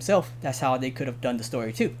Zack himself. That's how they could have done the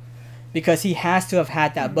story too, because he has to have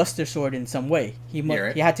had that Buster Sword in some way. He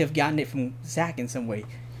right. he had to have gotten it from Zack in some way,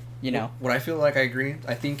 What I feel like, I agree.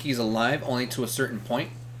 I think he's alive only to a certain point.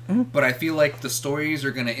 But I feel like the stories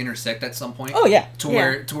are going to intersect at some point. Oh yeah. To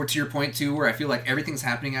your point too, where I feel like everything's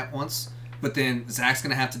happening at once, but then Zack's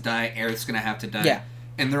gonna have to die, Aerith's gonna have to die, Yeah.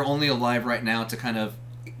 and they're only alive right now to kind of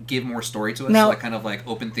give more story to us, Now- like kind of like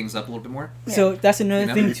open things up a little bit more. So that's another You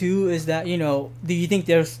know? thing too, is that do you think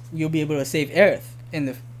you'll be able to save Aerith in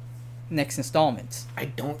the next installments?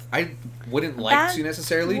 I wouldn't like That to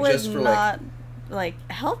necessarily, would just for not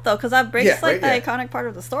help though, because that breaks Yeah, right, the yeah. iconic part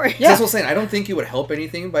of the story. Yeah. That's what I'm saying. I don't think it would help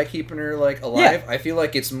anything by keeping her alive. I feel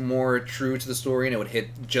like it's more true to the story, and it would hit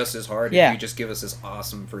just as hard Yeah. if you just give us this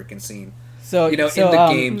awesome freaking scene. So In the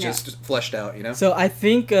game, yeah. just fleshed out. So I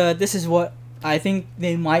think this is what I think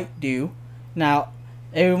they might do. Now,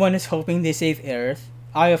 everyone is hoping they save Aerith.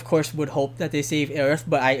 I of course would hope that they save Aerith,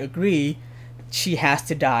 but I agree, she has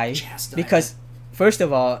to die. She has to die. Because first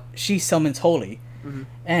of all, she summons Holy.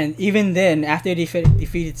 And even then, after they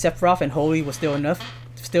defeated Sephiroth and Holy was still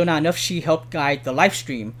not enough, she helped guide the life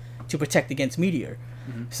stream to protect against Meteor.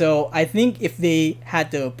 So I think if they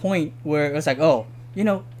had the point where it was like, oh,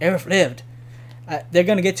 Aerith lived, they're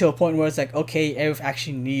gonna get to a point where it's like, okay, Aerith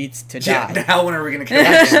actually needs to die. Yeah, now when are we gonna kill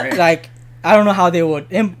her again, right? Like, I don't know how they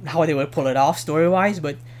would pull it off story wise,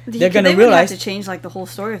 but they're gonna they realize would have to change the whole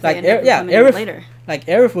story if like they ended up Aerith later. like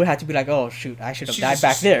Aerith would have to be like, oh shoot, I should have She died just-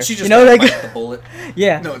 back there. She just like bite the bullet.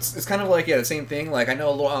 yeah. No, it's kind of like the same thing. Like, I know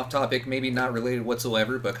a little off topic, maybe not related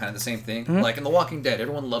whatsoever, but kind of the same thing. Like in The Walking Dead,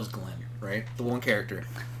 everyone loves Glenn, right? The one character,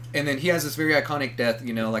 and then he has this very iconic death,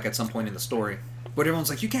 like at some point in the story. But everyone's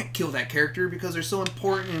like, you can't kill that character because they're so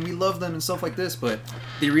important and we love them and stuff like this. But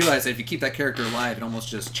they realize that if you keep that character alive, it almost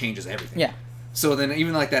just changes everything. Yeah. So then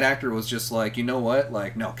even like that actor was just like, you know what,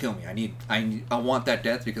 like, no, kill me. I want that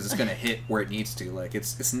death because it's gonna hit where it needs to. Like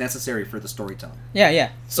it's necessary for the storytelling.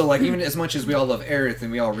 Yeah. So like even as much as we all love Aerith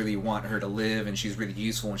and we all really want her to live and she's really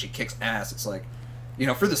useful and she kicks ass, it's like, you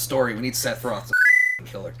know, for the story we need Sephiroth to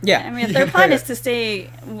kill her. Yeah. I mean, if their plan is to stay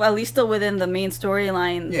at least still within the main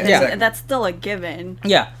storyline, Yeah, exactly. that's still a given.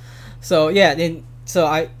 Yeah. So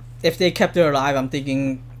if they kept her alive, I'm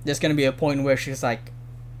thinking there's gonna be a point where she's like,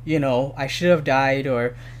 you know, I should have died,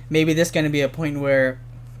 or maybe there's gonna be a point where,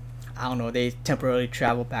 I don't know, they temporarily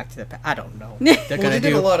travel back to the past. I don't know. They're Well, gonna they did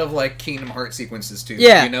do a lot of like Kingdom Hearts sequences too.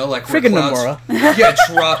 Yeah. You know, like where Friggin' clouds, Nomura. yeah,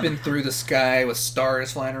 dropping through the sky with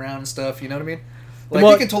stars flying around and stuff. You know what I mean? Like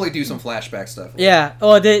Well- they can totally do some flashback stuff. Yeah.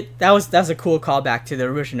 Oh, that's a cool callback to the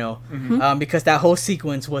original, because that whole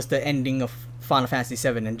sequence was the ending of Final Fantasy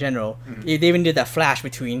VII in general. They even did that flash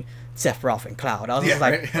between Sephiroth and Cloud. I was Yeah, just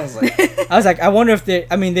like, right? I was like, I wonder if they.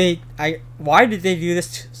 I mean, why did they do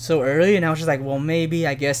this so early? And I was just like, well, maybe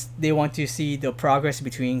I guess they want to see the progress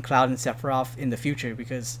between Cloud and Sephiroth in the future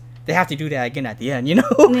because they have to do that again at the end, you know?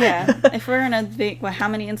 Yeah. If we're gonna be, how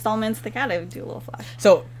many installments? They gotta do a little flash.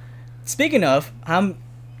 So, speaking of,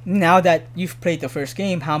 now that you've played the first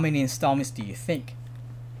game, how many installments do you think?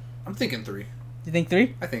 I'm thinking 3. You think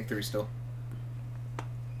 3? I think 3 still.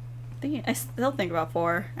 I still think about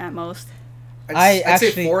 4 at most. I'd say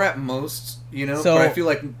actually- 4 at most. You know, So- but I feel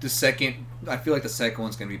like the second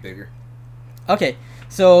one's gonna be bigger. Okay,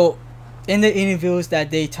 so in the interviews that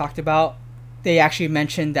they talked about, they actually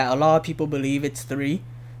mentioned that a lot of people believe it's 3,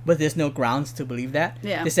 but there's no grounds to believe that.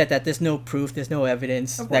 Yeah. They said that there's no proof, there's no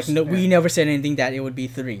evidence. Of Like course, we yeah. never said anything that it would be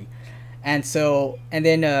 3. And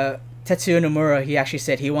then Tetsuya Nomura, he actually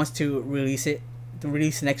said he wants to release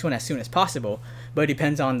the next one as soon as possible, but it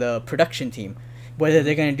depends on the production team whether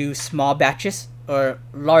they're going to do small batches or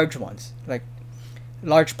large ones, like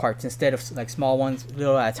large parts instead of like small ones,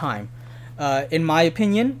 little at a time. In my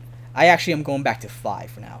opinion, I actually am going back to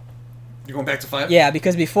 5 now. You're going back to 5? Yeah,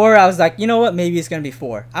 because before I was like, you know what, maybe it's going to be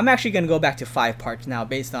 4. I'm actually going to go back to 5 parts now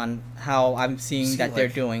based on how I'm seeing See, that they're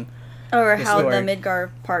like- doing. Or The how story. the Midgar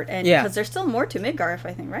part ends. Yeah. Because there's still more to Midgar,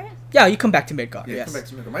 I think, right? Yeah, you come back to Midgar, Yeah, yes. come back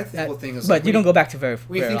to Midgar. My whole thing is, but like, you when don't go back to very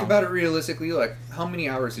When you very think long. about it realistically, like, how many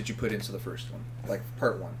hours did you put into the first one? Like,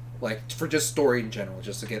 part 1? Like, for just story in general,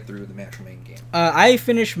 just to get through the actual main game. I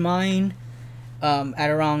finished mine at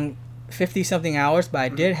around 50-something hours, but I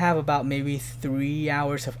did have about maybe 3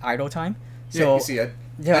 hours of idle time. Yeah, So, you see, I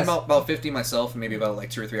yes. had about 50 myself, and maybe about, like,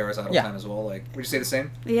 2 or 3 hours idle Yeah. time as well. Like, would you say the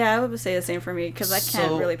same? Yeah, I would say the same for me, because I can't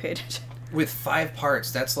So- really pay attention. With 5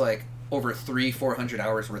 parts, that's, like, over 300-400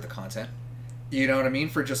 hours worth of content. You know what I mean?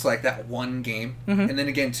 For just, like, that one game. Mhm. And then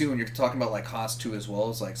again, too, when you're talking about, like, cost, too, as well,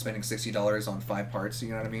 is, like, spending $60 on 5 parts, you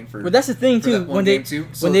know what I mean? but that's the thing for too. that one When they game, too.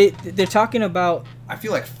 So- when they're talking about, I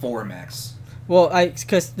feel like 4 max. well,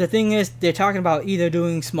 because the thing is they're talking about either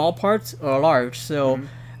doing small parts or large. So Mhm.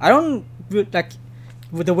 I don't like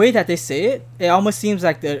with the way that they say it. It almost seems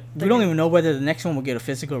like we don't even know whether the next one will get a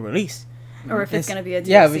physical release. Or if it's It's- going to be a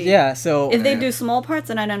Yeah, DLC. yeah. So If they Yeah. do small parts,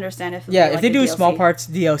 then I'd understand if yeah, it'd if be they like do a small DLC. parts,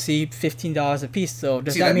 DLC, $15 a piece. So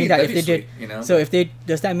does See, that that'd mean be- that that'd if they be did, sweet, you know? so if they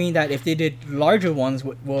does that mean that if they did larger ones,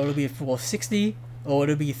 will it be for 60 or would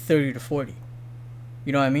it be 30 to 40?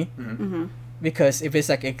 You know what I mean? Mm-hmm. Because if it's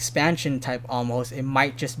like expansion type almost, it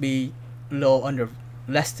might just be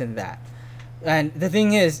less than that. And the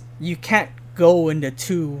thing is, you can't go into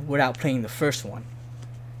 2 without playing the first one.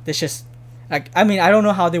 There's just like, I mean, I don't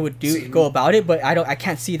know how they would See, go about it, but I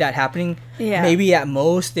can't see that happening. Yeah. Maybe at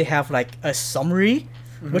most they have like a summary,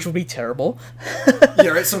 which would be terrible. Yeah,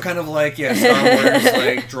 right? Some kind of, like, Star Wars,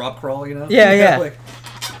 like, drop crawl, you know? Yeah, yeah. Like,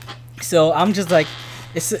 So I'm just like,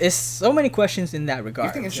 it's so many questions in that regard.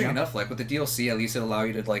 I think interesting you know? enough, like, with the DLC, at least it allow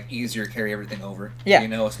you to, like, easier carry everything over. Yeah. You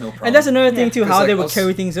know, it's no problem. And that's another thing Yeah. too, 'Cause, how like, they I would was-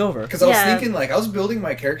 carry things over. Because I was Yeah. thinking, like, I was building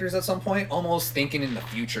my characters at some point, almost thinking in the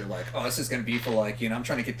future, like, oh, this is going to be for, like, you know, I'm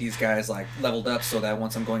trying to get these guys, like, leveled up so that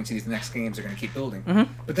once I'm going to these next games, they're going to keep building. Mhm.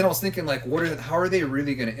 But then I was thinking, like, how are they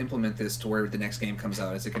really going to implement this to where the next game comes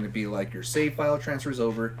out? Is it going to be, like, your save file transfers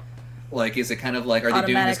over? Like, is it kind of like, are they doing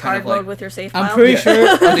Automatic this kind hard of, like... mode with your save I'm file. pretty Yeah. sure. Are I'm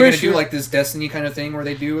they pretty going to sure. do, like, this Destiny kind of thing where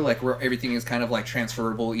they do, like, where everything is kind of, like,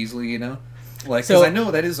 transferable easily, you know? Like, because So- I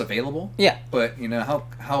know that is available. Yeah. But, you know,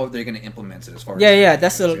 how are they going to implement it as far Yeah, as...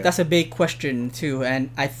 yeah, that's a big question too, and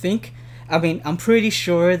I'm pretty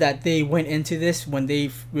sure that they went into this when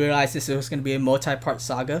they realized this was going to be a multi-part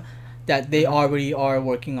saga, that they already are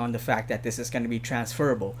working on the fact that this is going to be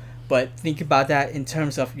transferable. But think about that in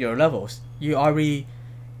terms of your levels. You already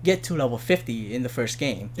get to level 50 in the first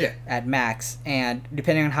game Yeah. at max, and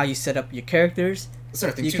depending on how you set up your characters,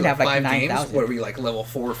 That's thing you too, can like have like 5 games 9,000. where we like level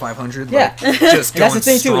 4 or 500. Yeah. Like, just And that's going the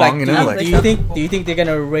thing too. strong, Like, you know, do you think they're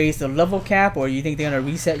gonna raise the level cap, or you think they're gonna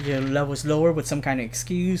reset your levels lower with some kind of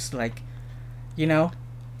excuse, like, you know?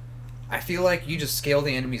 I feel like you just scale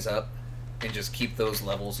the enemies up and just keep those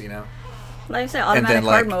levels, you know. Like I said, And automatic then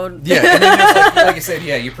hard like mode. yeah, and then just like you said,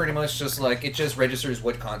 yeah, you pretty much just like it just registers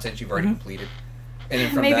what content you've already completed, and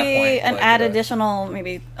then from Maybe that point, an like, add additional,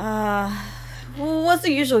 maybe. What's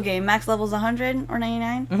the usual game? Max levels 100 or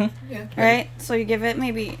 99, yeah, right? So you give it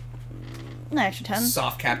maybe an extra 10.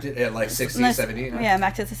 soft capped it at like 60, Nice. 70, you know? Yeah,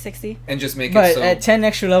 max it to 60. and just make But it so. at 10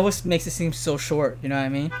 extra levels makes it seem so short. You know what I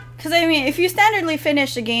mean? Because I mean, if you standardly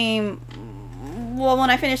finish the game, well, when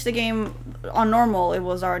I finished the game on normal, it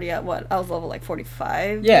was already at what? I was level like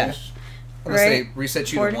 45. Yeah. Unless they right?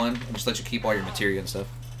 reset you 40. to 1 and just let you keep all your materia and stuff,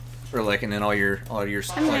 or like and then all your I mean all your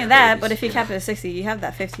that, abilities, but if you know? cap it at 60, you have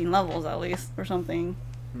that 15 levels at least or something.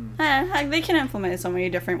 Like, they can implement it so many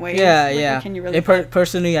different ways. Yeah, Like, yeah. what can you really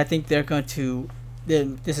Personally, I think they're going to.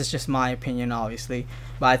 This is just my opinion, obviously,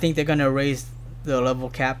 but I think they're gonna raise the level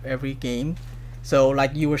cap every game. So,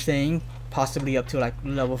 like you were saying, possibly up to like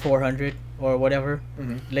level 400 or whatever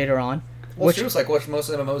later on. Well, which it's just like what most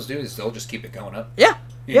MMOs do is they'll just keep it going up. yeah,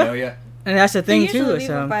 You yeah. know, yeah. And that's the They thing usually too. leave Is,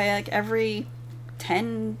 it by like every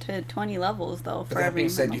 10 to 20 levels though. But For that every being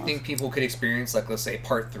said, do you MMOs. think people could experience, like, let's say,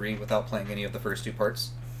 part 3 without playing any of the first 2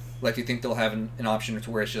 parts? Like, do you think they'll have an option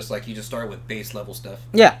to where it's just like you just start with base level stuff?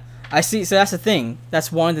 yeah, I see. So that's the thing.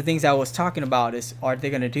 That's one of the things I was talking about. Is are they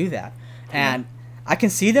gonna do that? And I can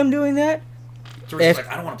see them doing that. So it's If-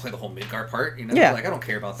 like, I don't want to play the whole Midgar part, you know? Yeah. Like, I don't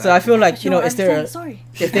care about that. So I feel like, you know, don't is there understand the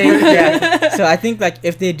story. if they yeah, so I think like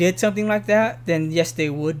if they did something like that, then yes, they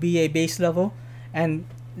would be a base level, and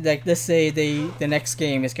like let's say the next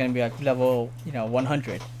game is gonna be like level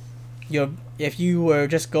 100. If you were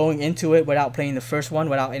just going into it without playing the first one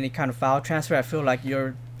without any kind of file transfer, I feel like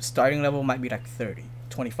your starting level might be like 30,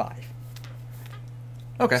 25,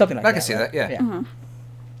 okay. something like I that. can see right? that, yeah. Mm-hmm.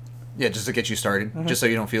 Yeah, just to get you started. Just so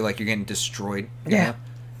you don't feel like you're getting destroyed. you Yeah. know?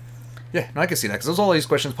 Yeah, no, I can see that. Because there's all these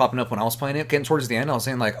questions popping up when I was playing it. Getting towards the end, I was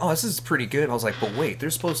saying, like, oh, this is pretty good. I was like, but wait,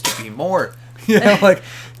 there's supposed to be more. I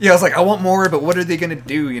was like, I want more, but what are they going to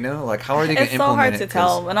do, you know? Like, how are they going to It's so implement hard it? to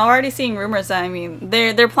tell. And I'm already seeing rumors that, I mean,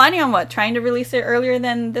 they're planning on trying to release it earlier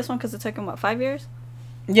than this one because it took them 5 years?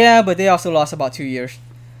 Yeah, but they also lost about 2 years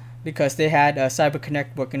because they had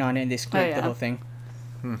CyberConnect working on it and they scraped yeah. the whole thing.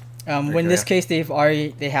 Very In this good. case,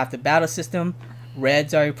 they have the battle system.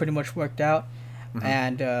 Red's already pretty much worked out,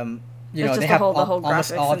 and It's just they the have whole- the whole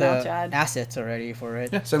almost graphics all and the all that. assets already for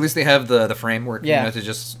it. Yeah, so at least they have the framework, Yeah. to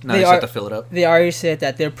just, now They they just have are- to fill it up. They already said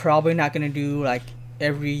that they're probably not going to do like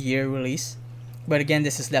every year release, but again,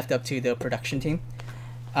 this is left up to the production team.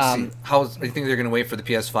 See, do you think they're going to wait for the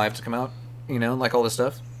PS5 to come out? You know, like all this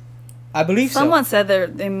stuff? I believe Someone said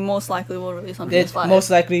they most likely will release on It PS5. most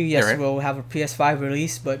likely, yes, Yeah, right. we'll have a PS5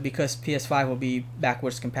 release, but because PS5 will be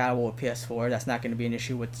backwards compatible with PS4, that's not going to be an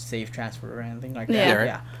issue with save transfer or anything like that. Yeah.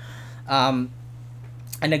 Yeah, right.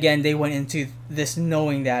 And again, they went into this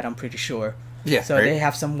knowing that, I'm pretty sure. Yeah, So right? they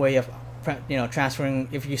have some way of, transferring.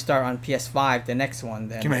 If you start on PS5, the next one,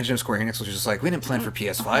 then Can you imagine if Square Enix was just like, we didn't plan for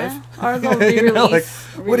PS5? Or they'll You know, like, re-release,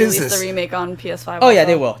 what is re-release this? the remake on PS5. Oh yeah, also.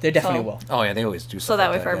 they will. They definitely So- will. Oh, yeah, they always do stuff So that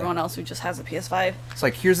like way for yeah. everyone else who just has a PS5. It's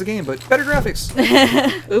like, here's the game, but better graphics.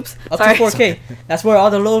 Oops. Up Sorry. to 4K. That's where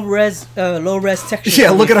all the low res textures.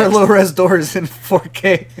 Yeah, will look be at our fixed. low res doors in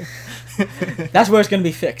 4K. That's where it's gonna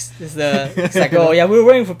be fixed. It's like, oh yeah, we were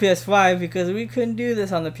waiting for PS5 because we couldn't do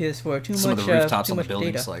this on the PS4. Too Some much. of the rooftops too on the much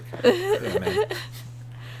buildings, data. like, yeah, man.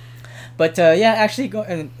 But yeah, actually,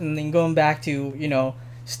 and then going back to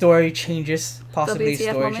story changes, possibly WTF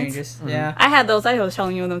story moments? changes. Yeah, I had those. I was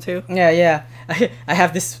telling you them too. yeah. I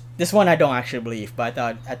have this one I don't actually believe, but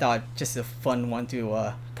I thought just a fun one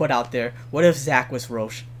to put out there. What if Zach was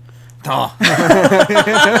Roche? Oh.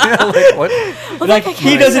 Like, what? Like he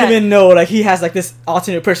can't doesn't do that. even know. Like he has like this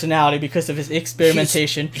alternate personality because of his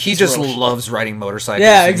experimentation. He He's just Roche. loves riding motorcycles.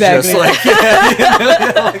 Yeah, He's exactly.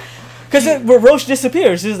 Just like, Because where Roche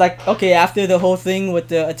disappears, it's like, okay, after the whole thing with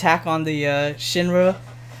the attack on the Shinra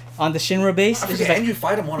base, I it's just forget, like, and you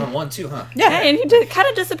fight him one-on-one too, huh? Yeah, yeah, and he kind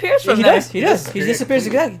of disappears from he there. does, he does. He disappears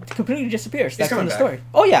disappears completely disappears. That's from coming the back. story.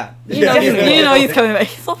 Oh yeah, You know, definitely. you know he's coming back.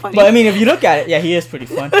 He's so funny. But I mean, if you look at it, yeah, he is pretty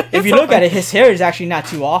fun. If you so look at it, his hair is actually not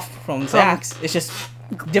too off from Zach's. It's just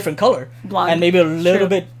different color, Blonde. and maybe a little True.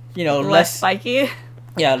 bit, less less spiky.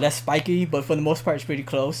 yeah, less spiky. But for the most part, it's pretty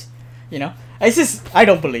close. It's just I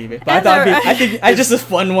don't believe it, but And I think it's just a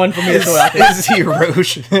fun one for me to throw out there. Is he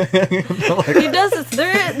Roche? He does this.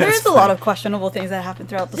 There is a lot of questionable things that happen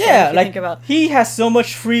throughout the story. Yeah, if you like think about. he has so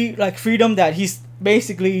much freedom that he's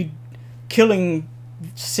basically killing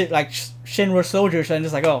Shinra soldiers and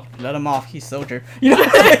just like, oh, let him off, he's soldier. You know,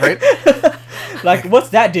 Right? like what's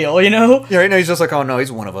that deal? You know? Yeah, right now he's just like, oh no,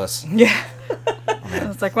 he's one of us. Yeah.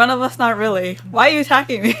 It's like, one of us, not really. Why are you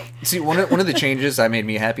attacking me? See, one of the changes that made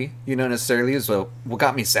me happy, necessarily is what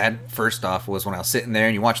got me sad. First off, was when I was sitting there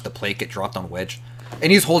and you watch the plate get dropped on Wedge,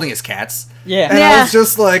 and he's holding his cats. Yeah. And Yeah. I was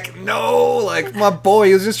just like, no, like my boy,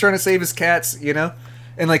 he was just trying to save his cats,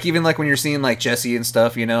 And like even like when you're seeing like Jesse and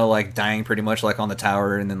stuff, like dying pretty much like on the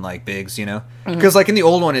tower, and then like Biggs, because like in the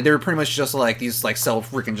old one, they were pretty much just like these like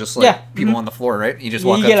freaking just like people on the floor, right? You just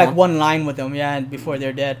walk You up get to like them. one line with them, before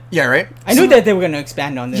they're dead. Yeah, right. I knew that they were gonna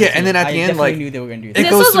expand on this. Yeah, and then at I the end, definitely like, knew they were gonna do it that.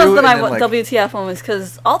 This goes was through, the and then, like- WTF one was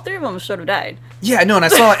because all three of them should have died. Yeah, no, and I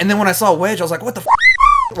saw, and then when I saw Wedge, I was like, what the.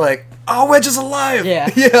 Like, oh, Wedge is alive. Yeah.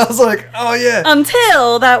 Yeah, I was like, oh yeah.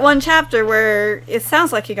 Until that one chapter where it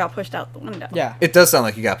sounds like he got pushed out the window. Yeah. It does sound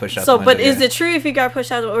like he got pushed out. So, the but window, is yeah. it true if he got pushed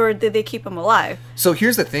out, or did they keep him alive? So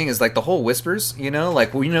here's the thing: is like the whole whispers.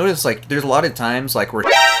 Like we notice, like there's a lot of times like where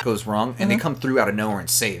goes wrong, and they come through out of nowhere and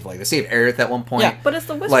save. Like they save Aerith at one point. Yeah. But it's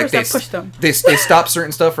the whispers Like that pushed him. They stop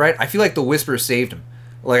certain stuff, right? I feel like the whispers saved him.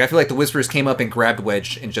 Like I feel like the whispers came up and grabbed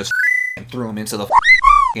Wedge and just and threw him into the Well,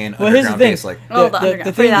 here's the underground thing. base. Like Oh, the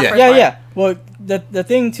underground. thing, That first yeah, part. yeah. Well, the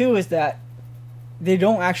thing too is that they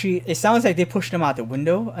don't actually. It sounds like they pushed him out the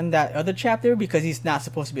window in that other chapter because he's not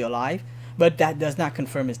supposed to be alive. But that does not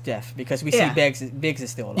confirm his death because we Yeah. see Biggs is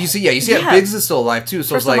still alive. you see that Yeah. Biggs is still alive too. So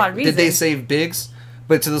For it's some like, odd did they reason. save Biggs?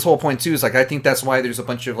 But to this whole point too is like I think that's why there's a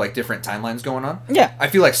bunch of like different timelines going on. Yeah. I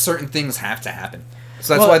feel like certain things have to happen.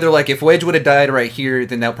 So that's Well- why they're like, if Wedge would have died right here,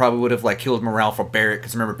 then that probably would have like killed morale for Barrett.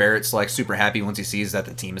 Because remember, Barrett's like super happy once he sees that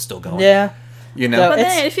the team is still going. Yeah. You know. So But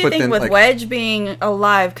it's- then, if you but think then, with like- Wedge being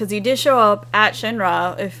alive, because he did show up at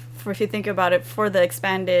Shinra, if you think about it, for the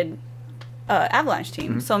expanded Avalanche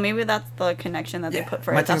team, so maybe that's the connection that they put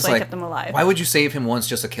for My it. That's thing's why like, kept him alive. why would you save him once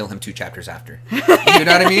just to kill him 2 chapters after? You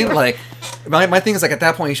know what I mean? Like, my thing is like at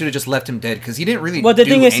that point you should have just left him dead because he didn't really. Well, the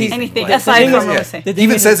do thing is, he's- Anything Like, aside thing from is- what yeah. was saying. The He thing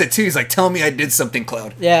even is- says it too. He's like, "Tell me I did something,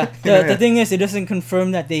 Cloud." Yeah. Yeah. The thing is, it doesn't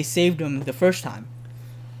confirm that they saved him the first time.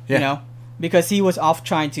 Yeah. You know, because he was off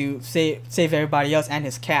trying to save everybody else and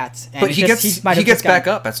his cats. And But it's he just- might he have gets just gotten- back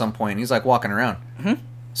up at some point. He's like walking around.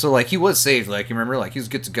 So like he was saved. Like you remember, like he was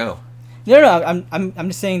good to go. No, I'm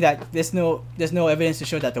just saying that there's no evidence to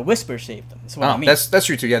show that the Whisper saved them. That's what I mean. That's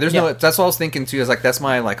true too. Yeah, there's Yeah. no. That's what I was thinking too. Is like that's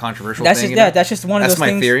my like controversial That's thing. just you know? That's just one of That's those my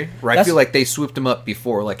things. theory. Where I that's- feel like they swooped him up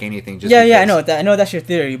before like anything. Just yeah, I because. know that. I know that's your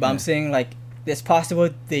theory, but Yeah. I'm saying like it's possible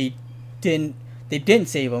they didn't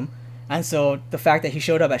save him, and so the fact that he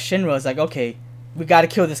showed up at Shinra is like, okay, we got to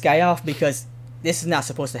kill this guy off because this is not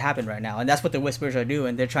supposed to happen right now, and that's what the Whispers are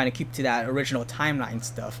doing. They're trying to keep to that original timeline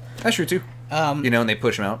stuff. That's true too. Um, And they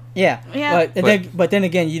push him out. yeah, Yeah. But then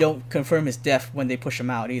again, you don't confirm his death when they push him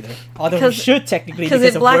out either. Although he 'Cause- should technically Because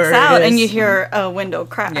because it of where blacks out it and is. you hear a window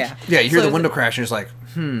crash. Yeah. Yeah, you hear So the is window it- crash and it's like,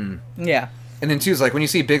 Yeah, And then too is like when you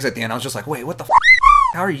see Biggs at the end, I was just like, wait, what the?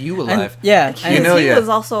 how are you alive? Yeah, And You know, he yeah. was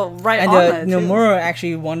also right and on that, too. Nomura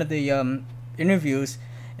actually one of the interviews.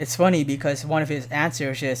 It's funny because one of his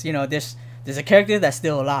answers is, there's a character that's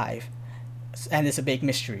still alive, and it's a big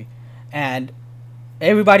mystery, and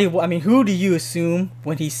everybody. I mean, who do you assume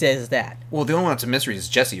when he says that? Well, the only one that's a mystery is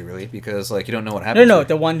Jesse, really, because like you don't know what happened. No, to her.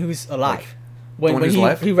 the one who's alive. Like, when one when who's he,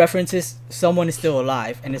 alive? he references someone is still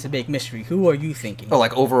alive, and it's a big mystery. Who are you thinking? Oh,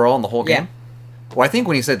 like overall in the whole Yeah. game. Well, I think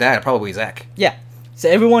when he said that, probably Zach. Yeah. So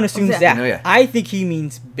everyone assumes Zach. that. No, yeah. I think he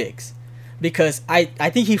means Biggs. Because I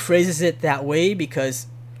think he phrases it that way because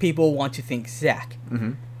people want to think Zach.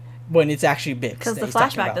 Mhm. When it's actually Biggs. Because that the he's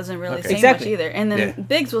talking flashback about. doesn't really Okay. say Exactly. much either. And then Yeah.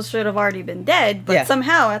 Biggs should have already been dead, but Yeah.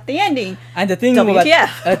 somehow at the ending, And the thing WTF.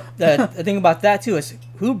 about the thing about that too is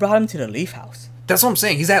who brought him to the Leaf House? That's what I'm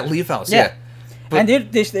saying. He's at Leaf House. Yeah. Yeah. But-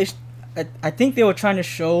 And I think they were trying to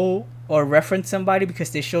show or reference somebody because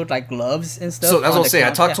they showed like gloves and stuff. So that's on what I'll the say. I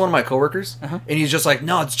ground. talked to Yeah. one of my coworkers, Uh-huh. and he's just like,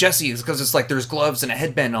 "No, it's Jesse. It's because it's like there's gloves and a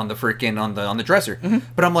headband on the freaking on the dresser." Mm-hmm.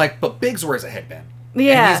 But I'm like, "But Biggs wears a headband."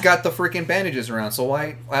 Yeah. And he's got the freaking bandages around. So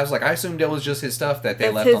why? I was like, I assumed that was just his stuff that they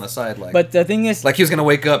That's left his- on the side, like But the thing is, he was gonna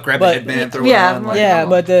wake up, grab the But- headband, throw Yeah, it on. more- Like, yeah, normal.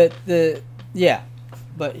 but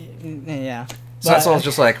yeah. so that's But- why I was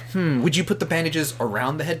just like, would you put the bandages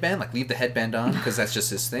around the headband, like leave the headband on because that's just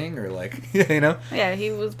his thing, or like, yeah,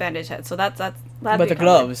 he was bandage head. So that'd But be the covered.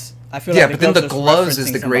 gloves, I feel Yeah, like but then the was gloves is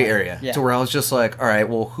referencing the gray somebody. area, Yeah. to where I was just like, all right,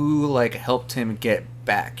 well, who like helped him get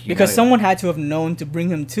back? You Because know? someone had to have known to bring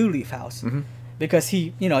him to Leaf House. Mhm. Because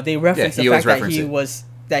he, they referenced he the always fact that reference he it. was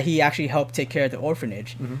that he actually helped take care of the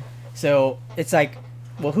orphanage. Mhm. So it's like,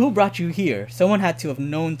 well, who brought you here? Someone had to have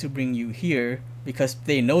known to bring you here because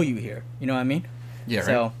they know you here. You know what I mean? yeah, right.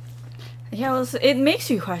 So Yeah, it makes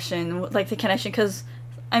you question like the connection because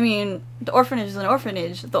I mean, the orphanage is an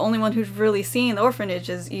orphanage. The only one who's really seen the orphanage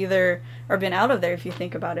is either, or been out of there, if you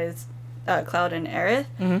think about it, is Cloud and Aerith.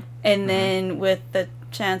 Mm-hmm. And then with the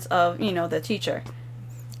chance of, the teacher.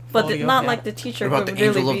 But Folio, not yeah. like the teacher What about would the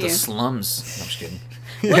angel really of be. the slums? No, I'm just kidding.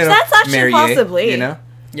 Which that's actually Marier, possibly. You know?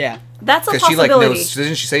 Yeah. That's a Because she possibility. like knows.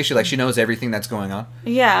 Doesn't she say she knows everything that's going on?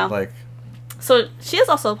 Yeah. Like So she is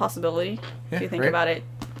also a possibility, Yeah, if you think right. about it.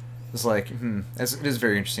 it's like it is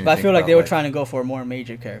very interesting. But to I feel think like they about, were trying to go for a more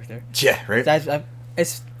major character. Yeah, right.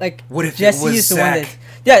 It's like What if it Jesse was is the one Zack? that.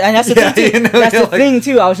 Yeah, and that's the Yeah, thing too. you know, That's you're the like, thing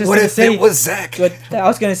too. I was just What gonna if say. it was Zack? But I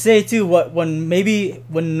was gonna say too. When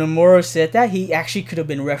Nomura said that, he actually could have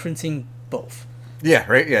been referencing both. Yeah,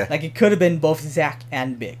 right. Yeah. Like it could have been both Zack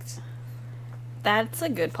and Biggs. That's a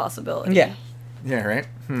good possibility. Yeah. Yeah, right.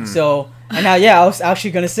 So and now, I was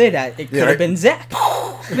actually gonna say that it could have right. been Zack.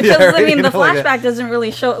 Because, Yeah, right, I mean, you the know, like flashback doesn't really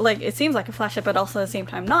show, like, it seems like a flashback, but also at the same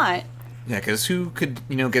time not. Yeah, because who could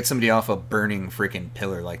get somebody off a burning freaking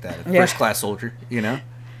pillar like that? A Yeah. first class soldier,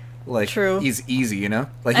 Like True. he's easy,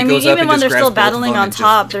 Like I he mean, goes up even and when just they're grabs still both of battling them on and just-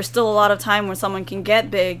 top, there's still a lot of time where someone can get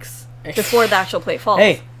Biggs before the actual plate falls.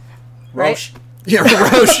 Hey, Right? Roche. Yeah,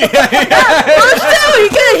 Roche. Yeah, Oh,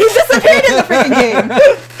 he disappeared in the freaking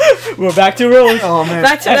game. We're back to Roche. Oh man.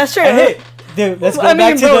 That's true. And hey, dude, let's go I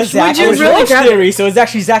back mean, to the Roche, Zack would you and really Roche grab it? theory. So it's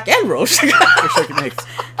actually Zack and Roche. I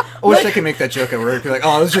wish I could make that joke at work. Be like,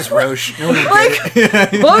 oh, it was just Roche. No one would Like,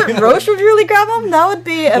 get it. But Roche would really grab him? That would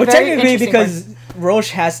be a Well, very technically, interesting because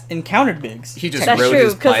Roche has encountered Biggs. He just That's rode true,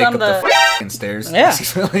 his 'cause bike on up the- the f***ing stairs. Yeah.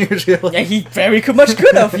 Usually, Yeah, he very much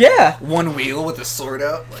could have. Yeah. one wheel with a sword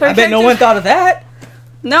out. For I bet no characters- one thought of that.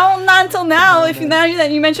 No, not until now. Now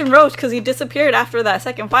that you mentioned Roche, because he disappeared after that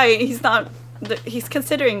second fight, he's not. He's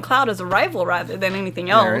considering Cloud as a rival rather than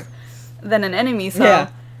anything else, right. than an enemy. So Yeah.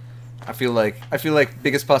 I feel like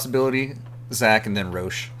biggest possibility, Zack and then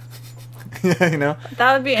Roche. that You know.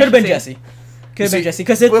 would be Could have been interesting. Jesse. Could have been See, Jesse.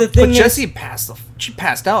 Because the but thing is, Jessie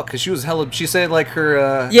passed out because she was hella. She said like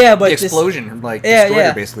her Yeah, but the this- explosion like yeah, destroyed yeah.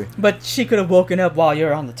 her basically But she could have woken up while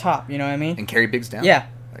you're on the top. You know what I mean? and carry Biggs down. Yeah.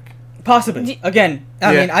 Like, Possibly. Again,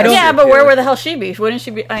 I Yeah. mean, I don't. Yeah, Yeah, but where yeah. would the hell she be? Wouldn't she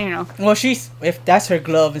be? I don't know. Well, if that's her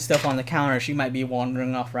glove and stuff on the counter, she might be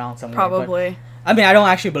wandering off around somewhere. but- Probably. I mean, I don't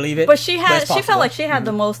actually believe it. But she it's felt possible. like she had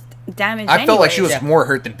the most damage. I felt like she was Yeah. more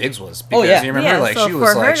hurt than Biggs was. Because Oh, yeah. you remember Yeah, like so she for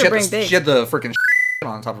was her like to bring she Biggs- had the freaking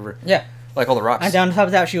on top of her. Yeah. Like all the rocks. And on top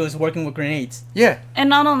of that, she was working with grenades. Yeah. And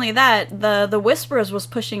not only that, the Whisperers was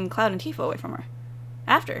pushing Cloud and Tifa away from her.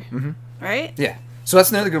 After. Mm-hmm. Right? Yeah. So that's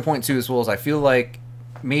another good point too, as well as I feel like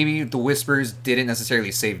maybe the Whispers didn't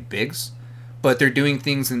necessarily save Biggs, but they're doing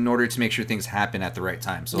things in order to make sure things happen at the right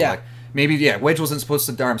time. So Yeah. like maybe Wedge wasn't supposed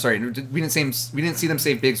to die. I'm sorry, we didn't see them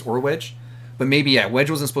save Biggs or Wedge, but maybe Wedge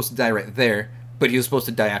wasn't supposed to die right there, but he was supposed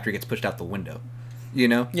to die after he gets pushed out the window. You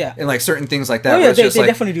know? Yeah. And like certain things like that. Oh, yeah, where it's they- just they like,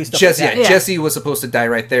 definitely do stuff Jesse, like that. Yeah. Jesse was supposed to die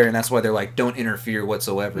right there, and that's why they're like, don't interfere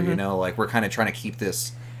whatsoever. Mm-hmm. You know, like we're kind of trying to keep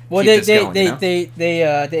this. Well, keep this going, you know?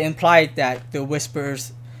 they implied that the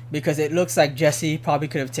Whispers, because it looks like Jesse probably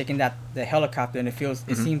could have taken the helicopter, and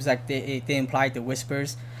it seems like they implied the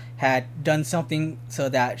Whispers had done something so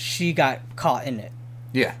that she got caught in it.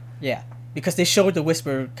 Yeah. Yeah, because they showed the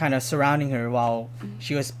Whisper kind of surrounding her while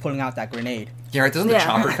she was pulling out that grenade, Yeah, right. Doesn't Yeah. the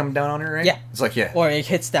chopper come down on her, right? Yeah. It's like, yeah. or it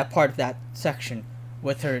hits that part of that section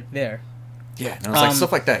with her there. Yeah, no, it's like Um,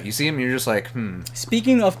 stuff like that. You see them, you're just like,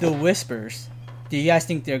 Speaking of the Whispers, do you guys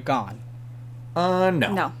think they're gone? no.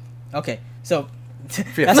 No. Okay, so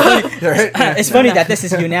Yeah. that's funny. Right? Yeah. It's funny that this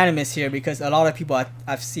is unanimous here because a lot of people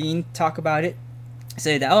I've seen talk about it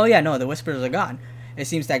say that, oh yeah, no, the Whispers are gone. It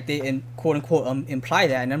seems like they quote unquote imply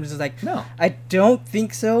that, and I'm just like, No. I don't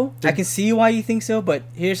think so. I Did- can see why you think so, but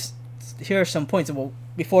here are some points. Well,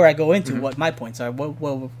 before I go into Mm-hmm. what my points are, what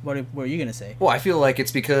were you gonna say? Well, I feel like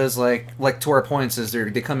it's because like to our points is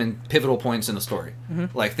they come in pivotal points in the story,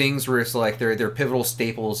 like things where it's like they're pivotal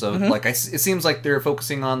staples of like it seems like they're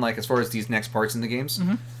focusing on like as far as these next parts in the games,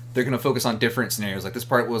 they're gonna focus on different scenarios. Like this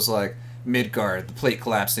part was like Midgard, the plate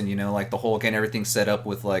collapsing, like the whole again everything set up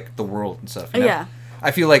with like the world and stuff. You know? Yeah. I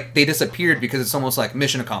feel like they disappeared because it's almost like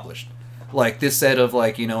mission accomplished. Like this set of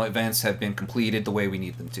like events have been completed the way we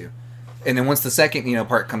need them to. And then once the second,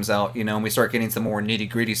 part comes out, and we start getting some more nitty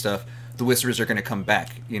gritty stuff, the Whispers are going to come back,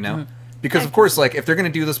 Because, of course, like, if they're going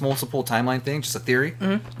to do this multiple timeline thing, just a theory,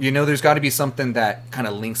 there's got to be something that kind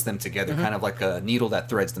of links them together, kind of like a needle that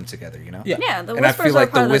threads them together, Yeah. Yeah, the And I Whispers feel like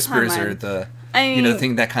are part the of the Whispers timeline. are the, I the mean-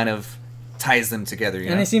 thing that kind of ties them together,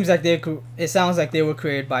 And it seems like it sounds like they were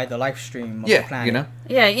created by the life stream of the Yeah, planet.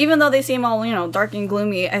 Yeah, even though they seem all, dark and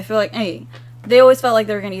gloomy, I feel like, hey, they always felt like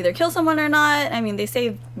they were going to either kill someone or not. I mean, they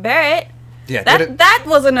saved Barrett, Yeah, that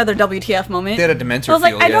was another WTF moment. they had a Dementor I was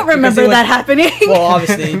like, feel, I don't yeah. remember Because it that happening. Well,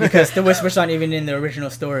 obviously, because the Whispers aren't even in the original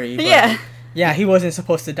story. But Yeah. Yeah, he wasn't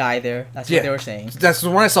supposed to die there. That's Yeah. what they were saying. That's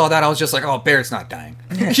when I saw that, I was just like, oh, Barrett's not dying.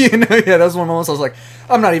 You know, yeah, that was one moment I was like,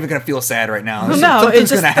 I'm not even gonna feel sad right now. No, it Something's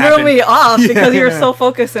just gonna threw happen. me off because you were Yeah. so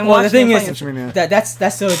focused and Well, the watching thing it is, playing. Yeah.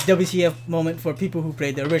 that's a WTF moment for people who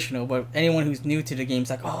played the original, but anyone who's new to the game's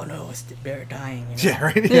like, oh no, it's Barrett dying. You know? Yeah,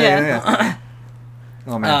 right. Yeah.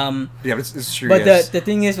 Oh man. Yeah, but it's true. But yes. the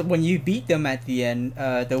thing is, when you beat them at the end,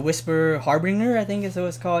 the Whisper Harbinger, I think is what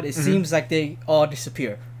it's called, it seems like they all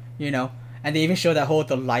disappear, you know? And they even show that whole,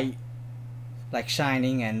 the light, like,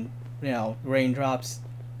 shining and, you know, raindrops,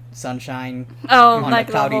 sunshine. Oh, on a like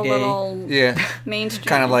the cloudy whole day. little yeah, mainstream.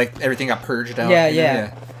 kind of like everything got purged out. Yeah, you know?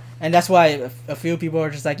 yeah. And that's why a few people are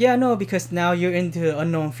just like, yeah, no, because now you're into the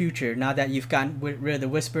unknown future. Now that you've gotten rid of the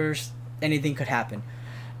Whispers, anything could happen.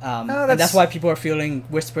 And that's why people are feeling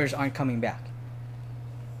Whispers aren't coming back.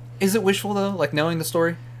 Is it wishful though? Like knowing the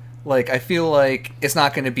story? Like I feel like it's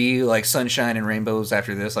not going to be like sunshine and rainbows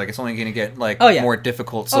after this. Like it's only going to get like more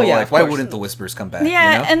difficult. So yeah, like, of why course. wouldn't the Whispers come back?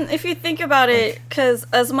 Yeah, you know? and if you think about it, because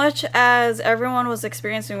as much as everyone was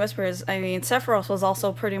experiencing Whispers, I mean, Sephiroth was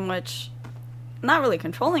also pretty much not really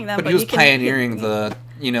controlling them, but but he was you can, pioneering the,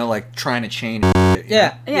 you know, like trying to change. It, you know?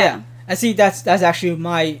 Yeah, Yeah. yeah. And see, that's actually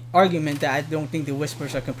my argument that I don't think the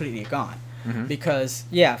Whispers are completely gone. Because,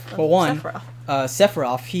 yeah, for one,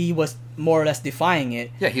 Sephiroth, he was more or less defying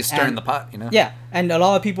it. Yeah, he's stirring And- the pot. You know. Yeah, and a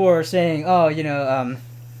lot of people are saying, oh, you know,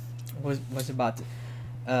 what's about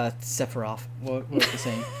Sephiroth? What was he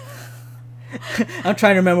saying? I'm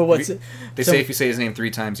trying to remember what's. They say if you say his name 3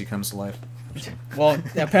 times, he comes to life. Well,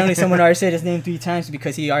 apparently someone already said his name 3 times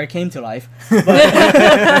because he already came to life. But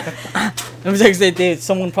I was like,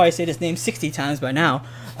 someone probably said his name 60 times by now.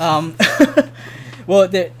 Well,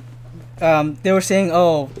 they were saying,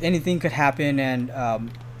 oh, anything could happen, and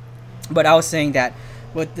but I was saying that,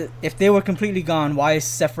 if they were completely gone, why is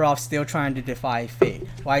Sephiroth still trying to defy fate?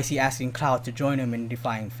 Why is he asking Cloud to join him in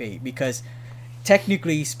defying fate? Because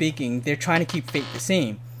technically speaking, they're trying to keep fate the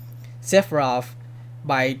same. Sephiroth,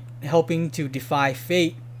 by helping to defy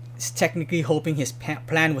fate, is technically hoping his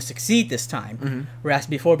plan will succeed this time, whereas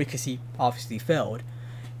before, because he obviously failed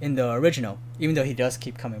in the original, even though he does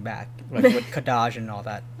keep coming back, like with Kadaj and all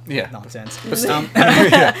that nonsense. But still,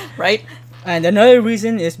 right? And another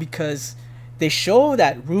reason is because they show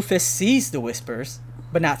that Rufus sees the Whispers,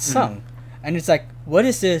 but not Sung. And it's like, what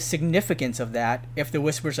is the significance of that if the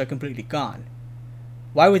Whispers are completely gone?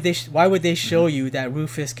 Why would they show you that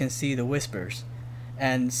Rufus can see the Whispers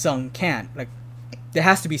and Sung can't? Like, there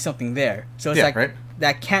has to be something there. So it's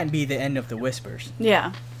that can't be the end of the Whispers.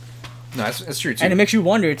 Yeah. no, that's true too. And it makes you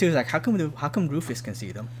wonder too. It's like, how come Rufus can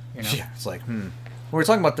see them? You know? Yeah, it's like, When we're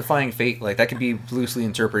talking about defying fate, like that could be loosely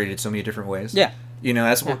interpreted so many different ways. Yeah. You know,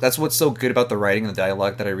 that's what's so good about the writing and the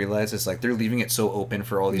dialogue that I realize is like they're leaving it so open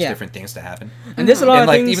for all these different things to happen. And there's a lot And of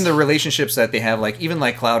like things. even the relationships that they have, like even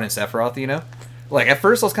like Cloud and Sephiroth, you know, like at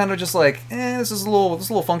first I was kind of just like, this is a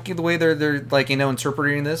little funky the way they're like, you know,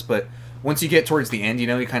 interpreting this, but once you get towards the end, you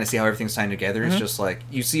know, you kind of see how everything's tied together. It's just like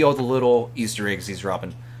you see all the little Easter eggs he's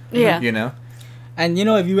dropping. Yeah. You know. And you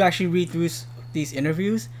know, if you actually read through these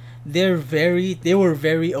interviews, they were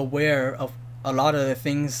very aware of a lot of the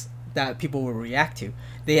things that people will react to.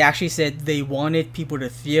 They actually said they wanted people to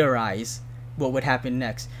theorize what would happen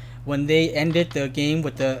next. When they ended the game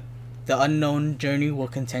with the unknown journey will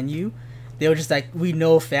continue, they were just like, we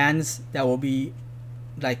know fans that will be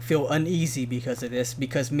like feel uneasy because of this,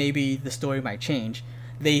 because maybe the story might change.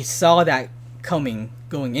 They saw that coming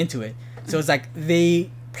going into it. So it's like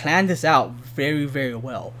they planned this out very, very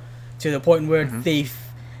well, to the point where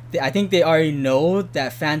I think they already know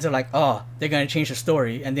that fans are like, oh, they're gonna change the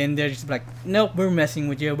story, and then they're just like, nope, we're messing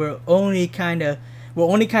with you. We're only kind of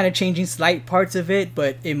changing slight parts of it,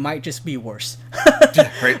 but it might just be worse.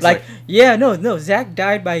 Right? It's Like, yeah, no, Zack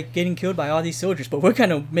died by getting killed by all these soldiers, but we're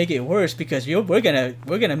gonna make it worse because we're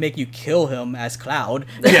gonna make you kill him as Cloud.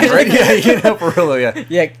 yeah, right. Yeah, you know, for real.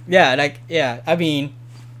 Yeah. I mean,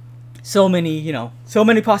 so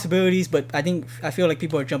many possibilities, but I feel like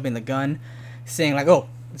people are jumping the gun, saying like, oh,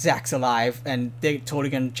 Zack's alive, and they're totally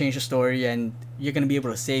gonna change the story, and you're gonna be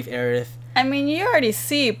able to save Aerith. I mean, you already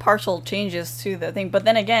see partial changes to the thing, but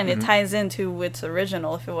then again, it ties into its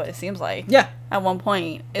original. If what it seems like, Yeah, at one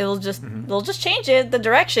point, they'll just change the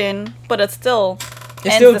direction, but it's still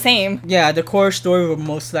ends still the same. Yeah, the core story will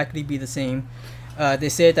most likely be the same. They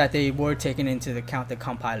said that they were taken into account the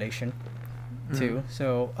compilation too.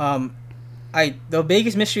 So, the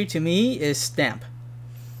biggest mystery to me is Stamp,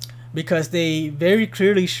 because they very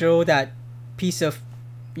clearly show that piece of,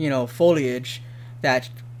 foliage that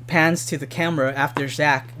pans to the camera after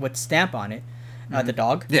Zack would stamp on it, the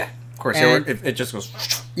dog. Yeah, of course. And- It just goes.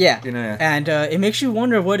 Yeah. You know, yeah. And it makes you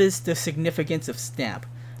wonder what is the significance of Stamp,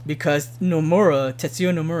 because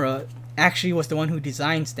Tetsuya Nomura, actually was the one who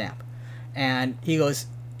designed Stamp, and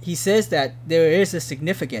he says that there is a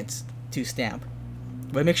significance to Stamp,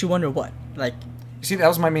 but it makes you wonder what, like You see, that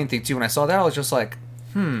was my main thing too. When I saw that, I was just like,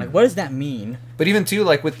 what does that mean? But even too,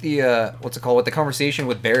 like with the what's it called, with the conversation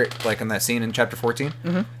with Barrett, like in that scene in chapter 14,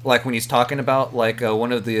 like when he's talking about like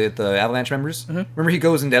one of the Avalanche members. Remember, he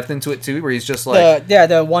goes in depth into it too, where he's just like,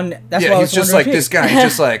 The one that's what I was he's just wondering like too. this guy.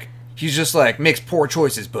 He's just like makes poor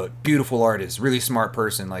choices, but beautiful artist, really smart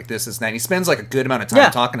person, like this is that. And he spends like a good amount of time Yeah.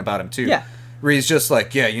 talking about him too. Yeah. Where he's just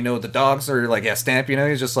like, yeah, you know, the dogs are like, yeah, Stamp. You know,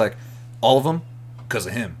 he's just like, all of them, because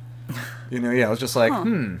of him. You know, yeah. I was just like,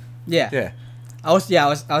 Yeah. I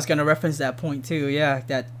was gonna reference that point too. Yeah,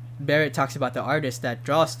 that Barrett talks about the artist that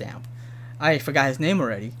draws Stamp. I forgot his name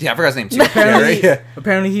already. Yeah, I forgot his name too. Yeah, Apparently, right? Yeah.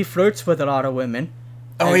 apparently he flirts with a lot of women.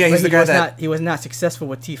 Oh yeah, he's the guy that. he was not successful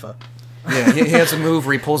with Tifa. Yeah, he has a move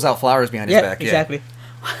where he pulls out flowers behind his Yeah, back. exactly.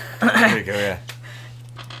 Yeah. There you go. Yeah.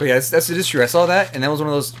 But yeah, it is true. I saw that, and that was one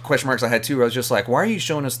of those question marks I had too. Where I was just like, "Why are you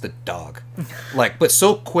showing us the dog?" Like, but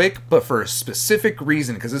so quick, but for a specific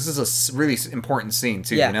reason, because this is a really important scene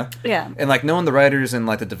too. Yeah. You know. Yeah. And like knowing the writers and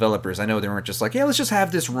like the developers, I know they weren't just like, "Yeah, let's just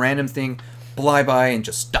have this random thing fly by and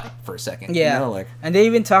just stop for a second." Yeah, You know, like. and they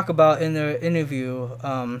even talk about in the interview.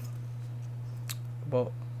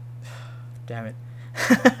 Well, damn it.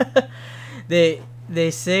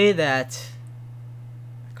 they say that.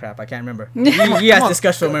 Crap, I can't remember. You guys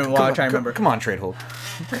discuss for a moment while I try to remember. Come on, trade hold.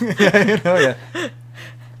 Yeah, you know,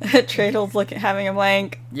 yeah. Treadle's having a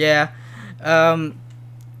blank. Yeah.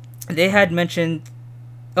 They had mentioned.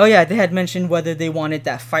 Oh yeah, they had mentioned whether they wanted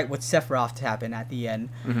that fight with Sephiroth to happen at the end,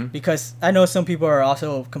 because I know some people are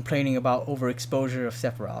also complaining about overexposure of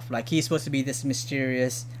Sephiroth. Like, he's supposed to be this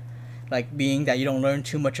mysterious, like, being that you don't learn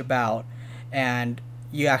too much about, and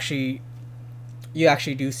you actually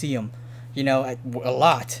do see him, you know, a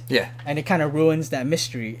lot. Yeah. And it kind of ruins that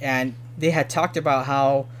mystery. And they had talked about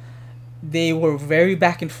how they were very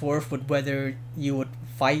back and forth with whether you would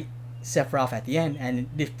fight Sephiroth at the end, and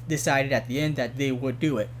decided at the end that they would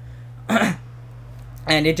do it.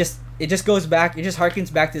 And it just goes back, it just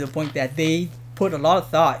harkens back to the point that they put a lot of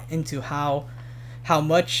thought into how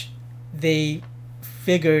much they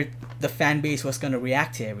figured the fan base was going to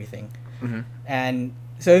react to everything. And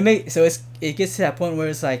so it gets to that point where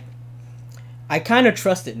it's like, I kind of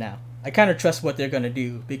trust it now. I kind of trust what they're going to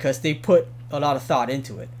do, because they put a lot of thought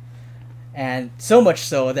into it. And so much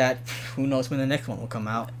so that who knows when the next one will come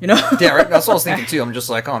out, you know? Yeah, right. That's what I was thinking too. I'm just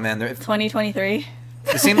like, oh man, 2023.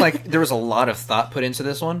 it seemed like there was a lot of thought put into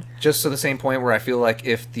this one. Just to the same point where I feel like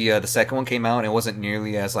if the second one came out and it wasn't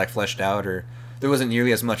nearly as like fleshed out, or there wasn't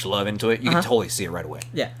nearly as much love into it, you could totally see it right away.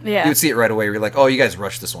 Yeah. Yeah. You would see it right away. You're like, oh, you guys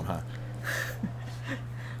rushed this one, huh?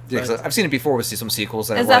 Yeah, 'cause I've seen it before with some sequels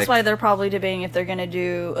that. Is That's that's why they're probably debating if they're gonna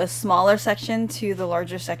do a smaller section to the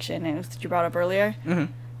larger section, and that you brought up earlier.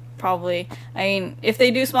 Probably. I mean, if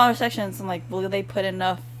they do smaller sections, I'm like, will they put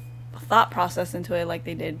enough thought process into it like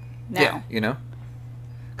they did now? Yeah, you know.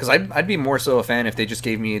 Because I'd be more so a fan if they just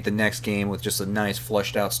gave me the next game with just a nice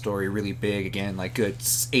flushed out story, really big again, like good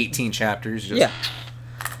 18 chapters. Just, Yeah.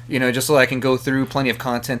 You know, just so I can go through plenty of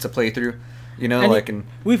content to play through. You know, And like and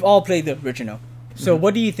we've all played the original. So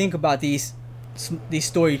what do you think about these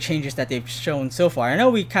story changes that they've shown so far? I know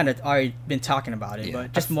we kind of already been talking about it, Yeah.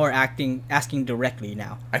 but just more asking directly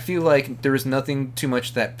now. I feel like there was nothing too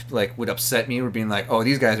much that like would upset me or being like, oh,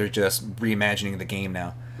 these guys are just reimagining the game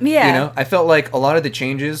now. Yeah. You know, I felt like a lot of the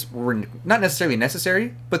changes were not necessarily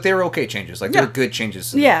necessary, but they were okay changes. Like they Yeah. were good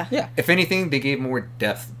changes. Yeah. Yeah. If anything, they gave more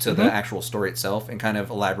depth to the actual story itself and kind of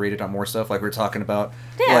elaborated on more stuff. Like we were talking about,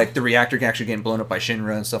 Yeah. like the reactor actually getting blown up by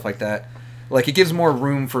Shinra and stuff like that. Like it gives more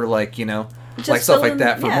room for like, you know, Just like stuff fill like in-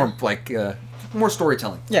 that for yeah. more like more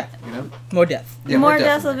storytelling. Yeah. You know. More depth. Yeah, more depth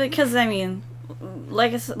depth of it, because I mean,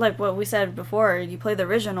 like what we said before, you play the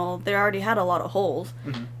original, they already had a lot of holes.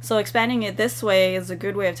 So expanding it this way is a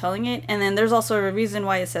good way of telling it. And then there's also a reason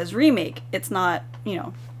why it says remake. It's not, you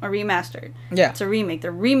know, a remastered. Yeah. It's a remake.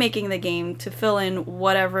 They're remaking the game to fill in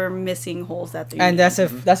whatever missing holes that they And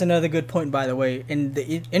need. that's another good point, by the way. In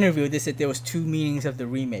the interview, they said there was 2 meanings of the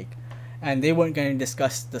remake, and they weren't going to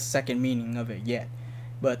discuss the second meaning of it yet.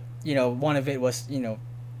 But you know, one of it was, you know,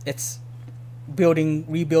 it's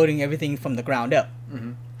rebuilding everything from the ground up.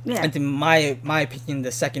 Yeah. And in my opinion,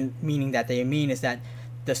 the second meaning that they mean is that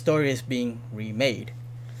the story is being remade,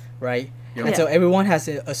 right? Yep. And so Yeah. everyone has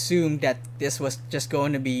assumed that this was just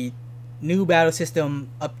going to be new battle system,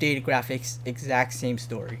 updated graphics, exact same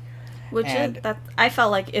story. Which And- is that I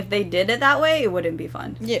felt like if they did it that way, it wouldn't be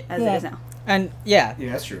fun. Yeah, as well, it is now. And yeah,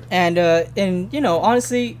 Yeah, that's true. and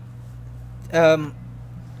honestly,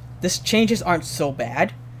 this changes aren't so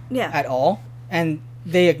bad Yeah. at all, and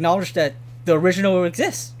they acknowledge that the original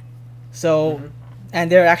exists. So,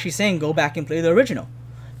 and they're actually saying go back and play the original,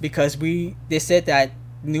 because they said that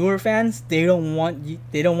newer fans they don't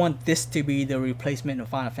want this to be the replacement of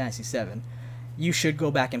Final Fantasy VII. You should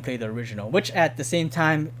go back and play the original, which at the same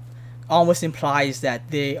time almost implies that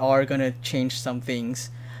they are gonna change some things.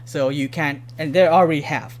 So you can't, and they already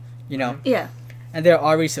have, Yeah. and there are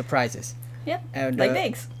already surprises. Yep. And, Like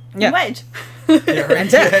Biggs. yeah. And Wedge. And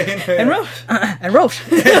Zack, and Roche, and Roche,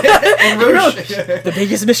 And Roche. the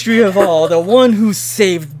biggest mystery of all, the one who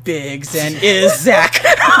saved Biggs and is Zack.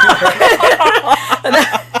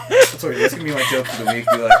 Sorry, that's gonna be my joke for the week.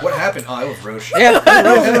 Be like, what happened? Oh, it was Roche.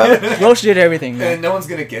 Yeah, Roche did everything, man. And no one's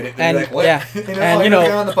gonna get it. They're And, like, what? yeah. You know, And, like, you the know-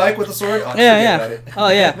 guy on the bike with the sword. Oh, Yeah, forget yeah. about it. Oh,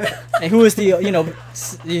 yeah. And who is the,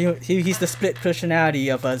 he's the split personality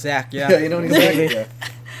of Zack, yeah. Yeah, you know what he's Exactly. like.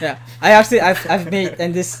 Yeah, I've made,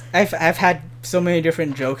 and this, I've had so many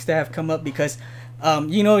different jokes that have come up because,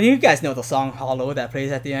 you guys know the song Hollow that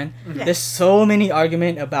plays at the end. Yeah. There's so many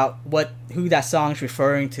argument about who that song's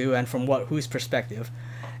referring to and from whose perspective.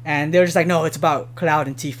 And they're just like, no, it's about Cloud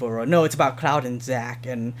and Tifa, or no, it's about Cloud and Zack,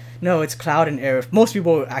 and no, it's Cloud and Aerith. Most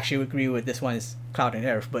people actually agree with this one is Cloud and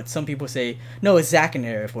Aerith, but some people say, no, it's Zack and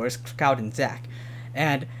Aerith, or it's Cloud and Zack.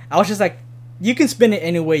 And I was just like, you can spin it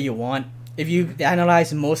any way you want. If you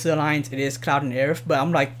analyze most of the lines, it is Cloud and Aerith, but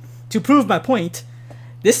I'm like, to prove my point,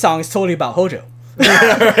 this song is totally about Hojo.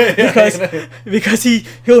 because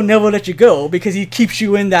he'll never let you go, because he keeps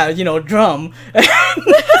you in that drum.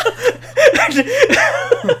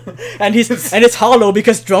 and it's hollow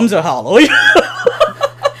because drums are hollow.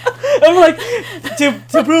 I'm like,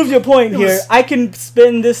 to prove your point here, I can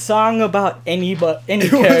spin this song about any It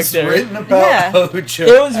was character. written about Yeah. Hojo.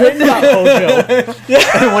 It was written about Hojo.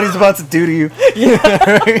 And what he's about to do to you.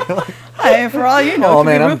 I mean, for all you know, Oh it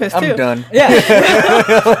could be man, Rufus I'm too. done. Yeah.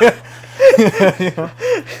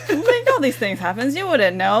 Like all these things happens, you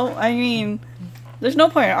wouldn't know. I mean, there's no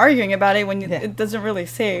point in arguing about it when Yeah. it doesn't really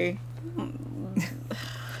say.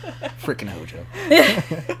 Freaking Hojo.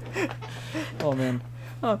 Oh man.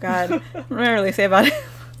 Oh God, what do I really say about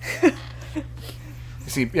it?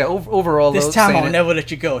 See, yeah. Overall, This though, time saying I'll it- newas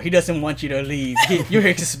let you go. He doesn't want you to leave. You're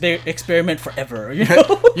his experiment forever. You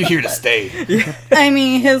know. You're here to stay. I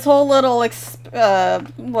mean, his whole little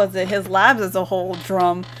was it his labs as a whole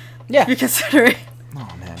drum? Yeah. If you consider it. Oh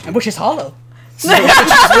man. And which is hollow.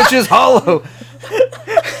 which is hollow.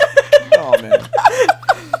 Oh man.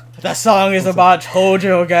 That song is about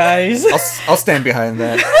Hojo, guys. I'll stand behind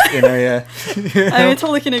that. Yeah. I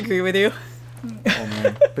totally can agree with you. Oh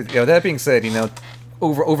man. But that being said,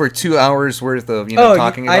 over 2 hours worth of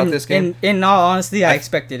talking about this game. In all honesty, I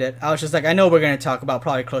expected it. I was just like, I know we're going to talk about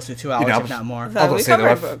probably close to 2 hours, know, if not more. I'll So we just say, though,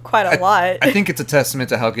 covered quite a lot. I think it's a testament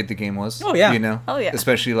to how good the game was. Oh, yeah. Oh, yeah.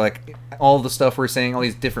 Especially like all the stuff we're saying, all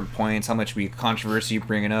these different points, how much controversy you're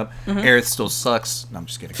bringing up. Aerith still sucks. No, I'm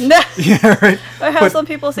just kidding. Yeah, right. I have But- some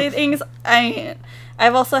people say things.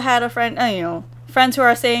 I've also had a friend, friends who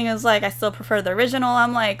are saying is like, I still prefer the original.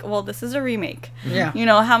 I'm like, well, this is a remake. Yeah.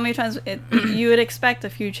 How many times you would expect a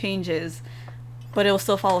few changes, but it will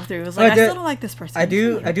still follow through. It's like, Well, I still don't like this person. I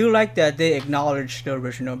do like that they acknowledge the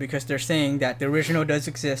original, because they're saying that the original does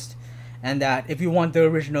exist, and that if you want the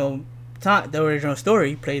original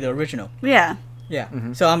story, play the original. Yeah. Yeah.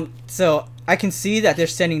 So I can see that they're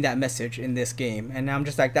sending that message in this game, and I'm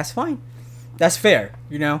just like, that's fine, that's fair.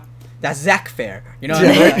 That's Zack fair. You know what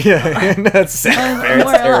I mean? Like, Yeah, that's sad. Fair. It's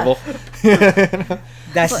More or terrible.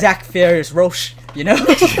 That's Zack fair is Roche.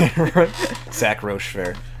 Zach Roche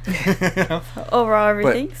fair. Overall,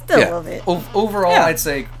 everything, But, still yeah, love it. Overall, Yeah. I'd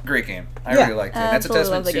say great game. I Yeah. really liked it. That's a Absolutely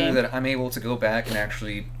testament love the too game. that I'm able to go back and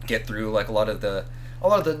actually get through like a lot of the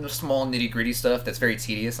small nitty gritty stuff that's very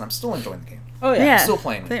tedious, and I'm still enjoying the game. Oh yeah. Yeah. Still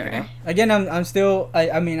playing it. Same You know? here. Again, I'm still.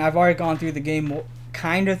 I mean, I've already gone through the game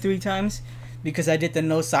kind of 3 times, because I did the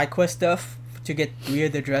no side quest stuff to get 3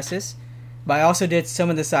 of the dresses, but I also did some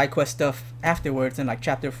of the side quest stuff afterwards in like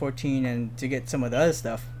chapter 14, and to get some of the other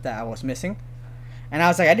stuff that I was missing. And I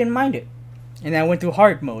was like, I didn't mind it, and I went through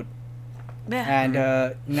hard mode. Yeah.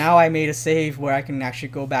 And now I made a save where I can actually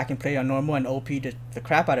go back and play on normal and OP the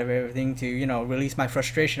crap out of everything to release my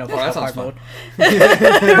frustration of that hard sounds mode.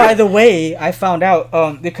 By the way, I found out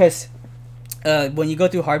because when you go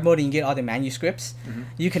through hard mode and you get all the manuscripts,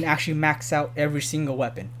 you can actually max out every single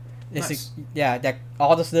weapon. It's Nice. that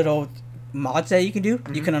all those little mods that you can do,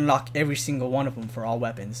 you can unlock every single one of them for all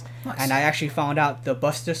weapons. Nice. And I actually found out the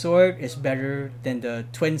Buster Sword is better than the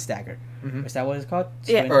Twin Stagger. Is that what it's called?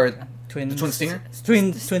 Yeah. Or Twin, the Twin Stinger?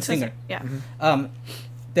 Twin Stinger. Yeah.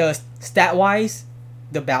 The stat wise,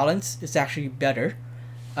 the balance is actually better.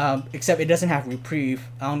 Except it doesn't have reprieve.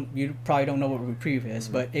 You probably don't know what reprieve is,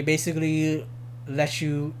 but it basically lets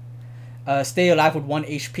you stay alive with 1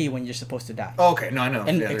 HP when you're supposed to die, Oh, okay. No, I know.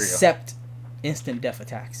 and yeah, there you go. accept instant death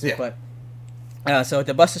attacks. Yeah. But so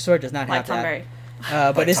the Buster Sword does not Like have Tom that. Berry.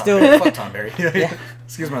 But Fuck it's Tom still. Berry. Fuck Tom Berry. Yeah.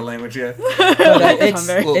 Excuse my language, yeah. But, it's,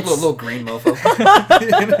 Berry. Little, it's little green mofo.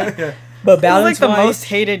 Yeah. but It's balance like the wise, most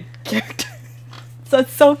hated character. So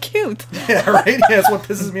it's so cute. Yeah, right? Yeah, that's what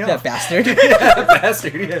pisses me that off. bastard. Yeah,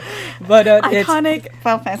 bastard, yeah. But it's Iconic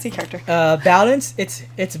Final Fantasy character. balance.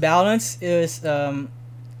 Its balance is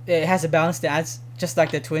it has a balance that's just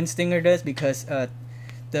like the Twin Stinger does, because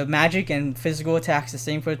the magic and physical attacks the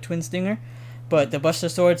same for the Twin Stinger, but the Buster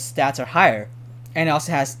Sword's stats are higher, and it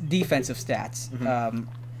also has defensive stats.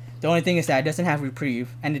 The only thing is that it doesn't have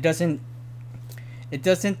reprieve, and it doesn't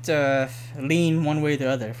lean one way or the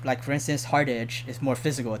other. Like for instance, Hard Edge is more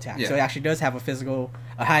physical attack, so it Yeah. actually does have a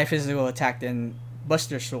high physical attack than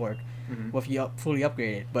Buster Sword, if you fully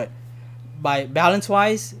upgrade it. But by balance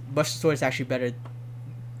wise, Buster Sword is actually better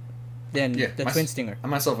than Yeah, the Twin Stinger. I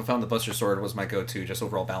myself have found the Buster Sword was my go-to, just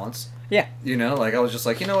overall balance. Yeah, You know, like I was just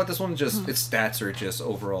like, you know what, this one just its stats are just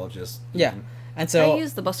overall just. yeah, and so I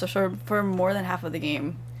used the Buster Sword for more than half of the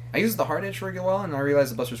game. I used the Hard Edge for a while, and I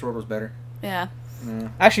realized the Buster Sword was better. Yeah.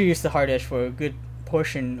 I actually used the Hard Edge for a good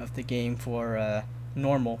portion of the game for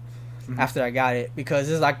normal. After I got it, because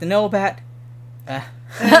it's like the nail bat.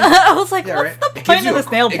 I was like, Yeah, what's right. the point of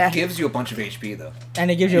this nail It bat? gives you a bunch of HP though.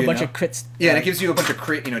 And it gives you a You bunch know? of crits. Yeah, and it gives you a bunch of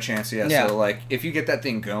crit, chance. Yeah. Yeah. So like, if you get that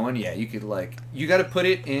thing going, yeah, you could like, you got to put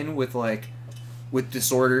it in with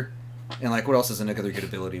Disorder, and like, what else is another good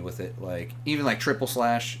ability with it? Like, even like Triple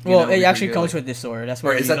Slash. Well, it actually comes with Disorder. That's Or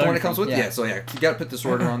where is you that the one learn it comes from. with? Yeah. So yeah, you got to put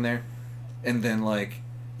Disorder on there, and then like,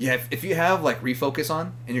 yeah, if you have like Refocus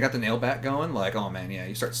on and you got the nail bat going, like, oh man, yeah,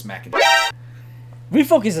 you start smacking.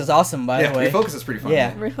 Refocus is awesome, by Yeah, the way. Refocus is pretty fun.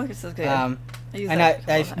 Yeah. Refocus is good. Um, I use and that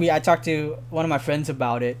all the time. I talked to one of my friends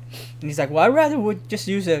about it, and he's like, "Well, I'd rather would just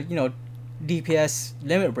use a DPS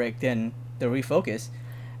limit break than the Refocus."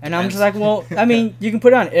 And I'm just like, "Well, I mean, you can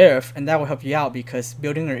put it on Aerith, and that will help you out, because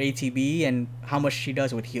building her ATB and how much she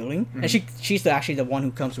does with healing, and she's actually the one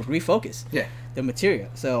who comes with Refocus, Yeah. the materia.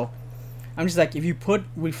 So I'm just like, if you put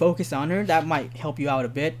Refocus on her, that might help you out a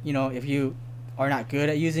bit. If you are not good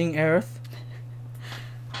at using Aerith."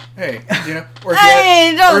 Hey, or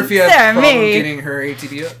Hey, don't if you have stare at problem me. getting her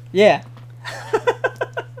ATB up. Yeah.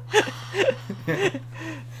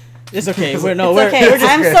 It's okay. It's we're okay. just,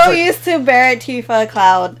 I'm so used to Barret, Tifa,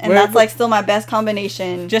 Cloud, and We're- that's like still my best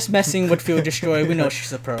combination. just messing with Field Destroy. We know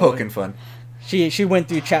she's a pro. Poking fun. She went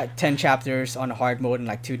through 10 chapters on hard mode in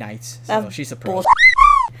like 2 nights. So That's she's a pro. bullshit.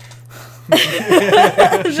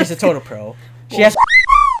 She's a total pro. She has.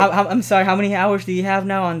 I'm sorry. How many hours do you have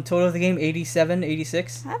now on total of the game? 87,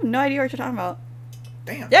 86. I have no idea what you're talking about.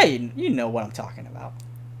 Damn. Yeah, you know what I'm talking about.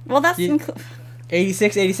 Well, that's You-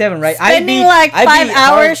 86, 87, right? spending like 5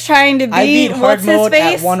 hours trying to I beat beat hard what's his mode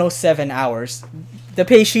at face. 107 hours. The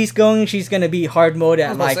pace she's going, she's gonna be hard mode I at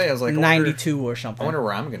was about like, to say, I was like, I 92 or I something. wonder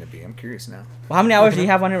where I'm gonna be. I'm curious now. Well, how many hours do you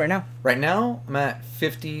have on it right now? Right now, I'm at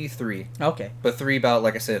 53, Okay. but 3 about,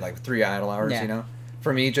 like I said, like 3 idle hours. Yeah.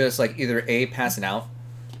 For me, just like either passing out,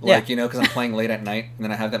 Yeah. like because I'm playing late at night, and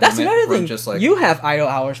then I have that. That's moment another where I'm thing. just like, You have idle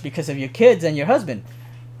hours because of your kids and your husband.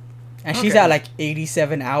 And she's Okay. at like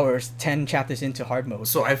 87 hours, 10 chapters into hard mode.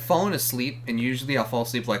 So I've fallen asleep, and usually I'll fall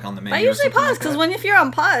asleep like on the menu. I or usually something pause like because that. if you're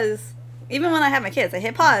on pause, even when I have my kids, I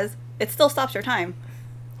hit pause. It still stops your time.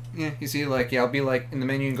 Yeah, you see, like I'll be like in the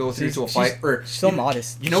menu and go through She's- to a she's fight, or so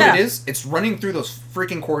modest. You know Shut what it up. is? It's running through those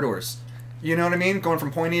freaking corridors. You know what I mean? Going from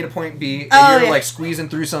point A to point B, and Oh, you're yeah. like squeezing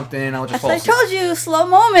through something, and I'll just As fall I asleep. told you, slow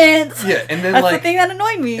moments. Yeah, and then That's like, the thing that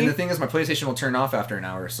annoyed me. and the thing is, my PlayStation will turn off after an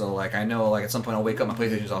hour. So like, I know like at some point I'll wake up, my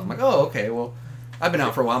PlayStation's off. I'm like, oh okay, well, I've been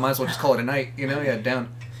out for a while. Might as well just call it a night. Yeah, down.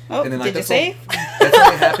 Oh, and then, like, did you that's save? That's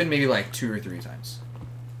only happened maybe like 2 or 3 times.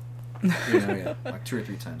 Yeah, like 2 or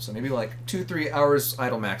 3 times. So maybe like 2-3 hours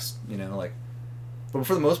idle max. Like, but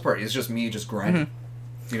for the most part, it's just me just grinding.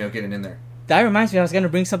 Getting in there. That reminds me, I was going to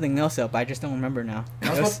bring something else up. I just don't remember now.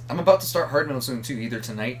 I'm about to start hard mode soon too, either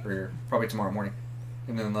tonight or probably tomorrow morning.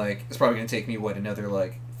 And then like it's probably gonna take me another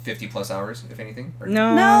like 50 plus hours, if anything. Or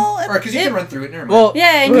No. Or because you can run through it. Never mind. Well,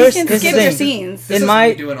 Yeah, and you here's- can here's the skip your thing. scenes. This in is my-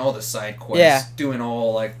 me doing all the side quests, Yeah. doing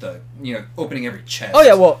all like the opening every chest. Oh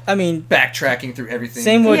yeah, well, I mean, backtracking through everything.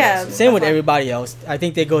 same with Yeah, same with that's fine. everybody else. I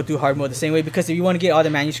think they go through hard mode the same way because if you want to get all the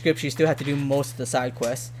manuscripts, you still have to do most of the side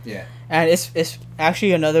quests. Yeah. And it's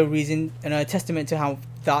actually another reason and a testament to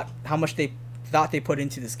how much they thought they put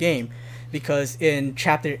into this game, because in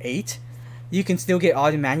chapter 8, you can still get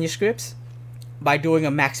all the manuscripts by doing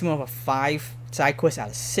a maximum of 5 side quests out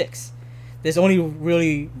of 6. There's only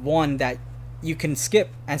really one that you can skip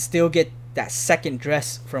and still get that second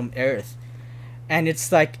dress from Aerith. And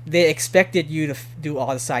it's like they expected you to do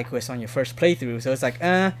all the side quests on your first playthrough, so it's like,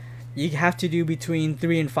 you have to do between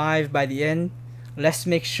 3 and 5 by the end. Let's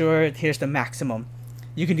make sure here's the maximum.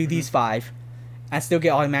 You can do these 5 and still get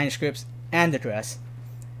all the manuscripts and the dress,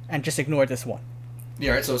 and just ignore this one.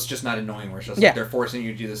 Yeah, right. So it's just not annoying. Where it's just Yeah. like they're forcing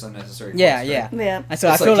you to do this unnecessary. Yeah, quest, yeah. right? Yeah. And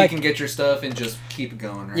so It's I feel you like can get your stuff and just keep it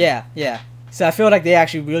going. Right? yeah. So I feel like they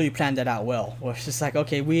actually really planned that out well. Where it's just like,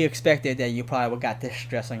 okay, we expected that you probably would got this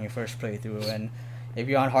dress on your first playthrough, and if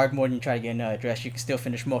you're on hard mode and you try to get another dress, you can still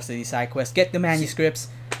finish most of these side quests, get the manuscripts.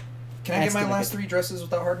 Can I and get my still last get- 3 dresses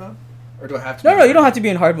without hard mode, or do I have to? No, you don't have to be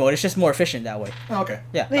in hard mode. It's just more efficient that way. Oh, okay.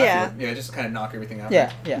 Yeah. I feel Yeah. it. Yeah, just kind of knock everything out.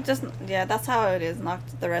 Yeah, yeah. Just that's how it is.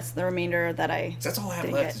 Knocked the remainder that I. That's all I have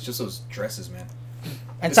Didn't left. get. It's just those dresses, man.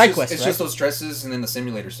 And It's side just, quests, It's right? just those dresses and then the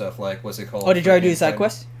simulator stuff. Like, what's it called? Oh, did you already do the Freaking- side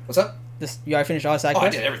quests? What's up? You already finished all the side Oh, I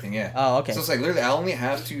quests? did everything. Yeah. Oh, okay. So it's like literally, I only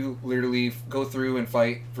have to literally go through and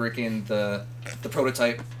fight freaking the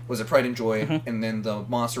prototype. Was it Pride and Joy, and then the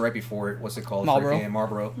monster right before it. What's it called? Marlboro. Freaking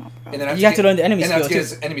Marlboro. And then I You have to learn the enemy and I have skill, to get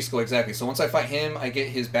his enemy skill exactly. So once I fight him, I get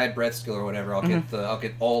his bad breath skill or whatever. I'll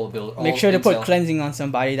get all ability. Make sure to put cleansing on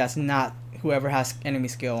somebody that's not whoever has enemy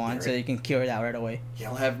skill on, Yeah, so right. you can cure that right away. Yeah,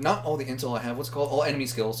 I'll have not all the intel. I have what's called all enemy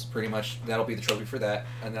skills. Pretty much that'll be the trophy for that,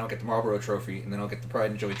 and then I'll get the Marlboro trophy, and then I'll get the Pride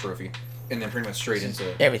and Joy trophy, and then pretty much straight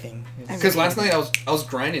into. Everything. Because last night I was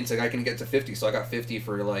grinding so I can get to 50, so I got 50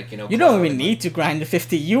 for like You don't Cloud even and, need to grind to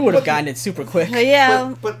 50. You would have gotten it super quick.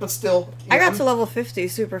 Yeah. But still. I got I'm- to level 50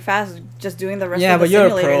 super fast just doing the rest Yeah, of the but you're a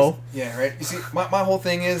simulators. pro. Yeah, right. You see, my whole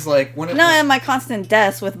thing is like when it. No, and my constant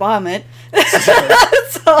deaths with Bahamut.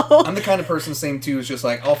 So I'm the kind of person saying too is just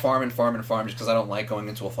like I'll farm and farm and farm just because I don't like going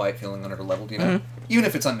into a fight feeling underleveled. You know, even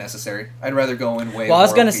if it's unnecessary, I'd rather go in way. Well, I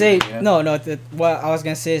was more gonna OP, say you know? no. What I was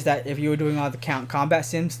gonna say is that if you were doing all the combat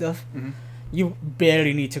sim stuff, you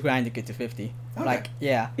barely need to grind to get to 50. Okay. Like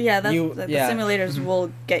yeah, yeah, that's, you, the yeah, simulators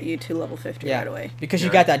will get you to level 50 yeah, right away. because Yeah,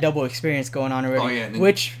 you got right. that double experience going on already. Oh, yeah, and then-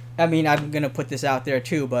 Which I mean, I'm gonna put this out there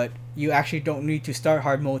too, but you actually don't need to start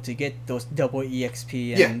hard mode to get those double exp.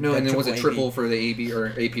 And Yeah, no, the and then was it AP. triple for the AB or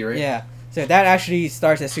AP, right? Yeah, so that actually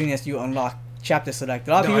starts as soon as you unlock chapter select.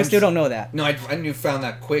 A lot of No, people I'm still s- don't know that. No, I knew found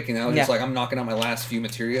that quick, and I was just Yeah. like, I'm knocking out my last few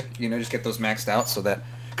materia, just get those maxed out, so that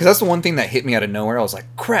because that's the one thing that hit me out of nowhere. I was like,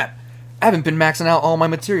 crap, I haven't been maxing out all my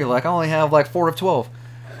material. Like I only have like 4 of 12.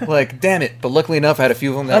 Like damn it! But luckily enough, I had a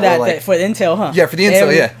few of them that Oh, that, were like, that for the intel, huh? Yeah, for the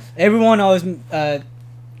intel, yeah. Everyone always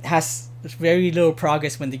has very little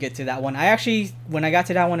progress when they get to that one. I actually, when I got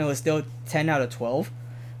to that one, it was still 10 out of 12,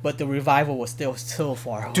 but the revival was still so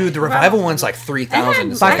far away. dude, the revival one's like 3,000. I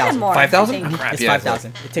had 5,000. more, 5,000? I think. Crap, It's yeah,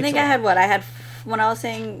 5,000. It I takes think a I while. had what? I had, when I was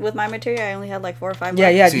saying with my material, I only had like 4 or 5 Yeah,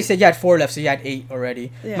 left. yeah. See- You said you had 4 left, so you had 8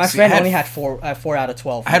 already. Yeah. My See, friend I had only had 4 out of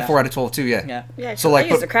 12. I had 4 out of 12 too. Yeah. Yeah. Yeah, So I like,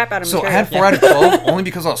 used the crap out of so I material. had 4 out of 12 only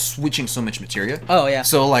because I was switching so much materia. Oh yeah.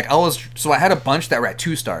 So like I had a bunch that were at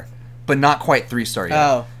 2-star, but not quite 3-star yet.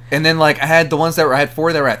 Oh. And then like I had the ones I had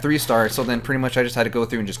 4 that were at 3-star. So then pretty much I just had to go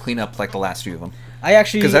through and just clean up like the last few of them. I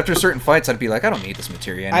actually Because after certain fights, I'd be like, I don't need this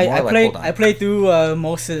materia anymore. I played through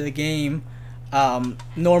most of the game,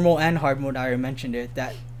 normal and hard mode. I already mentioned it.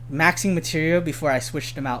 That maxing material before I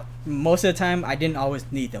switched them out. Most of the time, I didn't always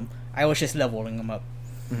need them. I was just leveling them up.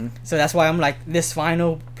 So that's why I'm like this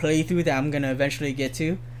final playthrough that I'm gonna eventually get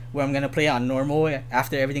to, where I'm gonna play on normal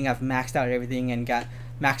after everything I've maxed out everything and got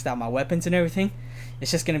maxed out my weapons and everything. It's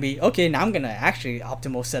just gonna be okay. Now I'm gonna actually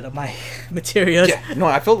optimal set up my materials. Yeah, no,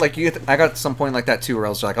 I felt like I got to some point like that too, where I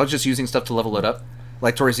was like, I was just using stuff to level it up.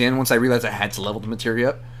 Like towards the end, once I realized I had to level the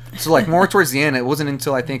materia up. So like more towards the end, it wasn't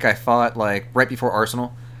until I think I fought like right before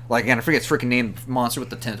Arsenal. Like again, I forget its freaking name, monster with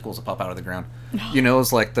the tentacles that pop out of the ground. It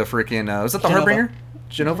was like the freaking was that the Genova. Heartbringer?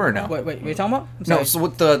 Genova or no? Wait, what are you talking about? I'm No, sorry. so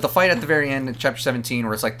with the fight at the very end in chapter 17,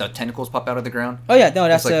 where it's like the tentacles pop out of the ground. Oh yeah, no,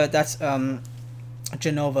 that's like- that's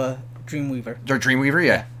Genova Dreamweaver. Or Dreamweaver,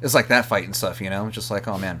 yeah. It's like that fight and stuff, It's just like,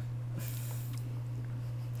 oh man.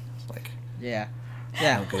 It's like, Yeah.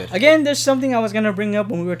 Yeah. No good. Again, there's something I was gonna bring up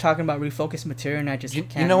when we were talking about refocused material, and I just you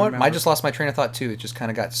can't know what? remember. I just lost my train of thought too. It just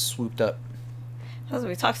kind of got swooped up. Because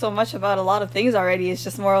we talked so much about a lot of things already. It's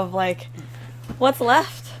just more of like, what's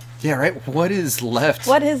left? Yeah, right. What is left?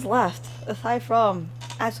 What is left aside from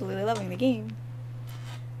absolutely loving the game?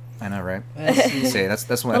 I know, right? Let's see. Say that's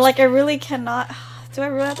what. But like, I really cannot. Do I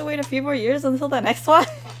really have to wait a few more years until the next one?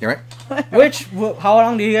 You're right. How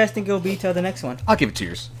long do you guys think it'll be till the next one? I'll give it 2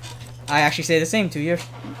 years. I actually say the same, 2 years.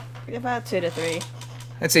 About 2 to 3.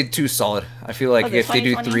 I'd say 2 solid. I feel like Oh, if they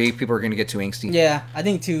do 2020? 3, people are gonna get too angsty. Yeah, I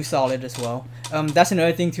think 2 solid as well. That's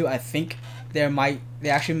another thing too. I think they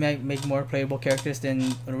actually might make more playable characters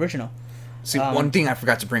than original. See, one thing I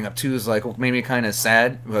forgot to bring up too is like what made me kind of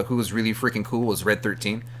sad. Like, who was really freaking cool was Red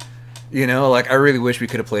 13. You know, like I really wish we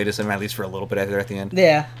could have played as him at least for a little bit at the end.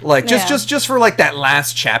 Yeah. Like Yeah. just for like that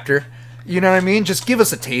last chapter. You know what I mean? Just give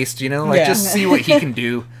us a taste. You know, like Yeah. just see what he can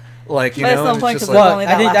do. Like you But at know, some and point, it's just 'cause like, we're only I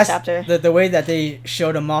that think last that's chapter. the way that they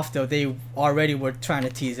showed him off though. They already were trying to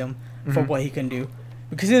tease him Mm-hmm. for what he can do,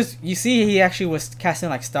 because you see he actually was casting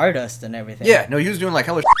like Stardust and everything. yeah, no, he was doing like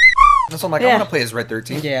hella. So I'm like, I Yeah. want to play as Red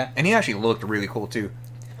 13. Yeah. And he actually looked really cool too.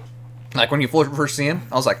 Like when you first see him,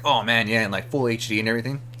 I was like, oh man, yeah, and like full HD and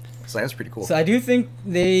everything. So that's pretty cool. So I do think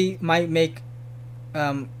they might make,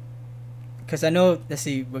 because I know. Let's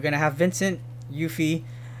see, we're gonna have Vincent, Yuffie,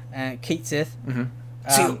 and Kate Sith. Mm-hmm.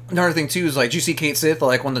 See, another thing too is like, did you see Kate Sith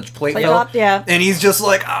like when the plate Plate fell? dropped, yeah. And he's just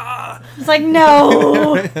like, ah. It's like,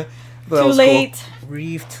 no! That Too was late.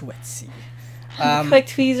 Reeve Twitzy. Quick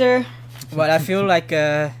teaser. But I feel like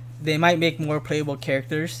they might make more playable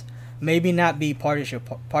characters. Maybe not be part of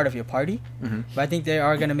your party, Mhm. but I think they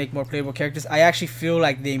are gonna make more playable characters. I actually feel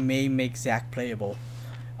like they may make Zack playable.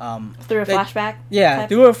 Through a They- flashback. Yeah, type,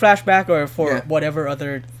 through a flashback or for Yeah. whatever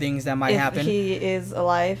other things that might if happen. he is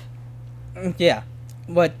alive. Yeah,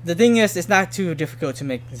 but the thing is, it's not too difficult to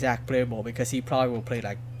make Zack playable because he probably will play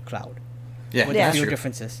like Cloud Yeah, with Yeah. a that's few true.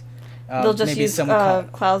 differences. They'll just maybe use some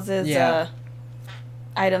Cloud's Yeah.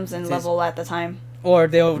 items and His- level at the time. or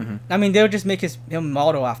they'll. Mhm. I mean, they'll just make him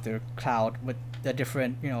model after Cloud with the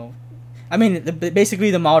different, I mean,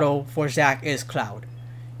 basically the model for Zack is Cloud,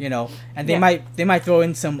 and they Yeah. might throw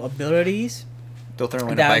in some abilities They'll throw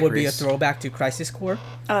in a that bike would be a race. throwback to Crisis Core.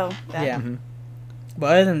 Oh, that. Yeah. Mhm.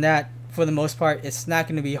 But other than that, for the most part, it's not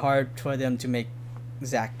going to be hard for them to make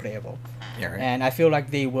Zack playable. Yeah, right. And I feel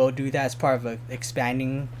like they will do that as part of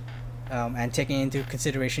expanding and taking into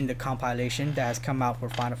consideration the compilation that has come out for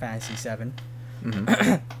Final Fantasy VII.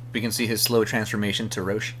 We can see his slow transformation to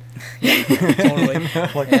Roche. Totally.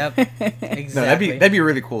 Yep. Exactly. No, that'd be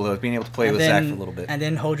really cool though, being able to play And with then, Zack for a little bit. And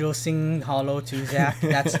then Hojo sing Hollow to Zack.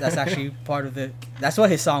 That's actually part of that's what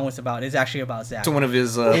his song was about. It's actually about Zack. To one of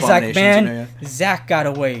his It's like, abominations, man, Zack got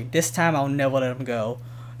away. This time I'll never let him go.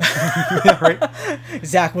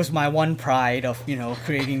 Zack was my one pride of,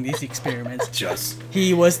 creating these experiments. Just.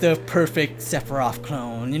 He was the perfect Sephiroth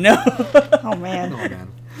clone, Oh man. Oh man.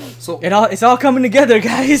 So It's all coming together,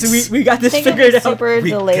 guys. We got I this think it'll figured be out. super We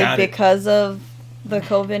delayed got it. because of the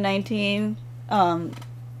COVID-19.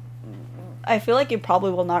 I feel like it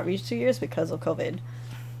probably will not reach 2 years because of COVID.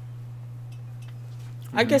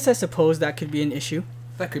 I guess I suppose that could be an issue.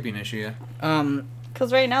 that could be an issue, yeah.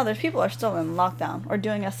 Because right now, there's people are still in lockdown or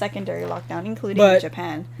doing a secondary lockdown, including But-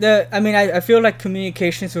 Japan. I feel like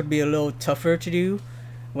communications would be a little tougher to do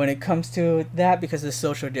when it comes to that because of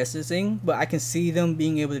social distancing. But I can see them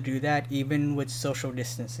being able to do that even with social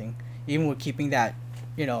distancing, even with keeping that,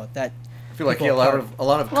 that. I feel like people yeah, apart. a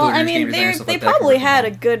lot of Well, coders, I mean, game designers, stuff they like that probably can work had a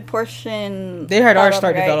from good portion. They had thought already up,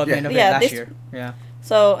 started right? development of it Yeah, last this- year. Yeah.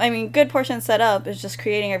 So, I mean, good portion set up is just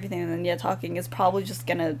creating everything and then talking is probably just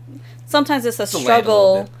gonna. Sometimes it's a Delay it a little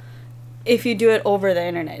struggle bit. if you do it over the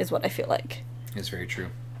internet, is what I feel like. home. It's very true.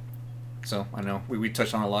 So I know we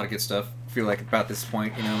touched on a lot of good stuff. I feel like about this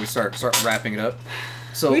point, we start wrapping it up.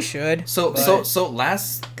 So We should. So but- so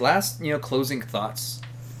last closing thoughts.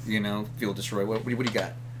 Feel destroyed. What do you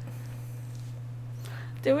got?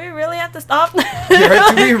 Do we really have to stop? Yeah,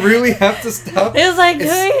 right? Do we really have to stop? It was like, It's-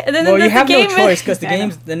 do we? And then Well, the you have no game choice because the I know.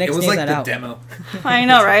 game's the It next was game's like not the out. demo. I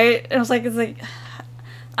know, right? It's like,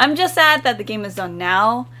 I'm just sad that the game is done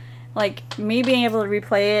now. Like, me being able to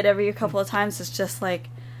replay it every couple of times is just like,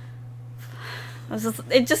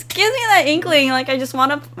 it just gives me that inkling. Like, I just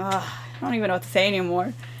want to, I don't even know what to say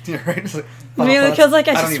anymore. Yeah, right? It's like, I mean, because like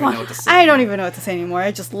I don't just even want, know what to say. I don't even know what to say anymore.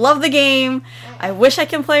 I just love the game. I wish I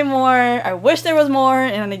can play more. I wish there was more,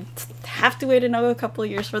 and I have to wait another couple of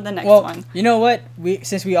years for the next Well, one. you know what?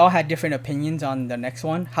 Since we all had different opinions on the next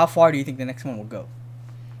one, how far do you think the next one will go?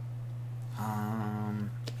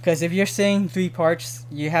 Because if you're saying 3 parts,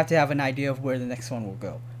 you have to have an idea of where the next one will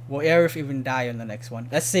go. Will Aerith even die in the next one?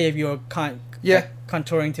 Let's say if you're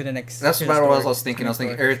contouring to the next. That's to the about what I story. was thinking. I was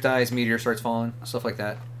thinking Earth dies, meteor starts falling, stuff like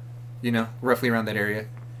that. You know, roughly around that area.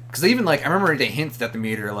 Because even like I remember they hinted at the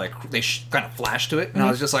meter, like they kind of flashed to it, and I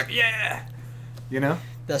was just like, yeah, you know.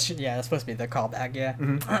 That's supposed to be the callback. Yeah.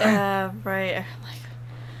 Right.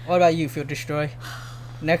 What about you, Field Destroy?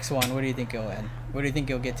 Next one, what do you think it'll end? What do you think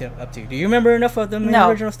it'll get up to? Do you remember enough of the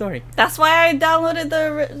original story? That's why I downloaded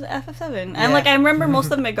the FF7. And like I remember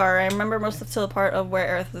most of Midgar. I remember most of the part of where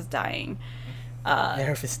Aerith is dying.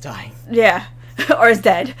 Aerith is dying. Yeah. Or is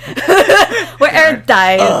dead. Where Aerith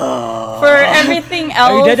died. For everything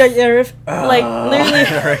else. Are you dead, Aerith? Like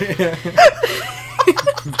literally.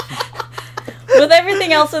 With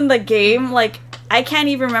everything else in the game, like I can't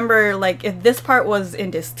even remember like if this part was in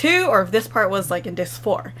disc 2 or if this part was like in disc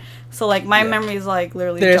 4. So like my memory is like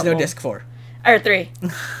literally there's no disc 4 or 3.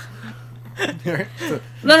 The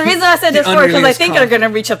reason I said disc 4 because I think they're gonna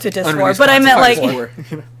reach up to disc 4, but I meant like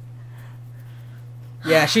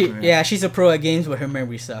she's a pro at games where her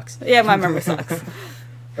memory sucks. Yeah, my memory sucks.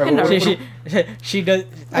 She does.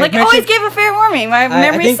 Like always give a fair warning. My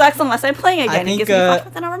memory sucks unless I'm playing again. It gives me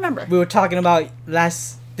flashbacks and I'll remember. We were talking about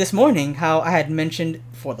this morning how I had mentioned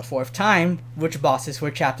for the 4th time which bosses were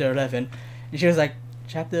chapter 11, and she was like,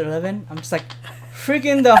 chapter 11? I'm just like,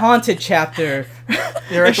 freaking the haunted chapter.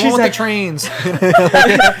 You're right, she's like the trains.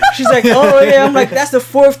 She's like, oh yeah. I'm like, that's the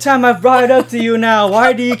 4th time I've brought it up to you now.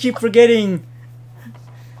 Why do you keep forgetting?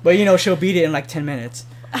 But you know she'll beat it in like 10 minutes.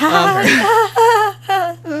 I'm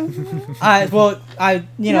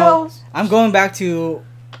going back to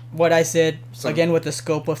what I said again with the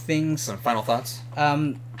scope of things. Some final thoughts.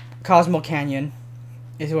 Cosmo Canyon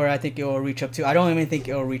is where I think it will reach up to. I don't even think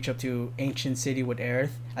it will reach up to Ancient City with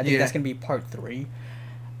Aerith. I think that's gonna be part 3.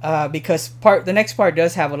 Because the next part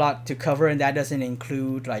does have a lot to cover, and that doesn't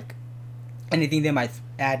include like anything they might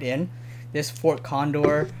add in. There's Fort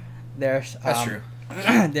Condor. There's that's true.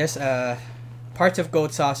 There's parts of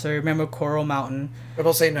Gold Saucer. Remember Coral Mountain? But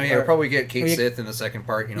I'll say no. Yeah, we'll probably get Cait Sith in the second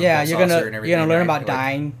part. You know, yeah, Gold you're gonna learn about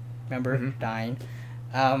dying. Remember dying.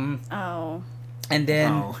 And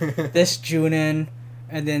then there's Junon,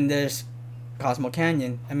 and then there's Cosmo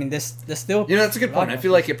Canyon. I mean, there's still. You know, that's a good point. I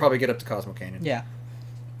feel like you'd probably get up to Cosmo Canyon. Yeah.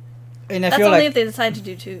 And that's only if they decide to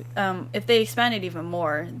do two. If they expand it even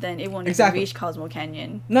more, then it won't even reach Cosmo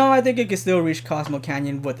Canyon. No, I think it can still reach Cosmo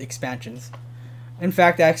Canyon with expansions. In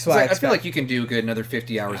fact, that's why I feel like you can do good another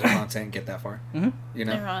 50 hours of content and get that far. Mm-hmm. You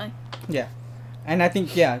know? Yeah. And I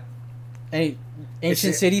think,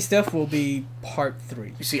 Ancient City stuff will be part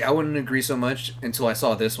 3. You see, I wouldn't agree so much until I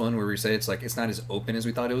saw this one where we say it's like it's not as open as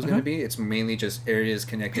we thought it was going to be. It's mainly just areas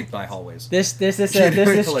connected by hallways. This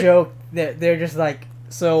joke that they're just like,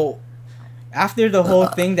 so after the whole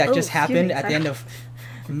thing that just happened at the end of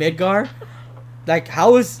Midgar, like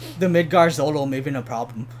how is the Midgar Zolom even a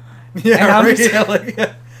problem? Yeah, and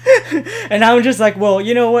right. And I'm just like, well,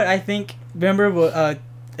 you know what? I think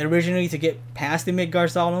originally to get past the Midgar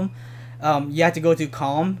Zolom, you have to go through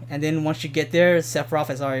Calm, and then once you get there, Sephiroth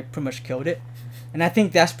has already pretty much killed it. And I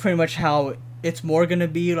think that's pretty much how it's more gonna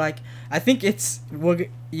be. Like, I think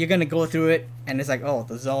you're gonna go through it, and it's like, oh,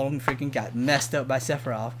 the Zolom freaking got messed up by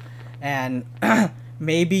Sephiroth, and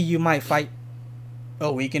maybe you might fight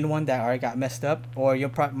a weakened one that already got messed up, or you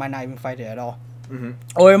might not even fight it at all. Mm-hmm.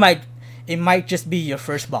 Or it might just be your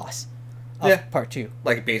first boss of part 2.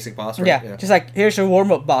 Like a basic boss, right? Yeah. Just like, here's your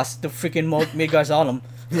warm-up boss, the freaking Midgar Zolom.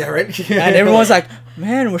 Yeah, right? And everyone's like,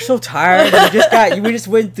 man, we're so tired. We just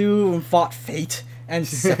went through and fought Fate and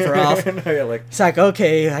Sephiroth. It's like,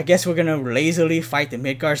 okay, I guess we're gonna lazily fight the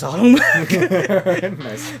Midgar Zolom.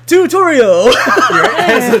 Nice. Tutorial!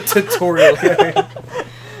 As a tutorial.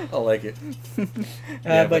 I like it.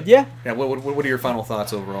 But yeah. Yeah, what are your final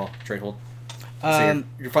thoughts overall, Tradehold? So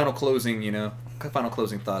your final closing, final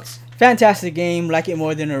closing thoughts. Fantastic game, like it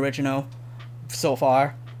more than the original so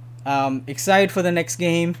far. Excited for the next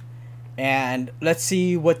game, and let's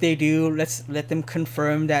see what they do. Let's let them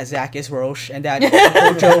confirm that Zack is Roche and that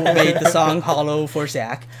Joe made the song Hollow for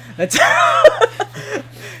Zack.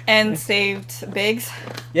 And saved Biggs.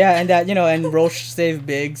 Yeah, and that and Roche saved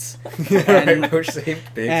Biggs. And, Roche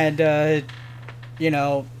saved Biggs. And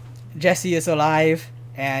Jesse is alive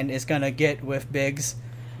and is gonna get with Biggs.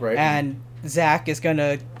 Right. And Zack is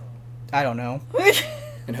gonna, I don't know.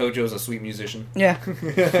 And Hojo's a sweet musician. Yeah.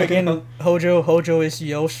 Again, Hojo is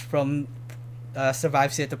Yosh from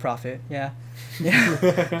Survive Sith the Prophet. Yeah.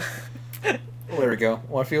 Well, there we go.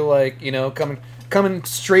 Well, I feel like, coming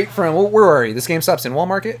straight from, where are you? This GameStop's in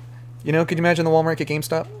Walmart? Could you imagine the Walmart at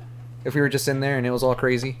GameStop? If we were just in there and it was all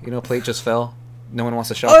crazy, plate just fell. No one wants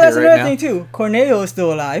to shop here right now. Oh, that's another thing too. Corneo is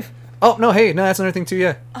still alive. Oh, no, that's another thing too,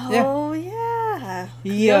 yeah. Oh, yeah.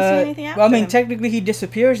 He, You don't see anything well, I after mean, him. technically he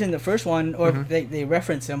disappears in the first one, or Mm-hmm. they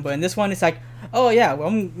reference him, but in this one it's like, oh yeah, well,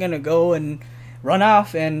 I'm gonna go and run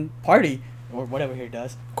off and party, or whatever he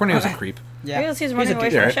does. Corneo's a creep. Yeah. Because he's running a away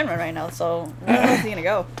dick. from right. Shinra right now, so where else is he gonna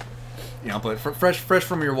go? You know, but fresh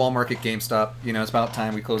from your wall market GameStop, you know, it's about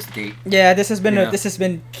time we close the gate. Yeah, this has been Yeah. this has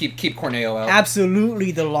been Keep Corneo out.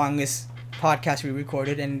 absolutely the longest podcast we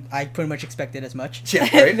recorded, and I pretty much expected as much. Yeah,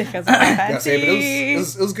 right. Because of my Yeah, say, but it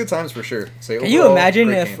fancy. was good times for sure. Say, Can you overall, imagine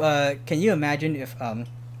great if game.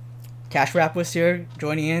 Cash Wrap was here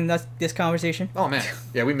joining in this conversation? Oh man,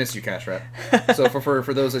 yeah, we missed you, Cash Wrap. So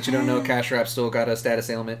for those that you don't know, Cash Wrap still got a status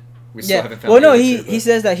ailment. We still Yeah. haven't found. Well, no, the he answer, he but-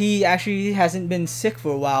 says that he actually hasn't been sick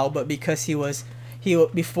for a while, but because he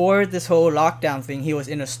before this whole lockdown thing, he was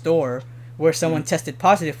in a store where someone tested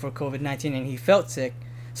positive for COVID-19 and he felt sick.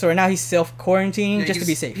 So right now he's self-quarantining Yeah, just to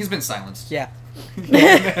be he's- safe. He's been silenced. Yeah.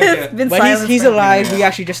 Yeah. Been But silent he's for- alive. Yeah. We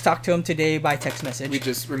actually just talked to him today by text message. We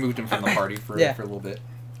just removed him from the party for Yeah. a little bit.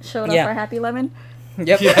 Showed up Yeah. for Happy Lemon.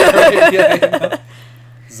 Yep. Yeah.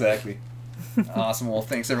 Exactly. Awesome. Well,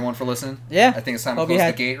 thanks everyone for listening. Yeah. I think it's time to Hope you close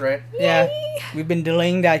had- the gate, right? Yeah. We've been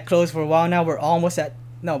delaying that close for a while now. We're almost at...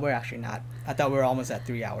 No, we're actually not. I thought we were almost at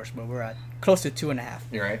 3 hours, but we're at close to 2.5.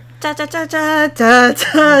 You're right. Ta ta ta ta ta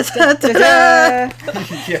ta ta ta.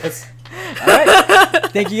 Yes. All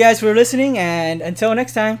right. Thank you guys for listening, and until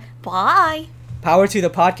next time, Bye. power to the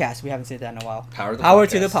podcast. We haven't said that in a while. Power to the Power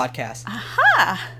to the podcast. podcast. Ha.